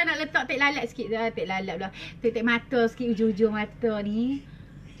 Zat, Bella nak letak tek lalat sikit. Tek lalat pula. Tek mata sikit, ujung-ujung mata ni.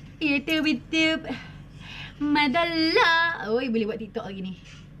 Itu betul. Madalla. Oi, boleh buat TikTok lagi ni.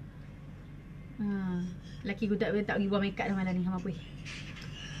 Laki aku tak pergi buat makeup dah malam ni. Hang apa?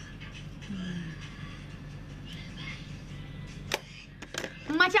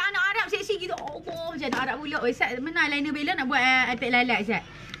 Macam anak Arab seksi gitu. Allah, macam anak Arab pula. Oi, Sat, mana eyeliner Bella nak buat tek lalat, Sat?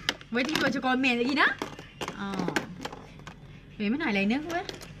 Buat tu macam komen lagi dah. Mana eyeliner aku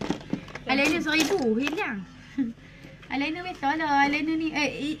eyeliner 1000 hilang. Eyeliner betul lah. Eyeliner ni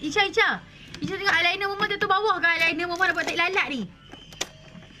Icha tengok eyeliner mama tu bawah ke eyeliner mama nak buat tek lalat ni.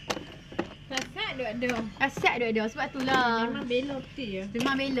 Kasat duk ada. Sebab tu lah. Memang Bella betul ya.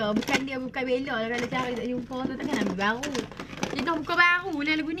 Memang Bella. Bukan Bella lah. Kalau cari tak jumpa tu takkan ambil baru. Dia dah buka baru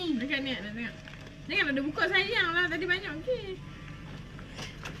lah lagu ni. Dekat ni nak tengok. Jangan ada buka sayang lah. Tadi banyak okey.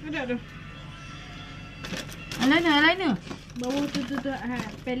 Ada. Eyeliner. Bawah tu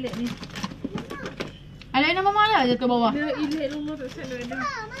palette ni. Eyeliner mama lah jatuh bawah. Dia ilik rumah tu set ada.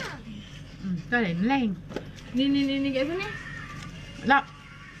 Tu eyeliner lain. Ni kat sini. Lap.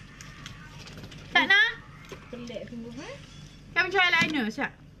 Tak nak? Pelik sungguh Kan macam eyeliner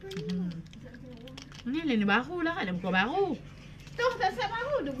siap. Ni eyeliner baru lah. Ada buka baru. Tu tak set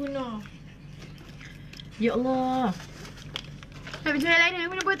baru dia guna. Ya Allah. Tak macam eyeliner.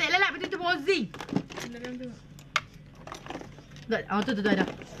 Aku nak buat tek lalat. Lepas tu posing. Dalam tu. Tu ada.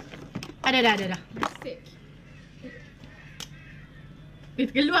 Ada. Nasib.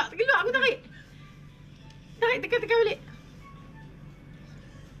 Terkeluar. Aku tarik. Tekan balik.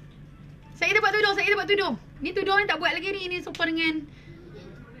 Saya kita buat tudung. Ni tudung ni tak buat lagi ni. Ni sopan dengan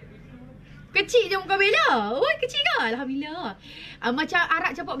kecil je muka Bella. Oh, kecil ke? Alhamdulillah. Macam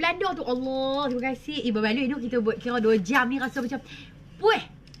Arab campur Belanda tu. Allah, terima kasih. Berbaloi tu kita buat kira 2 jam ni rasa macam puih.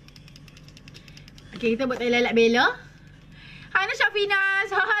 Okay, kita buat tek lalat Bella. Hana Syafina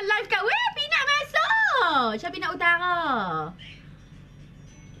live kat Pina masuk. Syafina Utara.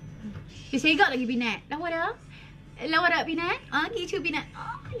 Segak lagi Pinat. Lawa dah Pinat. Gitu Pinat.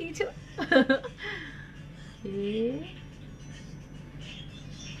 Gitu. Okay.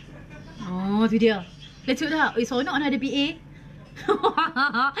 Tu dia. Lecut dah. Seronok nak ada PA.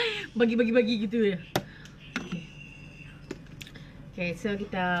 Bagi gitu je. Okay, so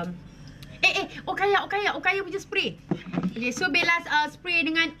kita Okaya punya spray. Okay, so Bellaz spray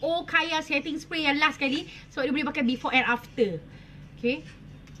dengan Okaya setting spray yang last kali. So dia boleh pakai before and after. Okay.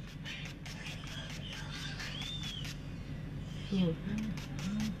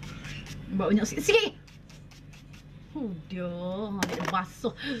 Buat banyak sikit-sikit. Dah, biar dia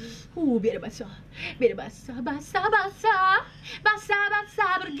basah. Biar dia basah. Biar dia basah, basah, basah. Basah,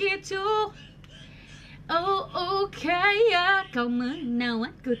 basah begitu. Oh, kaya kau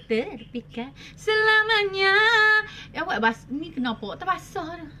menawanku terpikat selamanya. Ya, buat ni kenapa tak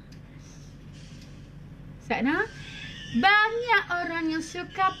basah dah? Sana. Banyak orang yang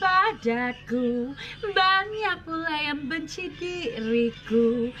suka padaku, banyak pula yang benci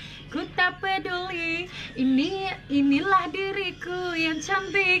diriku. Ku tak peduli, inilah diriku yang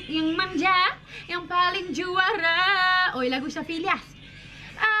cantik, yang manja, yang paling juara. Oi, lagu Syafiq Ilyas.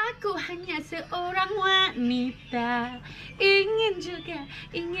 Aku hanya seorang wanita, ingin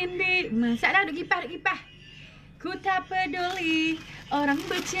dimasak dah, duk kipas. Ku tak peduli orang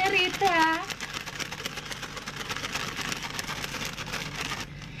bercerita.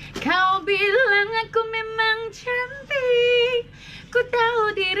 Kau bilang aku memang cantik, ku tahu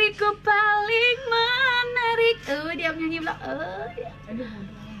diriku paling menarik. Dia menyanyi pula.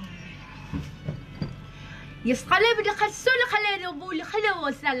 Yasqala bida khasul khala bul khala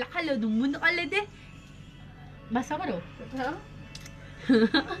wasal khala dumun khala de. Bahasa apa tu?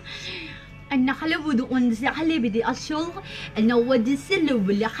 أنا خلا بدو أنزع خلا بدي أشل أنا ودي سلو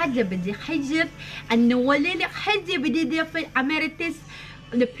ولا حاجة بدي حجب أنا ولا لك حاجة بدي في أمريكس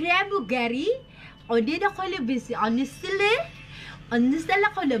البرابو جاري ودي ده خلا بس أنسله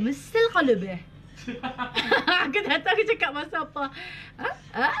خلا مسل خلا به كده هتاكي cakap masa apa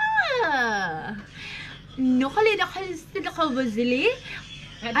no خلا ده خلا سل خلا بزلي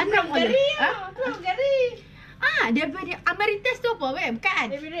أنا Gari. Daripada Amaritas tu apa weh? Bukan?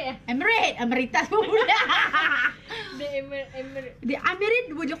 Amaritas pun pula. Di Amirit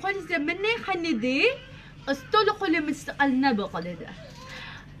boleh kau zamannya khanidi استولوا قولي مستقلنا بقلده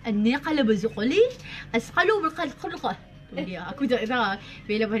أني قلب زقلي أسقلوا بالقلب خلقه. Aku tak tahu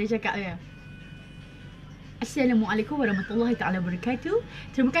bila pada cakap ya. Assalamualaikum warahmatullahi taala wabarakatuh.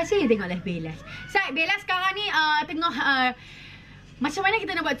 Terima kasih tengok live Bellaz. Bellaz sekarang ni tengah macam mana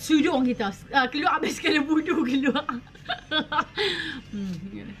kita nak buat sudung kita? Keluar habis kena budu keluar.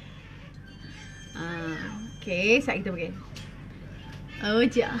 Okay, saat kita pergi. Oh,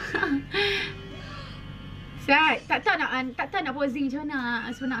 je. Saat tak tahu nak posing macam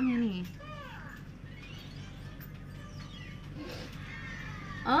mana sebenarnya ni.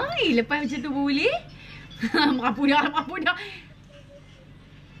 Ai, lepas macam tu boleh. Merapu dah.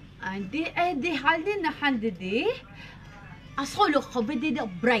 Ade halde na halde de. Asal kau beda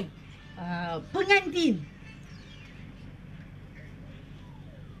bride, pengantin.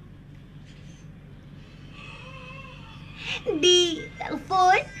 Di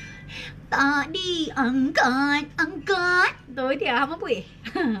telefon tak diangkat. Tu dia apa puih?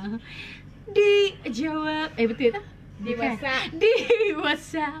 Dijawab. Betul tak? Di WhatsApp. Di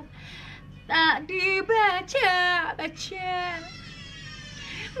WhatsApp. Tak dibaca.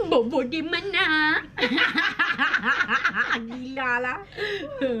 Bobo di mana? Gila lah.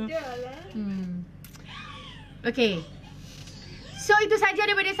 Okay. So itu saja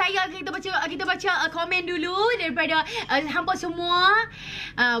daripada saya. Kita baca komen dulu daripada hampa semua.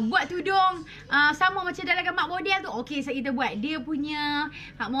 Buat tudung sama macam dalam gambar model tu. Okay, kita buat. Dia punya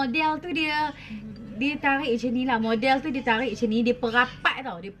model tu dia tarik macam ni lah. Model tu dia tarik macam ni. Dia perapat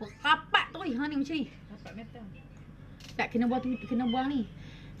tau. Dia perapat tu ni macam ni. Dapat metal. Tak kena buang ni.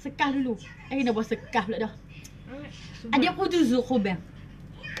 Sekah dulu. Kena buat sekah pula dah. Ada kudu zukhubah.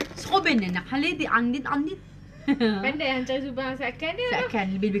 Zukhubah nak halih di andit. Pandai hantar Zubang seakan dia.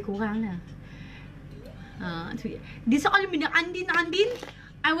 Seakan lebih kurang lah. Tu dia. Dia soal benda andin.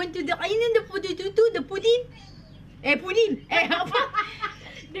 I want to the the pudding. Pudding. Apa?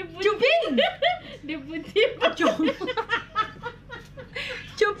 Cuping. Dia putih.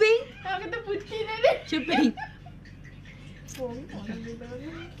 Cuping. Kau kata putih tadi. Cuping.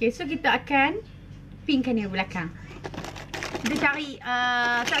 Okay, so kita akan pinkan yang belakang. Kita cari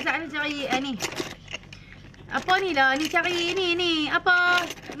tak cari ni. Apa ni lah? Ni cari ni. Apa?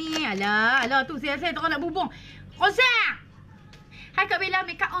 Ni alah tu saya terang nak bubung. Rosa. Hai Kak Bella,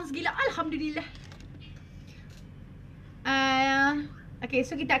 make up on segila. Alhamdulillah. Okay,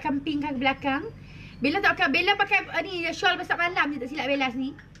 so kita akan pinkan ke belakang. Bella pakai ni shawl besar malam je, tak silap Bellaz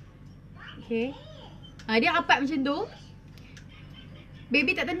ni. Okay. Dia rapat macam tu.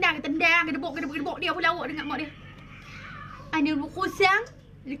 Baby tak tendang, gedebuk dia pula awak dengan mak dia. Ada kosang.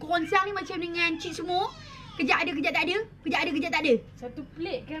 Kosang ni macam dengan cik semua. Kejap ada, kejap tak ada. Satu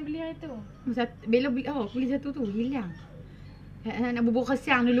plate kan beli hari tu. Bella beli satu tu, hilang. Nak bubur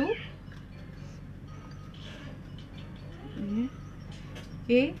kosang dulu.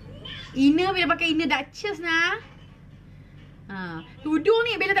 Okay. Inner bila pakai inner Duchess nah. Tudung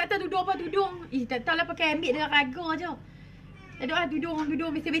ni Bella tak tahu tudung apa tudung. Tak tahulah pakai ambil dalam raga je. Tak ada lah tudung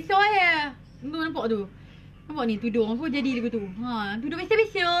biasa-biasa je. Tu nampak tu. Nampak ni tudung apa jadi dia tu. Tudung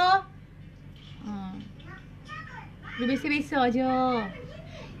biasa-biasa. Tudung biasa-biasa je.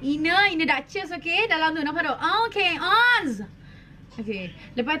 Inner Duchess okey dalam tu nampak tak? Okey, Oz. Okey.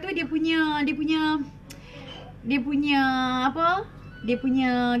 Lepas tu dia punya apa? Dia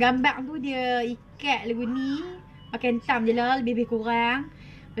punya gambar tu dia ikat lagu ni. Pakai hentam je lah lebih kurang.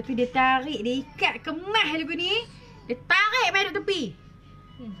 Lepas tu dia tarik, dia ikat kemas lagu ni. Dia tarik main duduk tepi.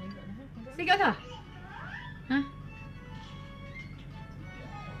 Segak tak?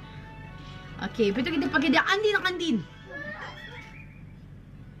 Okey, lepas tu kita pakai dia andin.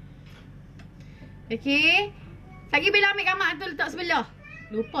 Okey. Lagi Bella ambil gambar tu letak sebelah.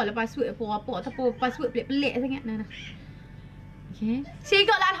 Lupa lah password apa ataupun password pelik-pelik sangat. Nah. Okey.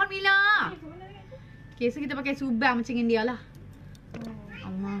 Segak lah alhamdulillah. Okay, so kita pakai subang macam dengan dia lah.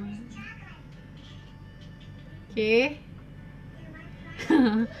 Allah. Okay.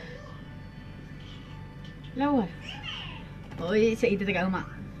 Lawa. Oh, sekejap kita dekat rumah.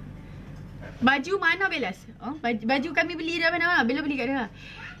 Baju mana Bellaz? Baju kami beli dari mana? Bella beli kat dia.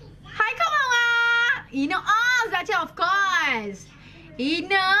 Hai kau Mama. Ina Zacha of course.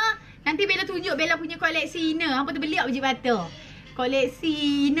 Ina, nanti Bella tunjuk Bella punya koleksi Ina. Hampa tu beli baju bata.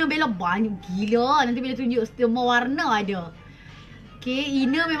 Koleksi Ina Bella banyak gila. Nanti Bella tunjuk semua warna ada. Okay,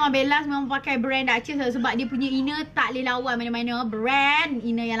 Ina memang Bellaz memang pakai brand Duchess sebab dia punya Ina tak boleh lawan mana-mana brand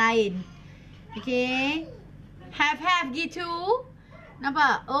Ina yang lain. Okay. Have gitu.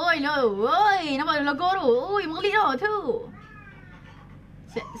 Nampak? Oi lo. Oi, nampak logo tu. Oi, melik tu.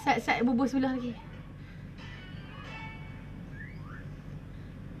 Set bubur sebelah lagi.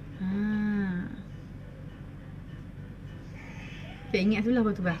 Tak ingat sebelah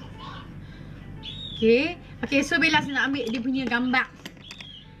apa tu bang. Okay, so Bellaz nak ambil dia punya gambar.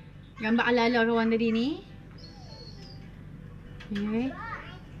 Gambar ala-ala kawan tadi ni.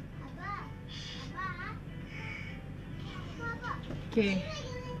 Okay.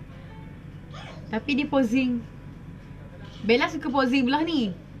 Tapi dia posing. Bellaz suka posing belah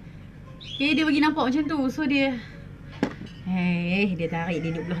ni. Okay, dia bagi nampak macam tu. So dia dia tarik.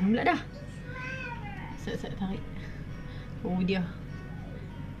 Dia duduk belah ni pula dah. Set tarik. Oh dia.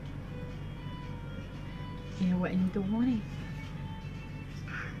 Buat ni tu ni.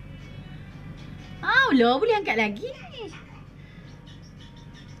 Lah boleh angkat lagi ni.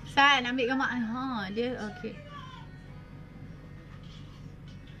 San ambil gambar. Dia okey.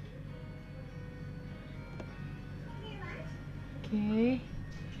 Okay.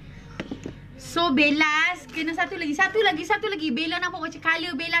 So Bellaz kena satu lagi. Bella nampak macam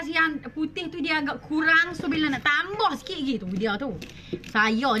colour Bellaz yang putih tu dia agak kurang. So Bella nak tambah sikit lagi tu dia tu.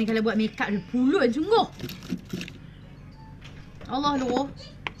 Saya ni kalau buat make up dia pulut sungguh. Allah lu.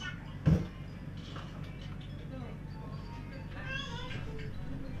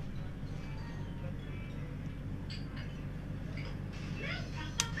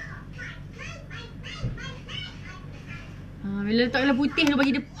 Bila letaklah putih tu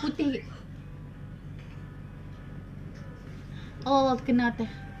bagi dia putih. Allah kena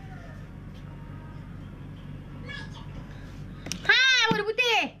atas. Warna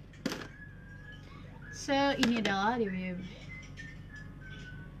putih. So ini adalah dia punya.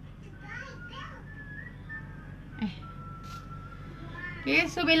 Okay,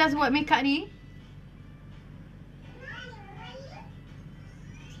 so Bellaz buat make up ni.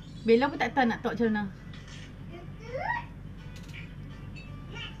 Bella pun tak tahu nak tok macam mana.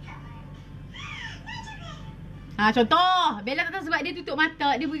 Contoh Bella tak tahu sebab dia tutup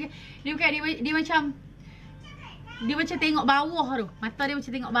mata. Dia macam tengok bawah tu. Mata dia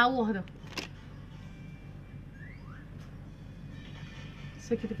macam tengok bawah tu.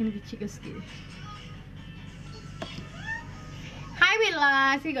 So kita kena kecilkan sikit. Hai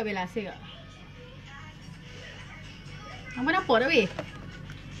Bella. Segak Bella. Segak. Apa nampak tak weh?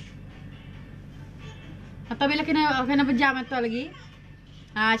 Atau Bella kena pejam mata lagi.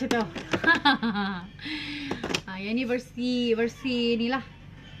 Macam tu. Yang ni versi ni lah.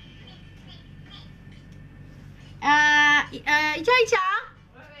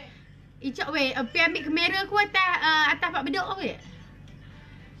 Ica weh, pergi ambil kamera aku atas pak bedok weh.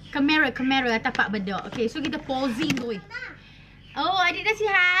 Kamera atas pak bedok. Okay, so kita posing tu weh. Oh, adik dah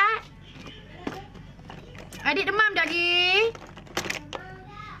sihat. Adik demam dah lagi.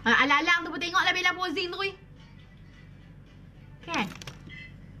 Alang-alang tu pun tengoklah Bella posing tu weh. Kan?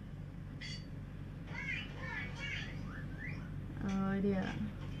 Oh dia.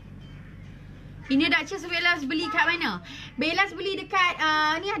 Ini Duchess Bellaz beli kat mana? Bellaz beli dekat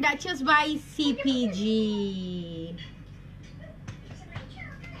ni Duchess by CPG.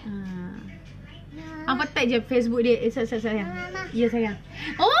 Apa tag je Facebook dia. Sayang. Ya sayang.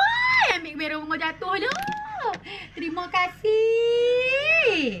 Oh, ambil kamera rumah jatuh dah. Terima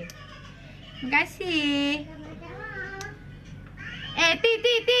kasih. Terima kasih.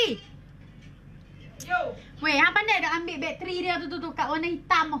 Ti. Yo. Weh, hang pandai dah ambil bateri dia tu kat warna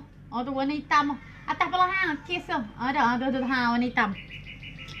hitam tu. Oh tu warna hitam tu. Atas belah hang, kes tu. Ada tu warna hitam.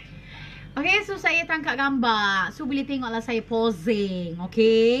 Okay, so saya tangkap gambar. So boleh tengoklah saya posing,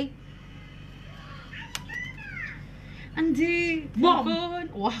 okay? Andi, bom.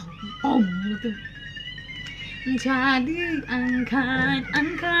 Wow, bom tu. Jadi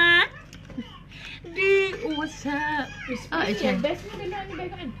angkat di WhatsApp. Best ni bela ni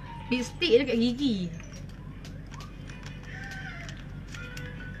baik kan? Lipstick dekat gigi.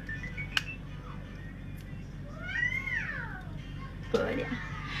 Apa dia?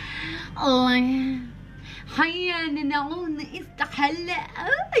 Allah. Hayya nanaun istakhalla.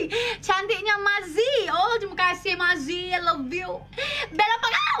 Cantiknya Mazi. Oh, terima kasih Mazi. I love you. Bella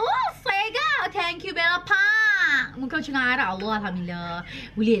Pak. Oh, Sega. Thank you Bella Pak. Muka macam Arab. Allah alhamdulillah.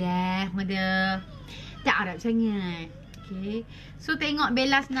 Boleh lah. Mada. Tak Arab sangat. Okay. So tengok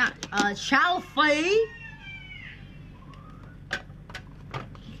Bellaz nak selfie.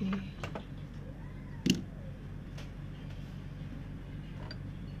 Okay.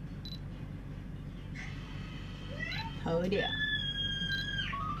 Oh dia.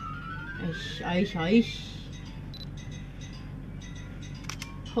 Aish.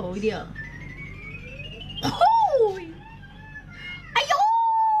 Oh dia. Oh. Ayo.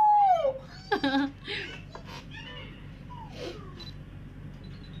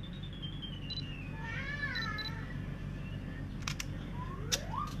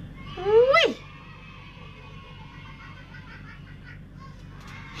 Wih.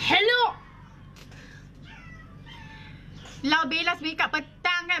 Hello. Lah Bellaz make up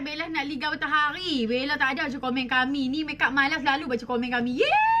petang kan. Bellaz nak liga matahari. Bella tak ada baca komen kami. Ni make up malas lalu baca komen kami.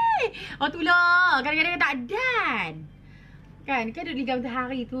 Yeay. Oh tu lah. Kadang-kadang tak dan. Kan ada liga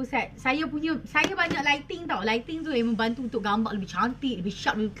matahari tu set. Saya banyak lighting tau. Lighting tu yang membantu untuk gambar lebih cantik, lebih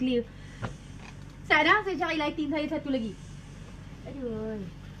sharp, lebih clear. Set dah saya cari lighting saya satu lagi. Aduh.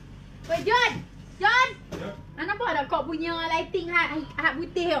 Weh John. John. Ya. Nampak tak kau punya lighting hat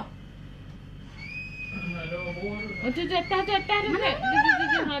putih tu? Oh tu atas tu.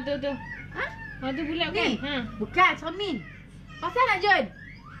 Ha tu. Ha tu pula kan? Ha. Bukan cermin. Pasal nak John?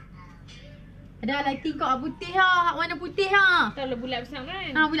 Ada lighting kau putih ha, warna putih ha. Tak lah bulat besar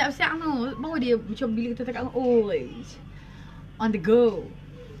kan? Ha, bulat besar tu. Baru dia macam bila kita cakap on the go.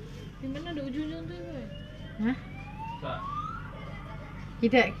 Di mana ada ujung-ujung tu kan? Ha? Tak.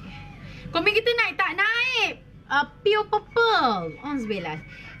 Kita komen kita naik tak naik? Pure purple on Bellaz.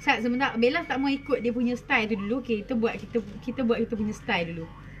 Sebentar Bellaz tak mau ikut dia punya style tu dulu. Okay, kita buat kita punya style dulu.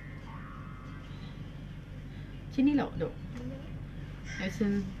 Macam ni lah dok.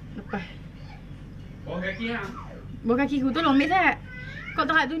 Lepas Bawah kaki hang. bawah kaki ku tolong ambil tak? Kau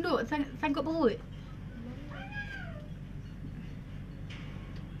tak tunduk sangkut perut.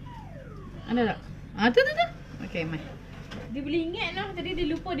 Ada tak? Tu. Okay, mai. Dia boleh ingat lah. Tadi dia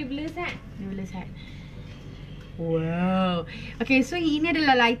lupa dia blur sat. Dia boleh set. Wow. Okay, so ini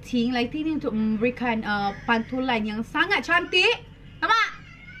adalah lighting. Lighting ni untuk memberikan pantulan yang sangat cantik. Nampak?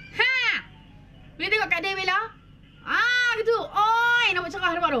 Ha! Boleh tengok kat dia Bella? Gitu. Oi, nampak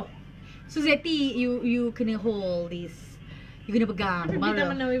cerah nampak tu. So Zeti, you kena hold this. You kena pegang. Tapi kita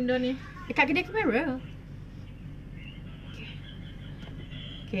mana window ni? Dekat kedai kamera.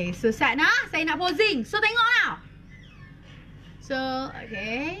 Okay, so Sat nah, saya nak posing. So tengoklah. So,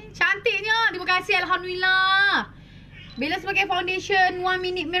 okay. Cantiknya. Terima kasih alhamdulillah. Bellaz pakai foundation 1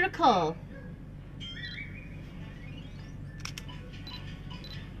 Minute Miracle.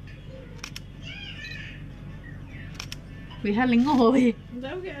 Weh, hal lengoh weh.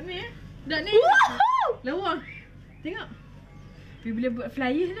 Tak bukan ni Dah ni. Woohoo! Lawa. Tengok. Dia boleh buat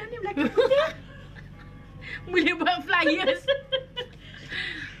flyer dah ni belakang putih. Boleh buat flyers.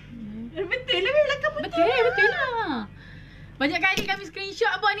 Betul lah belakang putih. Betul lah. Banyak kali kami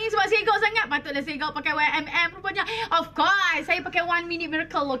screenshot apa ni sebab segak sangat. Patutlah segak pakai YMM rupanya. Of course, saya pakai 1 Minute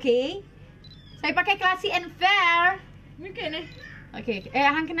Miracle, okay? Saya pakai classy and fair. Mungkin ni. Okay,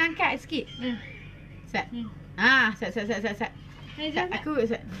 hang kena angkat sikit. Set. Set. Hai jom. Aku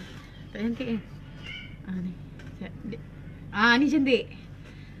set. Tak cantik ni. Ni. Set. Ni cantik.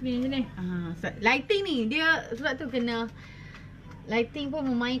 Ni. Set. Lighting ni dia sebab tu kena lighting pun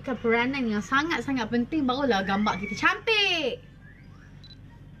memainkan peranan yang sangat-sangat penting barulah gambar kita cantik.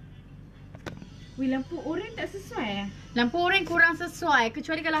 Wih, lampu oranye tak sesuai. Lampu oranye kurang sesuai.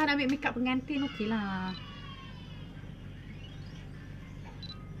 Kecuali kalau hang ambil makeup pengantin okey lah.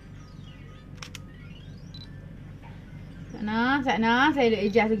 Sakna, saya duk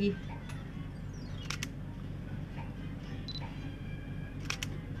adjust lagi.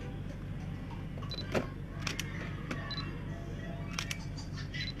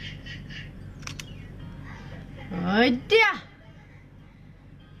 Dah.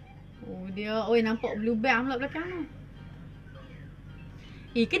 Oh dia, oi nampak blue band pula belakang tu.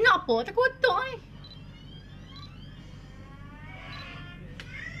 Kenapa tak kotak ni?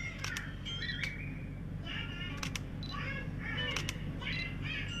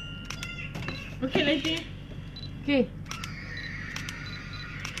 Okey lah itu. Okey.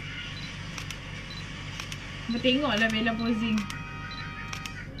 Tengoklah Bella posing.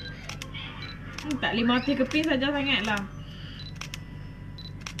 Tak boleh mati keping saja sangat lah.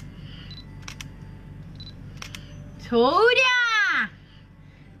 Tu dia.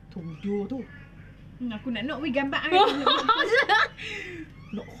 Tu dia tu. Aku nak weh gambar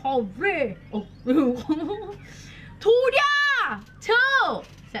Nak hore. Oh. Tu dia. Tu.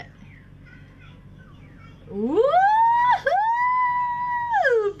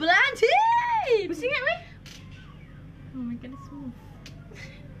 Belantin. Pusing ingat weh. Oh my god, smooth.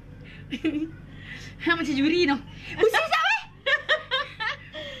 Macam juri tu. Pusing tak weh?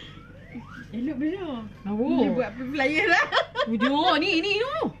 Elok betul. Oh. Dia buat flyer lah. Video ni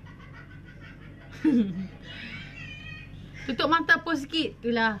tu. Tutup mata pun sikit.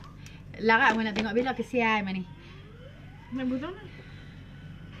 Itulah. Larat pun nak tengok Bella, kesian mana ni. Nak betul lah.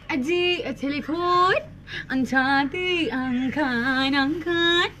 Adik telefon. Cantik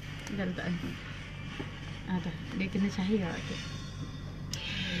angkat. Dah letak ni. Dah. Dia kena cahaya. Okay.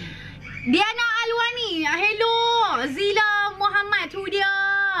 Diana Alwani. Hello. Zila Muhammad. Tu dia.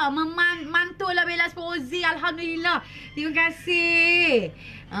 Mantul lah Bellaz Fauzi. Alhamdulillah. Terima kasih.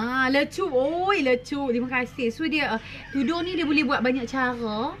 Lecu. Oi, lecu. Terima kasih. So dia tudung ni dia boleh buat banyak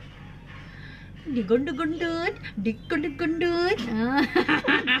cara. Digondot-gondot.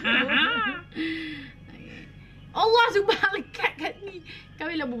 Allah subang lekat kat ni. Kau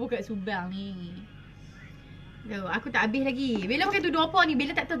Bella buka kat subang ni. Aku tak habis lagi. Bella pakai tudung apa ni?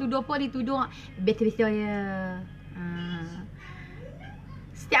 Bella tak tahu tudung apa ni. Tudung biasa-biasa je.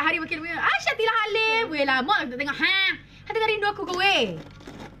 Setiap hari pakai dia. Syatilah Halim. Weh lama aku tak tengok. Hati tak rindu aku ke weh.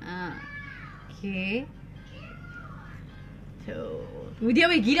 Okay. So dia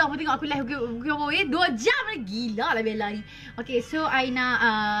weh gila apa tengok aku live weh 2 jam lah, gila lah Bella ni. Okay, so I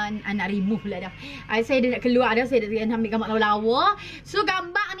nak remove pula dah. Saya dah nak keluar dah, saya dah nak ambil gambar lawa-lawa. So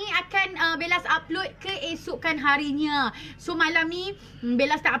gambar ni akan Bellaz upload keesokan harinya. So malam ni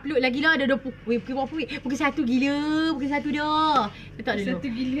Bellaz tak upload lagi lah. Dah pukul berapa weh? Pukul 1 gila. Pukul 1 dah. Letak dulu.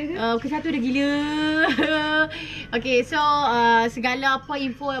 1 gila. Pukul 1 dah gila. Okay, so segala apa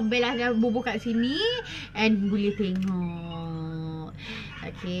info Bellaz dah bubuh kat sini and boleh tengok.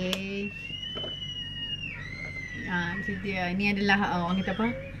 Okay. Macam dia. Ni adalah orang kata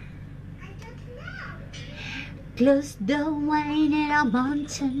apa? Close the wine and I'm on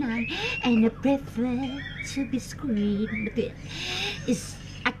tonight, and I prefer to be screened. Betul. It's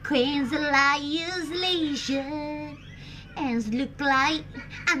a queen's liar's leisure, and look like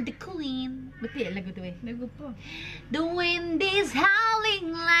I'm the queen. Betul lagu tu weh? Lagu apa? The wind is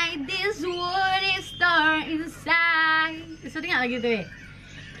howling like this world is star inside. So tengok lagu tu weh?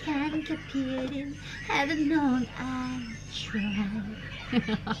 Can't compete in, haven't known I tried.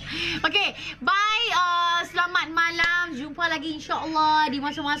 Okay, bye. Selamat malam. Jumpa lagi insyaAllah di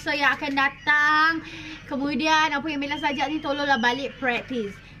masa-masa yang akan datang. Kemudian apa yang Bellaz ajak ni, tolonglah balik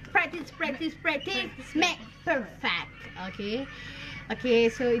practice. Practice. Make perfect. Okay. Okay,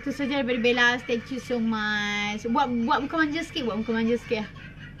 so itu saja daripada Bellaz. Thank you so much. Buat muka manja sikit. Ya.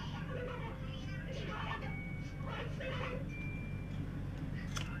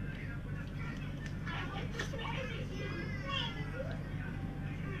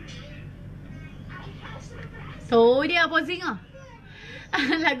 So dia posing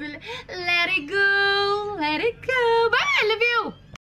lagu Let It Go. Bye, I love you.